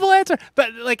terrible answer,"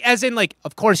 but like, as in, like,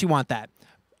 of course you want that,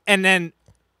 and then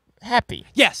happy.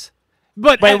 Yes.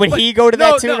 But would he go to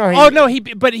that tune? Or he'd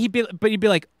be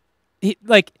like,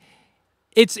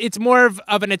 it's more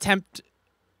of an attempt.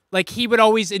 Like, he would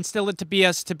always instill it to be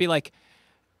like,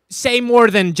 say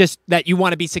more than just that you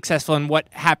want to be successful and what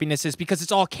happiness is, because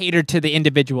it's all catered to the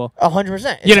individual.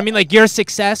 100%. You know what I mean? Like, your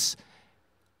success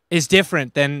is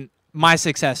different than my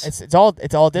success. It's all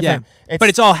different. Yeah. But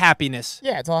it's all happiness.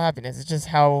 Yeah, it's all happiness. It's just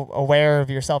how aware of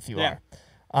yourself you are.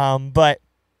 But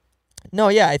no,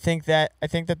 yeah, I think that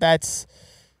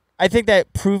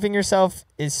proving yourself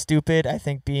is stupid. I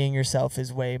think being yourself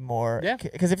is way more. Yeah.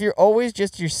 Because if you're always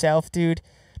just yourself, dude,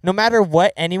 no matter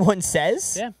what anyone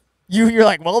says, yeah, you're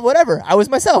like, well, whatever. I was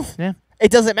myself. Yeah.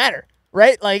 It doesn't matter,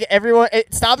 right? Like everyone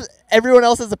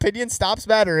else's opinion stops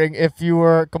mattering if you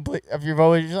were complete. If you've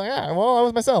always just like, yeah, well, I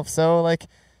was myself. So like,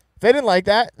 if they didn't like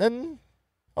that, then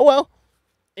oh well.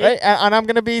 Right, and I'm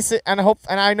gonna be, and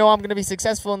I know I'm gonna be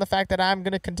successful in the fact that I'm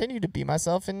gonna continue to be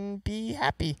myself and be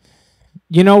happy.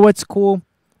 You know what's cool,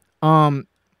 and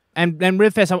real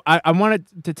fast, I wanted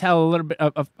to tell a little bit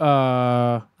of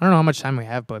I don't know how much time we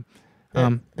have, but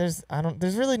there's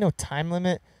really no time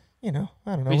limit. You know,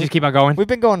 I don't know. We just keep on going. We've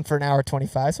been going for an hour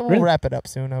 25, so we'll wrap it up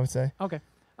soon. I would say. Okay.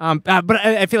 But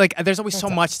I feel like there's always so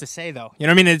much to say, though. You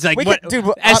know what I mean? It's like,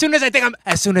 as soon as I think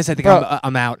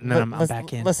I'm out, and then I'm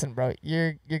back in. Listen, bro,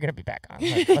 you're gonna be back on.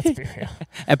 Let's be real.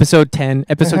 Episode 10,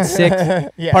 episode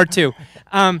 6, yeah. part 2.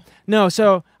 No,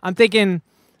 so I'm thinking,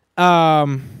 we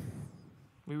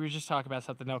were just talking about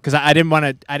something else because I didn't want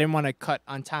to cut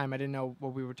on time. I didn't know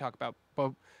what we were talking about,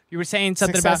 but you were saying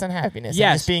something success about and happiness. Yes,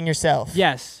 and just being yourself.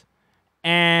 Yes,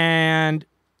 and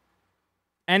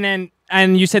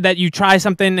you said that you try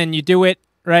something and you do it,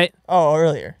 right? Oh,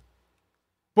 earlier.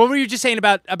 What were you just saying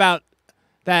about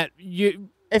that you?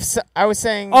 I was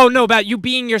saying. Oh no, about you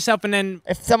being yourself, and then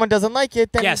if someone doesn't like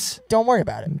it, then don't worry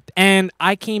about it. And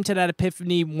I came to that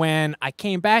epiphany when I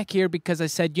came back here because I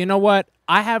said, you know what?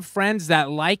 I have friends that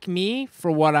like me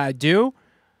for what I do,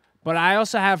 but I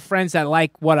also have friends that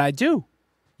like what I do.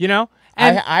 You know,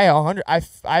 and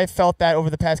I felt that over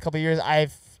the past couple of years.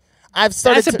 I've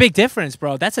started. That's a big difference,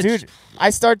 bro. That's a dude.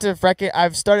 I've started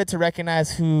to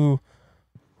recognize who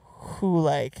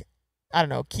like, I don't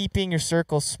know, keeping your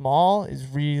circle small is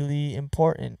really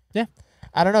important. Yeah.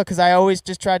 I don't know, because I always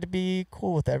just tried to be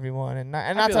cool with everyone, and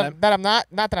not that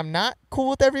I'm not cool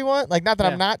with everyone, like not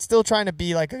that I'm not still trying to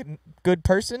be like a good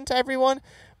person to everyone,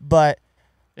 but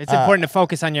it's important to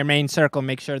focus on your main circle,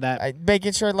 make sure that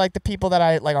making sure like the people that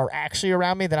I like are actually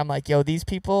around me, that I'm like, yo, these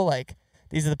people, like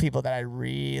these are the people that I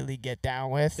really get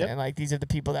down with, and like these are the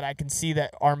people that I can see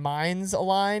that our minds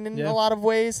align in a lot of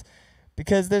ways.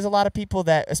 Because there's a lot of people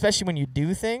that, especially when you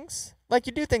do things like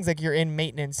you're in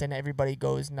maintenance and everybody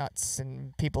goes nuts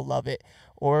and people love it,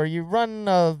 or you run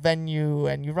a venue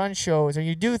and you run shows, or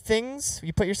you do things,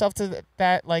 you put yourself to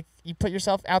that, like you put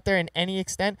yourself out there in any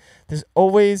extent, there's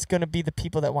always going to be the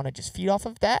people that want to just feed off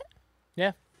of that.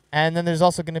 Yeah. And then there's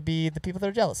also going to be the people that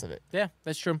are jealous of it. Yeah,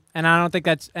 that's true. And I don't think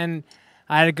that's. And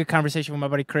I had a good conversation with my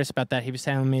buddy Chris about that. He was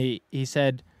telling me, he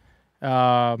said,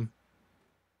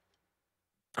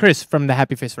 Chris from the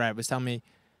Happy Face Riot was telling me,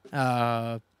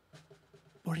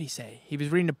 what did he say? He was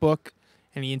reading a book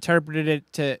and he interpreted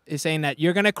it to is saying that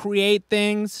you're going to create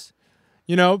things,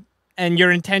 you know, and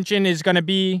your intention is going to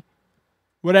be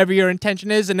whatever your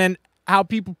intention is. And then how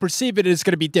people perceive it is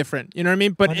going to be different. You know what I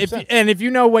mean? But 100%. if you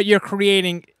know what you're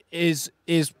creating is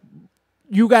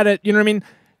you got to, you know what I mean?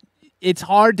 It's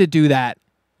hard to do that,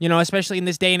 you know, especially in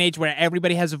this day and age where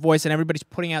everybody has a voice and everybody's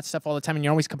putting out stuff all the time and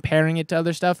you're always comparing it to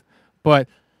other stuff. But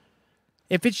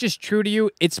if it's just true to you,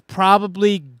 it's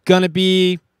probably going to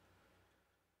be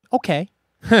okay.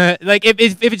 Like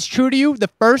if it's true to you the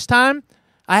first time,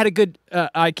 I had a good,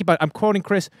 I'm quoting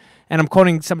Chris and I'm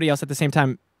quoting somebody else at the same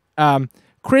time.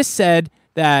 Chris said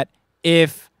that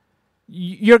if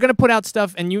you're going to put out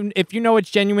stuff and if you know it's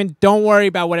genuine, don't worry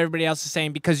about what everybody else is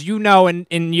saying because you know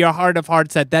in your heart of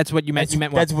hearts that that's what you meant.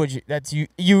 That's what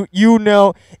you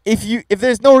know if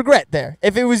there's no regret there.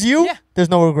 If it was you, there's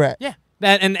no regret. Yeah.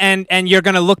 That and you're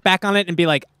going to look back on it and be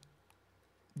like,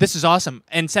 this is awesome.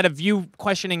 Instead of you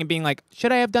questioning and being like,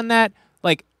 should I have done that?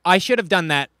 Like, I should have done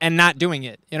that and not doing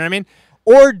it. You know what I mean?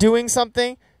 Or doing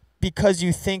something because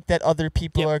you think that other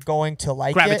people are going to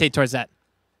like gravitate towards that.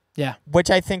 Yeah. Which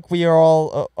I think we are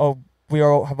all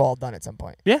have all done at some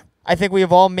point. Yeah. I think we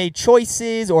have all made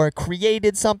choices or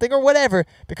created something or whatever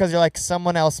because you're like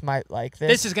someone else might like this.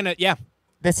 This is going to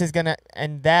This is going to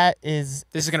and that is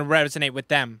this is going to resonate with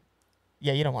them.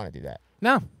 Yeah, you don't want to do that.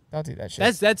 No. Don't do that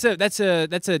shit.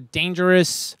 That's a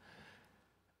dangerous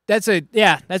that's a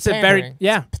pandering.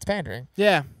 very It's pandering.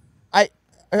 Yeah. All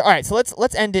right, so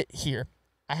let's end it here.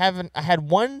 I had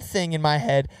one thing in my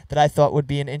head that I thought would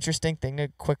be an interesting thing to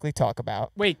quickly talk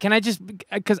about. Wait, can I just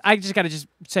because I just got to just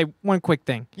say one quick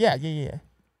thing. Yeah.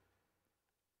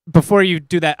 Before you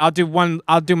do that, I'll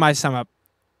do my sum up.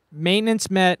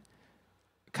 Maintenance met.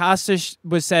 Costa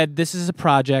said this is a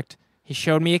project. He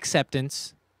showed me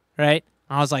acceptance, right?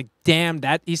 I was like, damn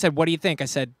that. He said, what do you think? I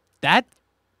said, that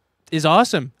is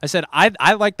awesome. I said,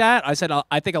 I like that. I said,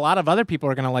 I think a lot of other people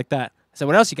are gonna like that. I said,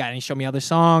 what else you got? And he showed me other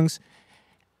songs.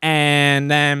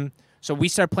 And then, so we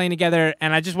start playing together,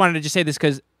 and I just wanted to just say this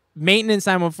because Maintenance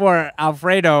 914,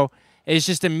 Alfredo, is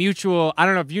just a mutual, I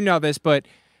don't know if you know this, but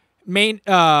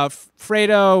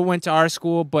Fredo went to our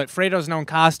school, but Fredo's known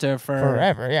Costa for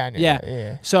forever. Yeah, I knew that.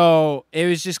 Yeah. So it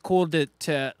was just cool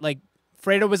to like,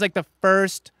 Fredo was like the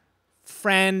first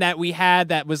friend that we had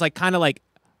that was like kind of like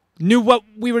knew what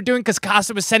we were doing because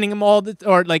Costa was sending him or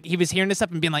like he was hearing this stuff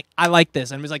and being like, I like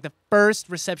this. And it was like the first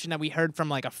reception that we heard from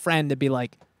like a friend to be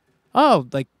like, oh,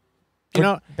 like, you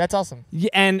know, that's awesome. Yeah,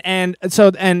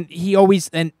 and he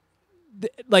always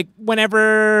like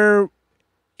whenever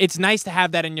it's nice to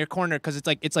have that in your corner because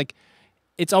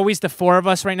it's always the four of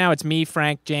us right now. It's me,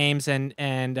 Frank, James, and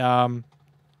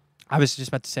I was just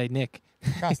about to say Nick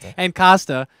Costa. and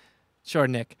Costa. Sure,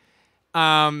 Nick.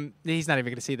 He's not even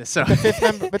going to see this. So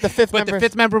the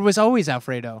fifth member was always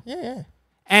Alfredo. Yeah.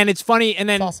 And it's funny, and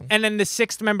then awesome. and then the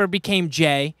sixth member became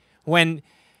Jay when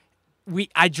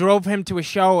I drove him to a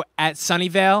show at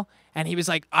Sunnyvale, and he was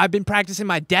like, I've been practicing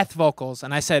my death vocals.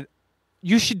 And I said,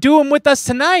 you should do them with us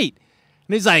tonight.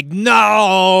 And he's like,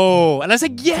 no. And I was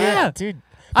like, yeah. Dude.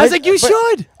 I was like, you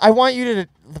should. I want you to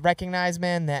recognize,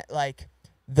 man, that like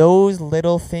those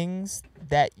little things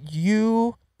that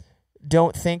you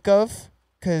don't think of,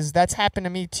 because that's happened to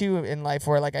me too in life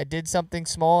where like I did something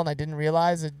small and I didn't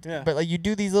realize it. Yeah. But like you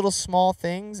do these little small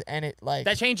things and it like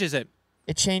that changes it.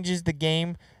 It changes the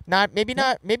game. Maybe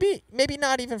not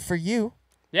even for you.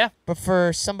 Yeah. But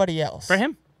for somebody else. For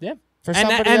him. Yeah. For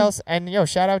somebody else. And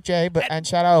shout out Jay, and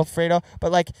shout out Alfredo.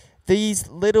 But like these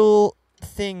little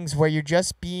things where you're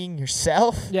just being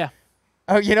yourself. Yeah.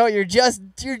 Oh, you're just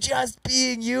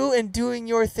being you and doing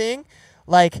your thing.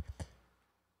 Like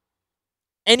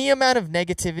any amount of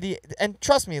negativity, and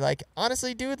trust me, like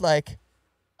honestly, dude, like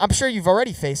I'm sure you've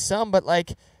already faced some, but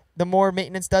like the more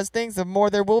Maintenance does things, the more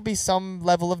there will be some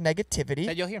level of negativity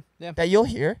that you'll hear. Yeah. That you'll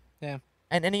hear. Yeah.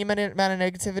 And any amount of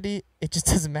negativity, it just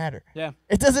doesn't matter. Yeah.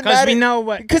 It doesn't matter. Because we know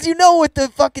what. Because you know what the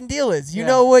fucking deal is. You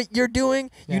know what you're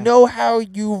doing. Yeah. You know how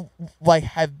you like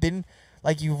have been,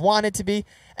 like you wanted to be.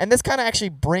 And this kind of actually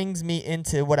brings me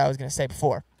into what I was gonna say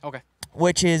before. Okay.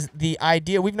 Which is the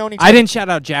idea we've known each other. I didn't shout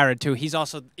out Jared too. He's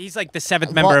like the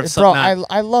seventh member of Slipknot. Bro,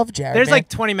 I love Jared. There's man. like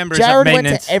 20 members Jared of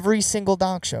Maintenance. Went to every single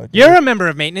donk show. Dude. You're a member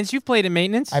of Maintenance. You've played in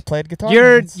Maintenance. I played guitar.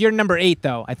 You're number 8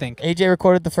 though, I think. AJ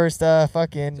recorded the first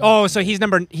fucking. Oh, so he's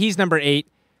number 8.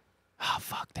 Oh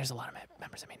fuck, there's a lot of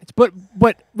members of Maintenance. But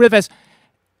really fast,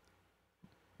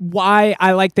 why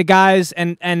I like the guys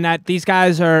and that these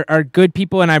guys are good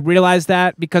people, and I realized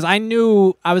that because I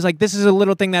was like, this is a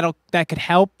little thing that could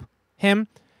help him,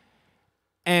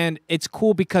 and it's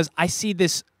cool because I see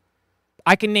this.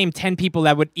 I can name 10 people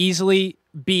that would easily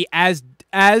be as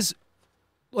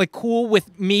like cool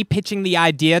with me pitching the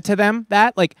idea to them.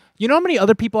 That like, you know how many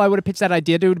other people I would have pitched that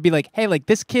idea to would be like, hey, like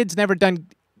this kid's never done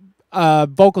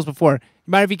vocals before.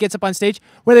 You mind if he gets up on stage?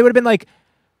 Where they would have been like,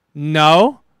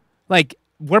 no, like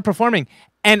we're performing,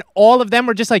 and all of them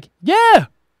were just like, yeah,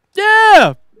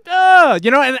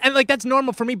 you know, and like that's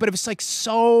normal for me, but it was like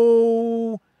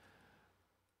so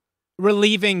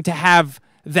relieving to have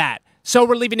that. So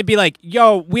relieving to be like,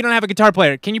 yo, we don't have a guitar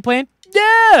player. Can you play it?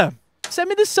 Yeah. Send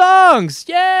me the songs.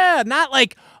 Yeah. Not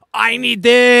like, I need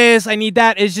this, I need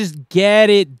that. It's just get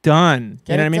it done.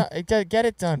 You know what I mean? Get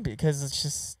it done because it's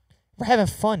just, we're having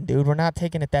fun, dude. We're not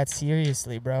taking it that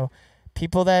seriously, bro.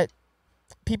 People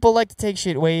like to take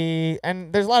shit way,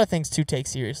 and there's a lot of things to take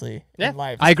seriously in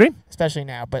life. I agree. Especially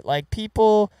now. But like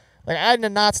people, like I had to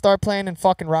not start playing in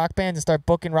fucking rock bands and start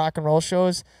booking rock and roll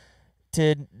shows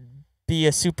to be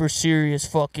a super serious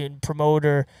fucking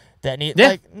promoter that need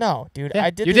like no, dude. I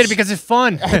did. You did it because it's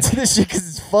fun. I did this shit because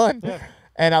it's fun,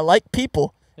 and I like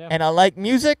people, and I like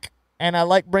music, and I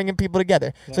like bringing people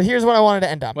together. So here's what I wanted to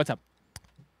end on. What's up?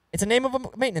 It's a name of a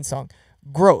maintenance song,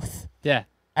 Growth. Yeah.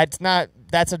 It's not.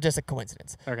 That's just a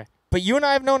coincidence. Okay. But you and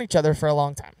I have known each other for a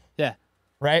long time. Yeah.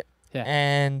 Right. Yeah.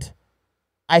 And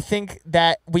I think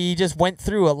that we just went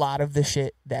through a lot of the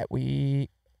shit that we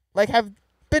like have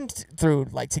been through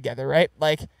like together, right?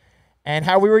 Like, and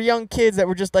how we were young kids that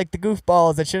were just like the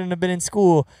goofballs that shouldn't have been in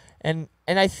school, and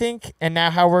I think, and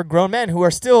now how we're grown men who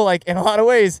are still like in a lot of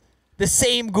ways the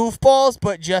same goofballs,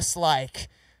 but just like,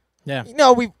 you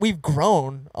know, we've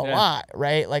grown a lot,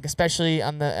 right? Like especially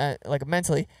on the like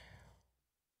mentally.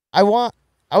 I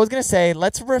was gonna say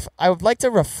I would like to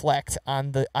reflect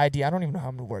on the idea. I don't even know how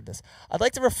I'm gonna word this. I'd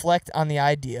like to reflect on the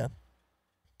idea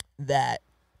that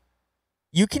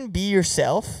you can be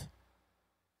yourself,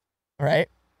 right?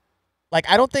 Like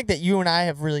I don't think that you and I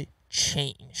have really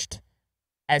changed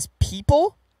as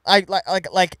people.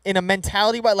 Like in a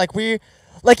mentality, but like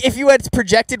if you had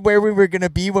projected where we were gonna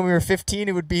be when we were 15,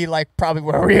 it would be like probably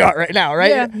where we are right now,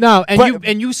 right? Yeah. No,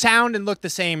 and you sound and look the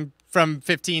same from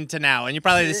 15 to now, and you're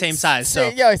probably the same size. So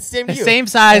yeah, same to you. Same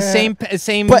size,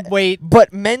 same weight.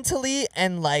 But mentally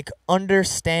and like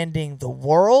understanding the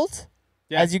world.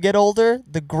 As you get older,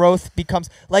 the growth becomes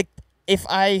like if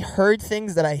I heard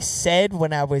things that I said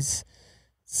when I was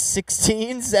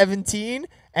 16, 17,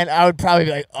 and I would probably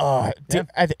be like, oh,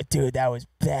 dude, that was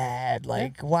bad.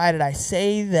 Like, why did I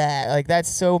say that? Like, that's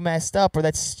so messed up or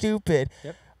that's stupid.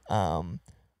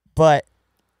 But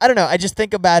I don't know. I just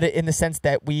think about it in the sense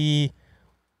that we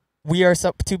are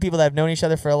two people that have known each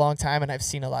other for a long time, and I've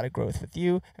seen a lot of growth with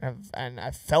you, and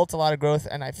I've felt a lot of growth,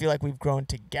 and I feel like we've grown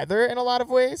together in a lot of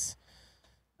ways.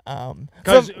 From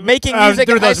making music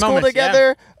in high school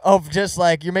together, of just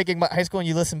like you're making high school and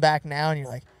you listen back now and you're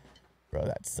like, bro,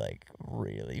 that's like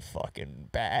really fucking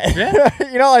bad.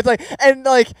 You know, it's like, and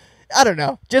like, I don't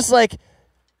know, just like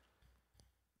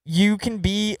you can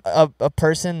be a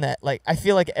person that like, I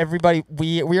feel like everybody,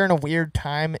 we're in a weird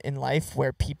time in life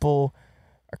where people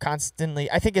are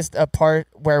constantly, I think it's a part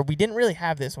where we didn't really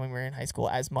have this when we were in high school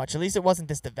as much. At least it wasn't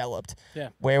this developed.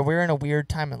 Where we're in a weird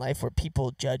time in life where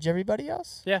people judge everybody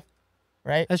else.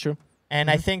 Right? That's true.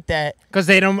 And I think that because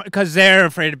they're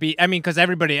afraid to be, I mean, because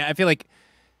everybody, I feel like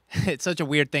it's such a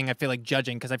weird thing. I feel like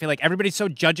judging, because I feel like everybody's so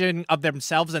judging of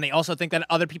themselves, and they also think that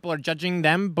other people are judging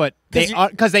them, but they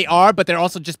are, but they're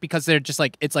also just because they're just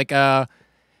like, it's like an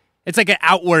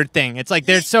outward thing. It's like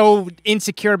they're so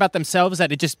insecure about themselves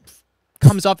that it just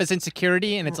comes off as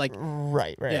insecurity, and it's like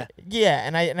right. Yeah,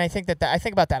 and I think that I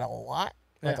think about that a lot,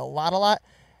 like a lot,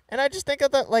 and I just think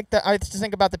of I just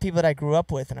think about the people that I grew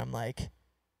up with, and I'm like,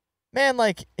 man,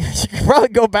 like you could probably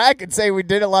go back and say we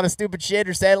did a lot of stupid shit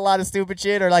or said a lot of stupid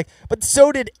shit or like, but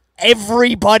so did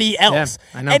everybody else.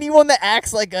 I know. Anyone that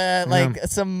acts like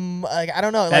some I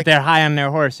don't know, that like they're high on their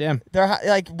horse. They're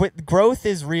like growth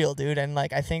is real, dude, and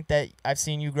like I think that I've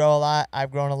seen you grow a lot.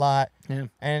 I've grown a lot.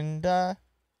 And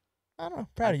I don't know.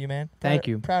 Proud of you, man. Thank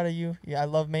you. Proud of you. Yeah, I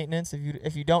love Maintenance.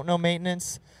 If you don't know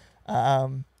Maintenance,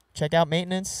 check out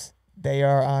Maintenance. They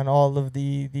are on all of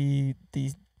the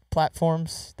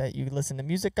platforms that you listen to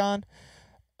music on.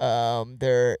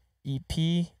 Their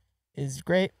EP is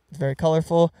great. It's very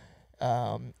colorful.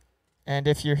 And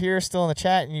if you're here still in the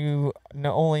chat and you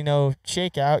only know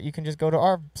Shakeout, you can just go to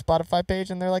our Spotify page,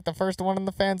 and they're like the first one, and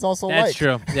the fans also like. That's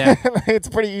true. Yeah, it's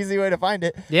a pretty easy way to find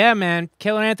it. Yeah, man.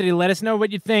 Killer Anthony, let us know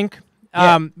what you think.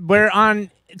 Yeah. We're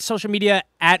on social media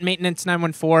at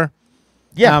maintenance914.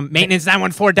 Yeah.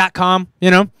 Maintenance914.com,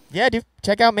 you know? Yeah, dude.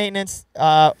 Check out Maintenance.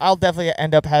 I'll definitely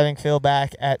end up having Phil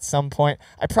back at some point.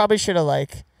 I probably should have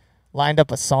like lined up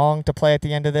a song to play at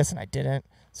the end of this, and I didn't.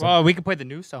 So Well, we could play the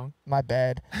new song. my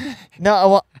bad. No,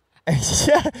 well,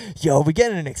 yeah. Yo, we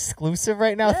getting an exclusive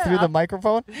right now through the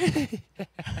microphone.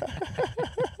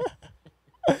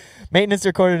 Maintenance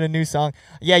recorded a new song.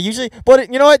 Yeah, usually,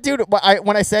 but you know what, dude?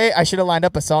 When I say I should have lined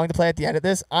up a song to play at the end of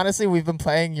this, honestly, we've been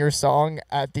playing your song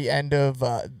at the end of.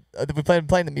 We've been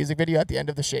playing the music video at the end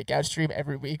of the Shakeout stream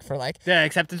every week for like The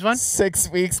acceptance one? 6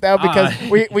 weeks now because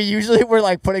we usually we're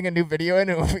like putting a new video in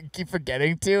and we keep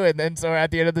forgetting to, and then so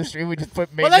at the end of the stream we just put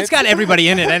Maintenance. Well, that's got everybody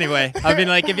in it anyway. I mean,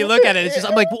 like if you look at it, it's just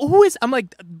I'm like, well, who is? I'm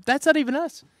like, that's not even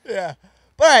us. Yeah.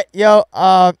 But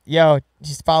all right, yo,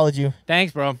 just followed you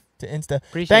Thanks, bro. to Insta.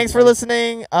 Appreciate Thanks it, for buddy.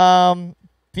 listening.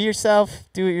 Be yourself.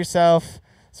 Do it yourself.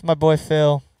 It's my boy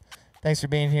Phil. Thanks for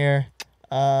being here.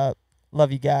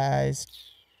 Love you guys.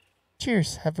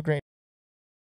 Cheers. Have a great